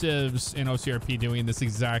 3 civs in OCRP doing this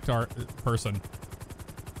exact person.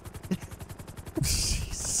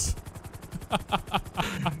 Jeez.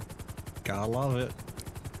 Gotta love it.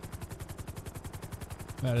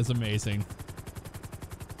 That is amazing.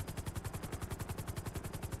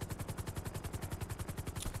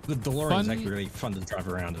 The DeLorean's actually really fun to drive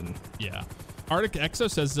around in. Yeah. Arctic Exo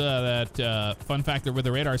says that fun fact with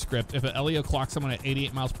the radar script, if an LEO clocks someone at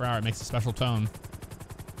 88 miles per hour, it makes a special tone.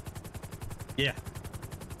 Yeah.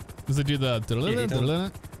 Does it do the...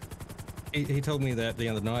 He told me that the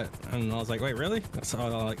other night, and I was like, wait, really?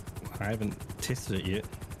 So I haven't tested it yet.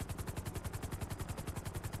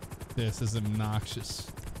 This is obnoxious.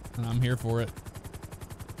 And I'm here for it.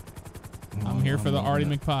 I'm here for the Artie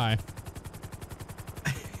McPie.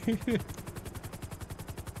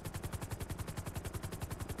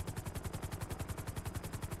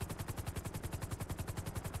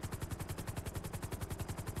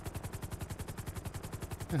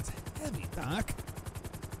 That's heavy, Doc.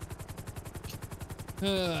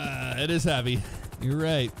 It is heavy. You're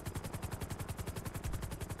right.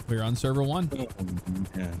 We're on server 1.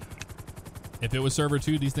 Yeah. If it was server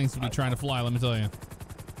 2, these things would be trying to fly, let me tell you.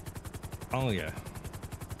 Oh, yeah.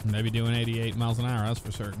 Maybe doing 88 miles an hour, that's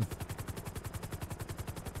for certain.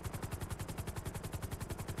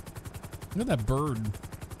 Look at that bird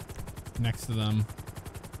next to them.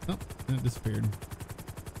 Oh, and it disappeared.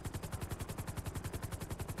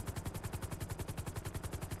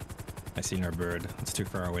 I seen our bird. It's too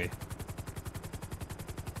far away.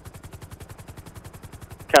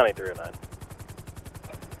 County 309.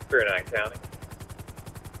 309 county.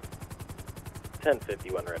 1050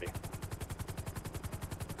 when ready.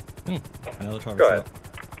 Another target. Go ahead.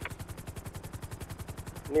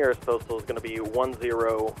 Nearest postal is going to be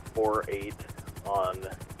 1048 on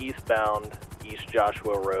eastbound East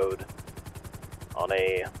Joshua Road on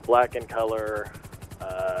a black and color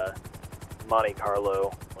Monte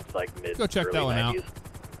Carlo. Looks like mid Go check early that one 90s, out.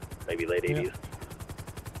 maybe late 80s.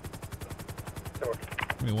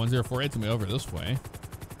 I mean, 1048's gonna be over this way.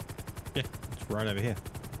 Yeah, it's right over here.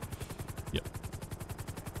 Yep.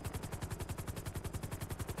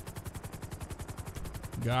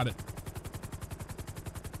 Got it.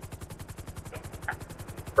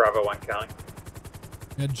 Bravo 1 county.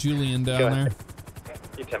 Got Julian down there.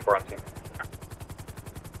 E10 4 on team.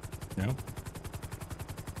 No.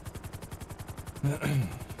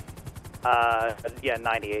 Yeah,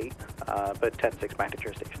 98, but 10-6 back to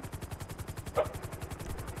jurisdiction.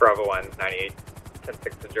 Bravo 1, 98,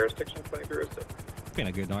 10-6 to jurisdiction, 2306. Been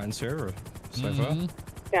a good night in server so far.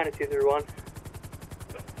 County 231.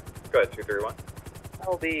 Go ahead, 231.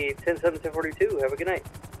 I'll be 10-7, 1042. Have a good night.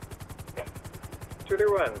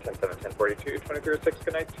 231, 10-7, 1042, 2306.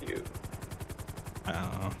 Good night to you.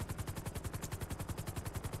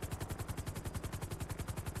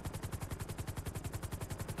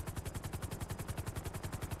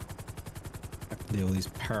 Deal with these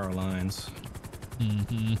power lines.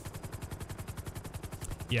 Mm-hmm.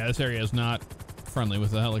 Yeah, this area is not friendly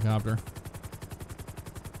with the helicopter.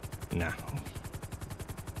 No.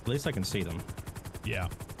 At least I can see them. Yeah.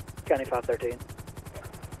 County 513.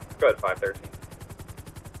 Go ahead, 513.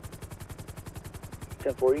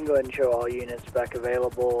 10-4, you can go ahead and show all units back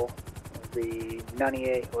available. the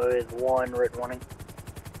 98 with 1 written warning.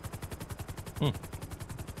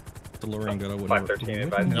 The Lorraine got a 513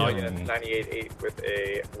 advising all units 98-8 with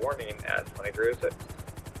a warning at 2306.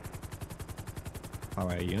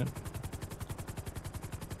 Highway unit.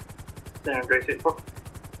 San Andreas 84.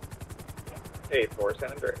 84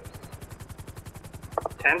 San Andreas.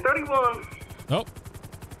 1031. Oh.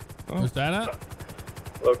 Where's that at?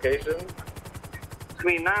 Location? It's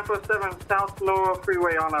going to be 947 South Lower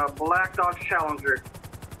Freeway on a Black Dodge Challenger.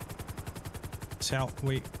 South,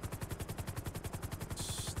 wait.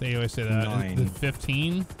 They always say that. 9. The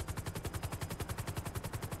 15?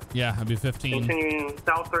 Yeah, it'd be 15. Continuing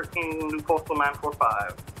South 13, New Postal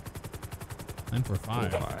 945.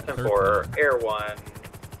 945. 10-4, Air 1,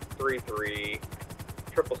 33,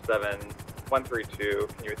 777, 132.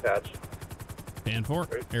 Can you attach?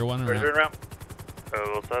 10-4, Air 1 Ready around. to route.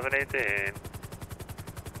 0718.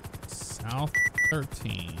 South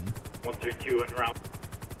 13. 132 en route.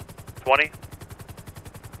 20.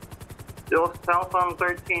 Still south on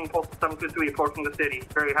 13, Postal 723, approaching the city.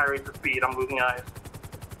 Very high rates of speed. I'm losing eyes.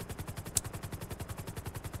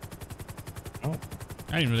 Oh.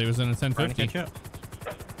 I didn't really was in a 1050. That's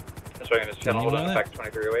why I'm going to channel hold on back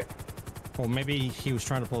 2308. Well, maybe he was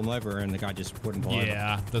trying to pull him over and the guy just wouldn't pull over.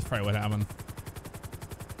 Yeah, that's probably what happened.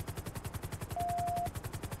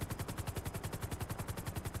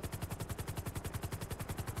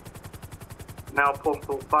 Now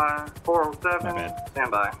Postal 407, stand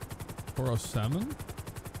by. 407?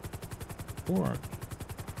 Oh,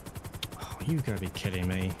 you gotta be kidding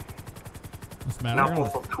me. What's the matter? Now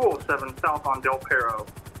Postal 207 south on Del Perro.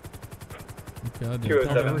 God,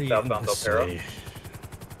 207 south on Del Perro.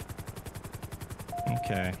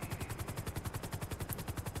 Okay.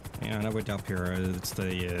 Yeah, I know where Del Perro is. It's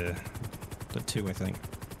the 2, I think.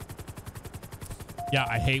 Yeah,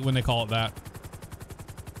 I hate when they call it that.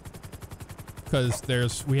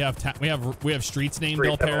 Because we have streets named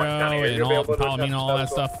Del Perro and all Palomino, all that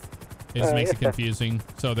stuff. It just makes it confusing.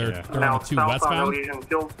 So they're on the 2 westbound.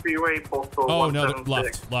 Oh no,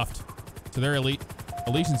 left. So they're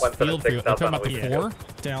Elysian's Field Freeway. They're talking about the 4?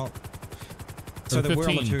 Down. So they were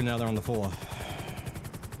on the 2, now they're on the 4.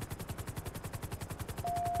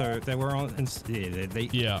 So they were on. He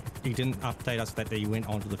didn't update us that they went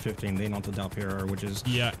onto the 15, then onto Del Perro, which is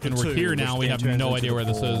and we're here now. We have no idea where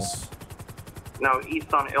this is. Now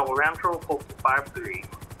east on El Rancho, Postal 53.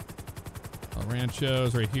 El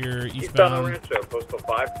Rancho's right here, eastbound. East on El Rancho, Postal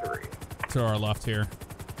 53. To our left here.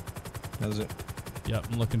 That is it. Yep,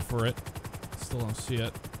 I'm looking for it. Still don't see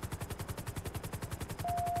it.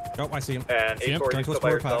 Oh, I see him. And 8-4, you still by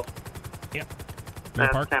yourself? Yep.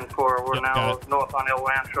 That's 10-4. We're now north on El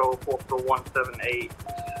Rancho, Postal 178.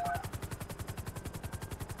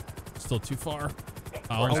 Still too far.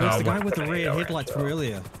 Oh, it's the guy with the red headlights from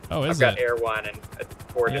earlier. Oh, is I've got it? Air 1 and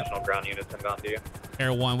 4 additional ground units inbound to you.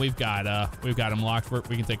 Air 1, we've got them locked.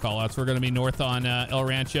 We can take call-outs. We're going to be north on El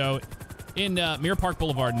Rancho in Mirror Park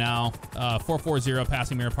Boulevard now. 440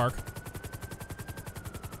 passing Mirror Park.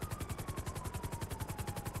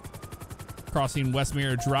 Crossing West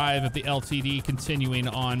Mirror Drive at the LTD, continuing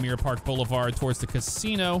on Mirror Park Boulevard towards the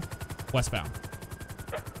casino, westbound.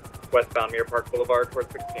 Westbound Mirror Park Boulevard towards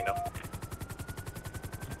the casino.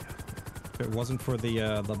 If it wasn't for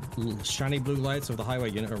the shiny blue lights of the highway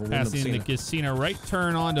unit, or passing the casino, right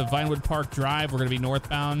turn on to Vinewood Park Drive. We're going to be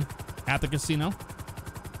northbound at the casino.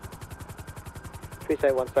 Please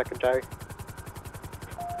say 1 second, Jerry.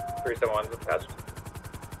 371 is attached.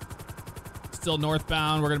 Still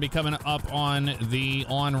northbound. We're going to be coming up on the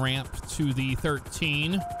on-ramp to the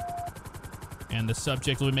 13. And the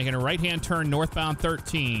subject will be making a right-hand turn northbound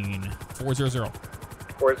 13. 400.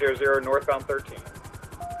 400 northbound 13.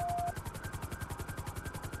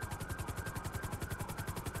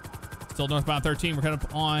 Still northbound 13. We're coming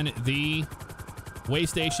up on the way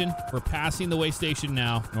station. We're passing the way station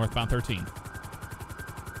now. Northbound 13.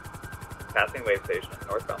 Passing way station.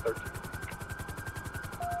 Northbound 13.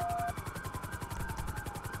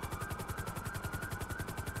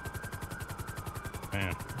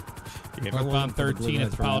 Man. Northbound 13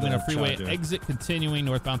 at the Palomino Freeway exit, continuing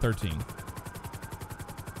northbound 13.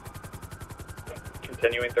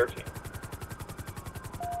 Continuing 13.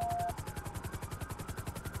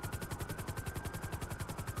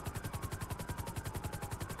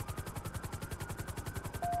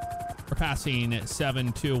 We're passing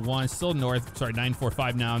 721, still north, sorry,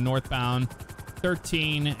 945 now, northbound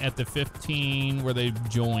 13 at the 15 where they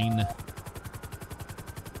join.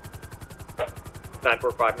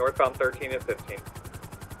 945 northbound 13 at 15.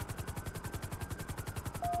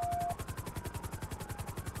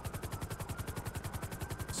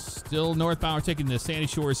 Still northbound. We're taking the Sandy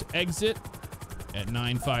Shores exit at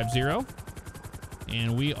 950.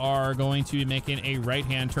 And we are going to be making a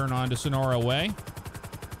right-hand turn onto Sonora Way.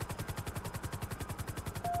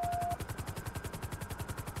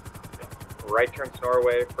 Right turn Sonora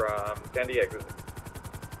Way from Sandy exit.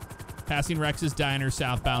 Passing Rex's Diner,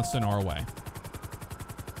 southbound Sonora Way.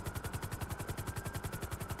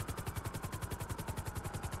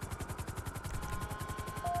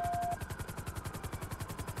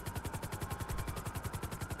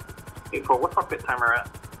 What's our pit timer at?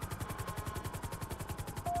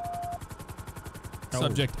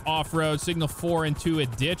 Subject off-road, signal 4 into a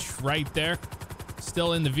ditch right there.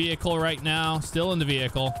 Still in the vehicle right now. Still in the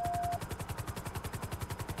vehicle.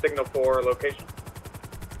 Signal 4 location.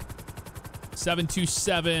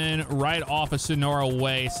 727 right off of Sonora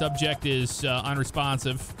Way. Subject is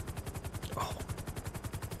unresponsive. Oh.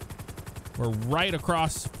 We're right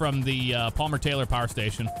across from the Palmer Taylor Power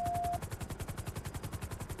Station.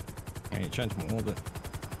 Okay, change my orbit.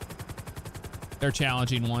 They're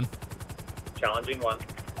challenging one. Challenging 1.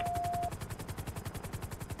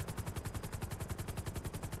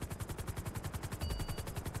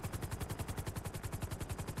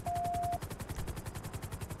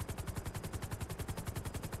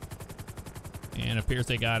 And it appears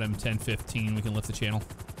they got him 1015. We can lift the channel.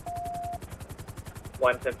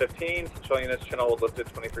 1015, showing this channel will lift at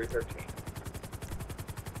 2313.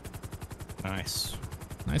 Nice.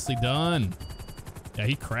 Nicely done. Yeah,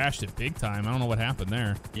 he crashed it big time. I don't know what happened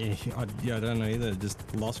there. Yeah, I don't know either.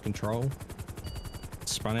 Just lost control.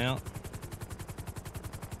 Spun out.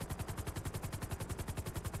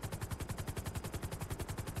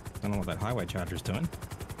 Don't know what that highway charger's doing.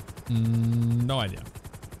 No idea.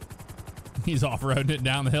 He's off-roading it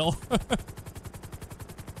down the hill.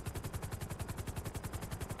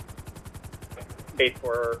 Eight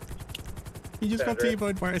for. He just got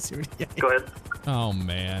T-boned by a Siri. Go ahead. Oh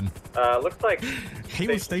man. Looks like he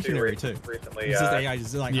was stationary too. Recently, this is AI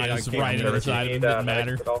just like yeah, just right into the side of him. Didn't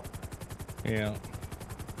matter. Yeah.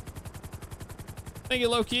 Thank you,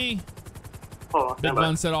 Loki. Oh, Big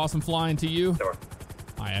Bun said awesome flying to you. Sure.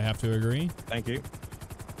 I have to agree. Thank you.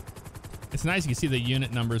 It's nice you can see the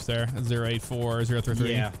unit numbers there. 084,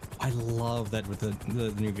 033. Yeah. I love that with the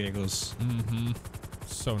new vehicles. Mm-hmm.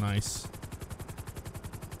 So nice.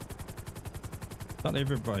 Not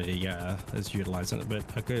everybody is utilizing it, but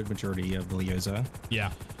a good majority of Leos are.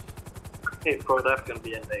 Yeah. Hey, Ford, that's going to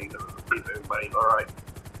be a negative. See if everybody's all right.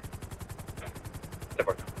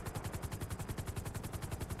 Support.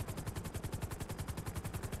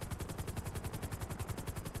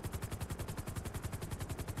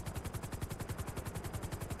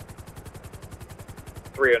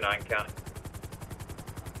 .309 county.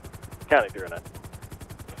 County 309.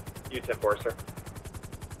 U-10-4, sir.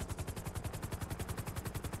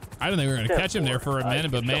 I didn't think we were going to catch him there for a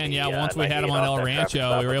minute, but man, yeah, once we had him on El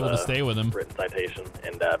Rancho, we were able to stay with him. Written citation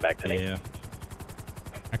and back to yeah.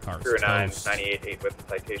 That car's 309, toast. 98.8 with the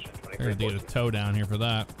citation. They're going to get a tow down here for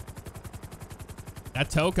that.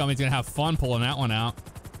 That tow company's going to have fun pulling that one out.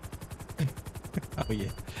 Oh, yeah.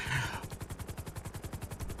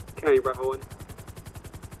 County Bravo 1.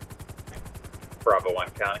 Bravo 1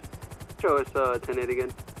 county. Show us 10-8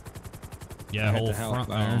 again. Yeah, whole front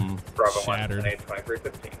there. Bravo 1, shattered. 10-8,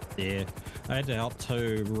 2315. Yeah. I had to help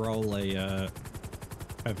to roll a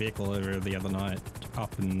vehicle over the other night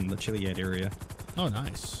up in the Chiliad area. Oh,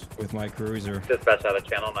 nice. With my cruiser. Dispatch out of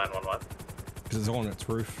channel 911. Because it's on its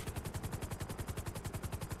roof.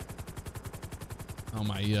 Oh,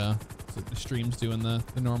 my, the stream's doing the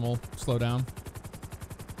normal slowdown.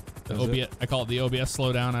 The OBS, I call it the OBS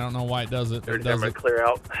slowdown. I don't know why it does it. Third time I clear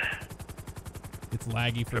out. It's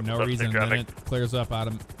laggy for no reason, and then it clears up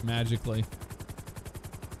magically.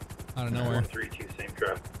 Out of nowhere. 132, same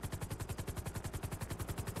traffic.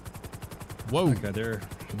 Whoa. Okay, they're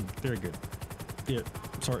good. Yeah,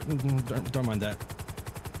 sorry, don't mind that.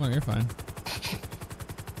 Oh, you're fine.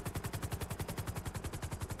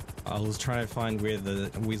 I was trying to find where the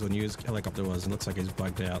Weasel News helicopter was. It looks like it's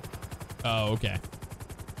bugged out. Oh, okay.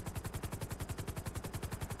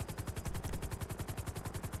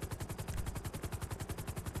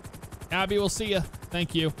 Abby, we'll see you.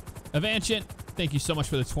 Thank you. Avancient, thank you so much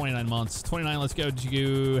for the 29 months. 29, let's go. Did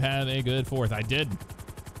you have a good 4th? I did.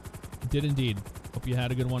 I did indeed. Hope you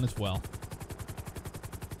had a good one as well.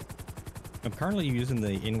 I'm currently using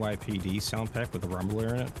the NYPD sound pack with the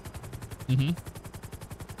rumbler in it.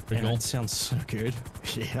 Mm-hmm. And it sounds so good.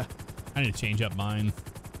 Yeah. I need to change up mine.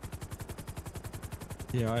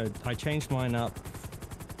 Yeah, I changed mine up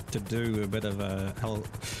to do a bit of a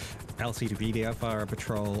LCTV fire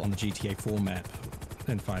patrol on the GTA 4 map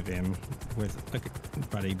in 5M with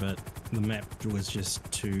buddy, but the map was just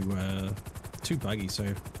too buggy, so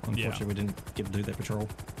unfortunately we didn't get to do that patrol.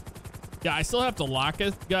 Yeah, I still have to lock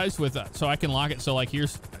it, guys, with so I can lock it. So like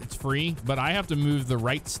it's free, but I have to move the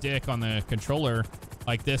right stick on the controller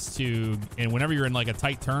like this and whenever you're in like a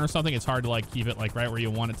tight turn or something, it's hard to like keep it like right where you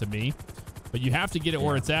want it to be. But you have to get it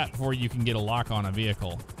where it's at before you can get a lock on a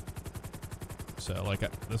vehicle. So like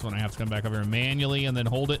this one, I have to come back over here manually and then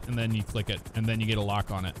hold it, and then you click it, and then you get a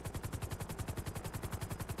lock on it.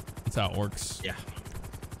 That's how it works. Yeah.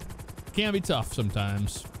 Can be tough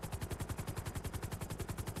sometimes.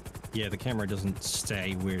 Yeah, the camera doesn't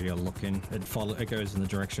stay where you're looking. It goes in the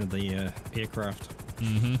direction of the aircraft.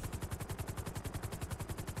 Mm-hmm.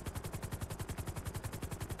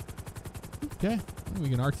 Okay, we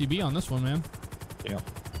can RTB on this one, man. Yeah.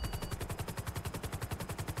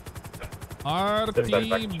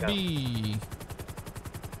 RTB.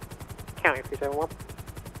 County 371.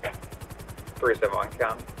 371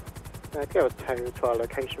 count. Go to our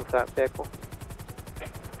location for that vehicle.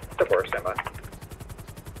 Support standby.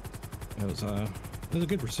 It was a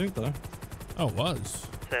good pursuit though. Oh, it was.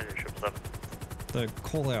 Sandra 777. The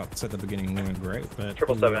call outs at the beginning weren't great, but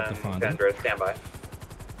 777 Sandra standby.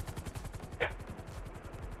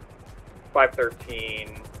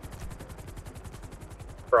 513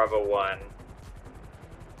 Bravo 1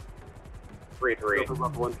 33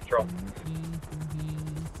 control.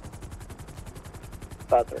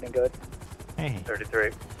 513 good. Hey.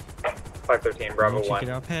 33 513 Bravo 1. Check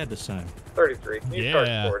our pad this time. 33. New start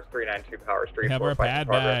Yeah. scores 392 Power Street. We have our pad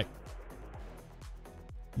back.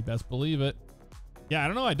 You best believe it. Yeah, I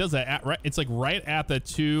don't know why it does that. It's like right at the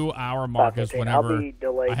 2 hour mark is whenever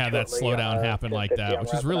I have that slowdown happen like that,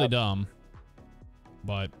 which is really dumb.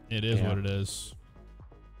 But it is what it is.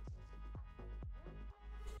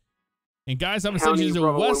 And guys, I'm going to send you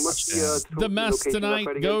to Wes the Mess tonight.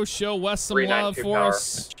 Go show Wes some love for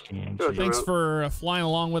us. Thanks for flying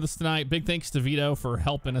along with us tonight. Big thanks to Vito for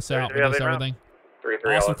helping us out with this everything.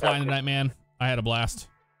 Awesome flying tonight, man. I had a blast.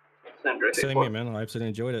 Same here, man. I absolutely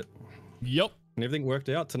enjoyed it. Yep. And everything worked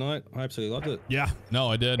out tonight. I absolutely loved it. Yeah. No,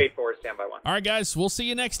 I did. 8-4, standby 1. All right, guys. We'll see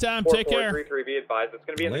you next time. Take care. 4433, be advised. It's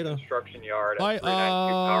going to be in the construction yard at Bye, 392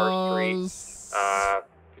 Power Street.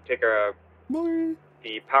 If you take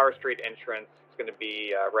the Power Street entrance, it's going to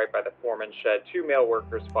be right by the foreman shed. 2 male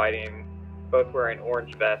workers fighting, both wearing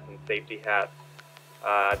orange vests and safety hats.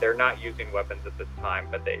 They're not using weapons at this time,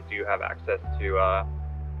 but they do have access to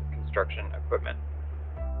construction equipment.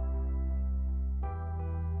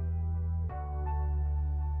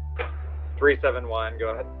 $371, go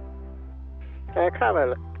ahead. Kind of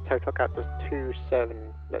a total up to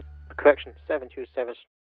 27, correction, 727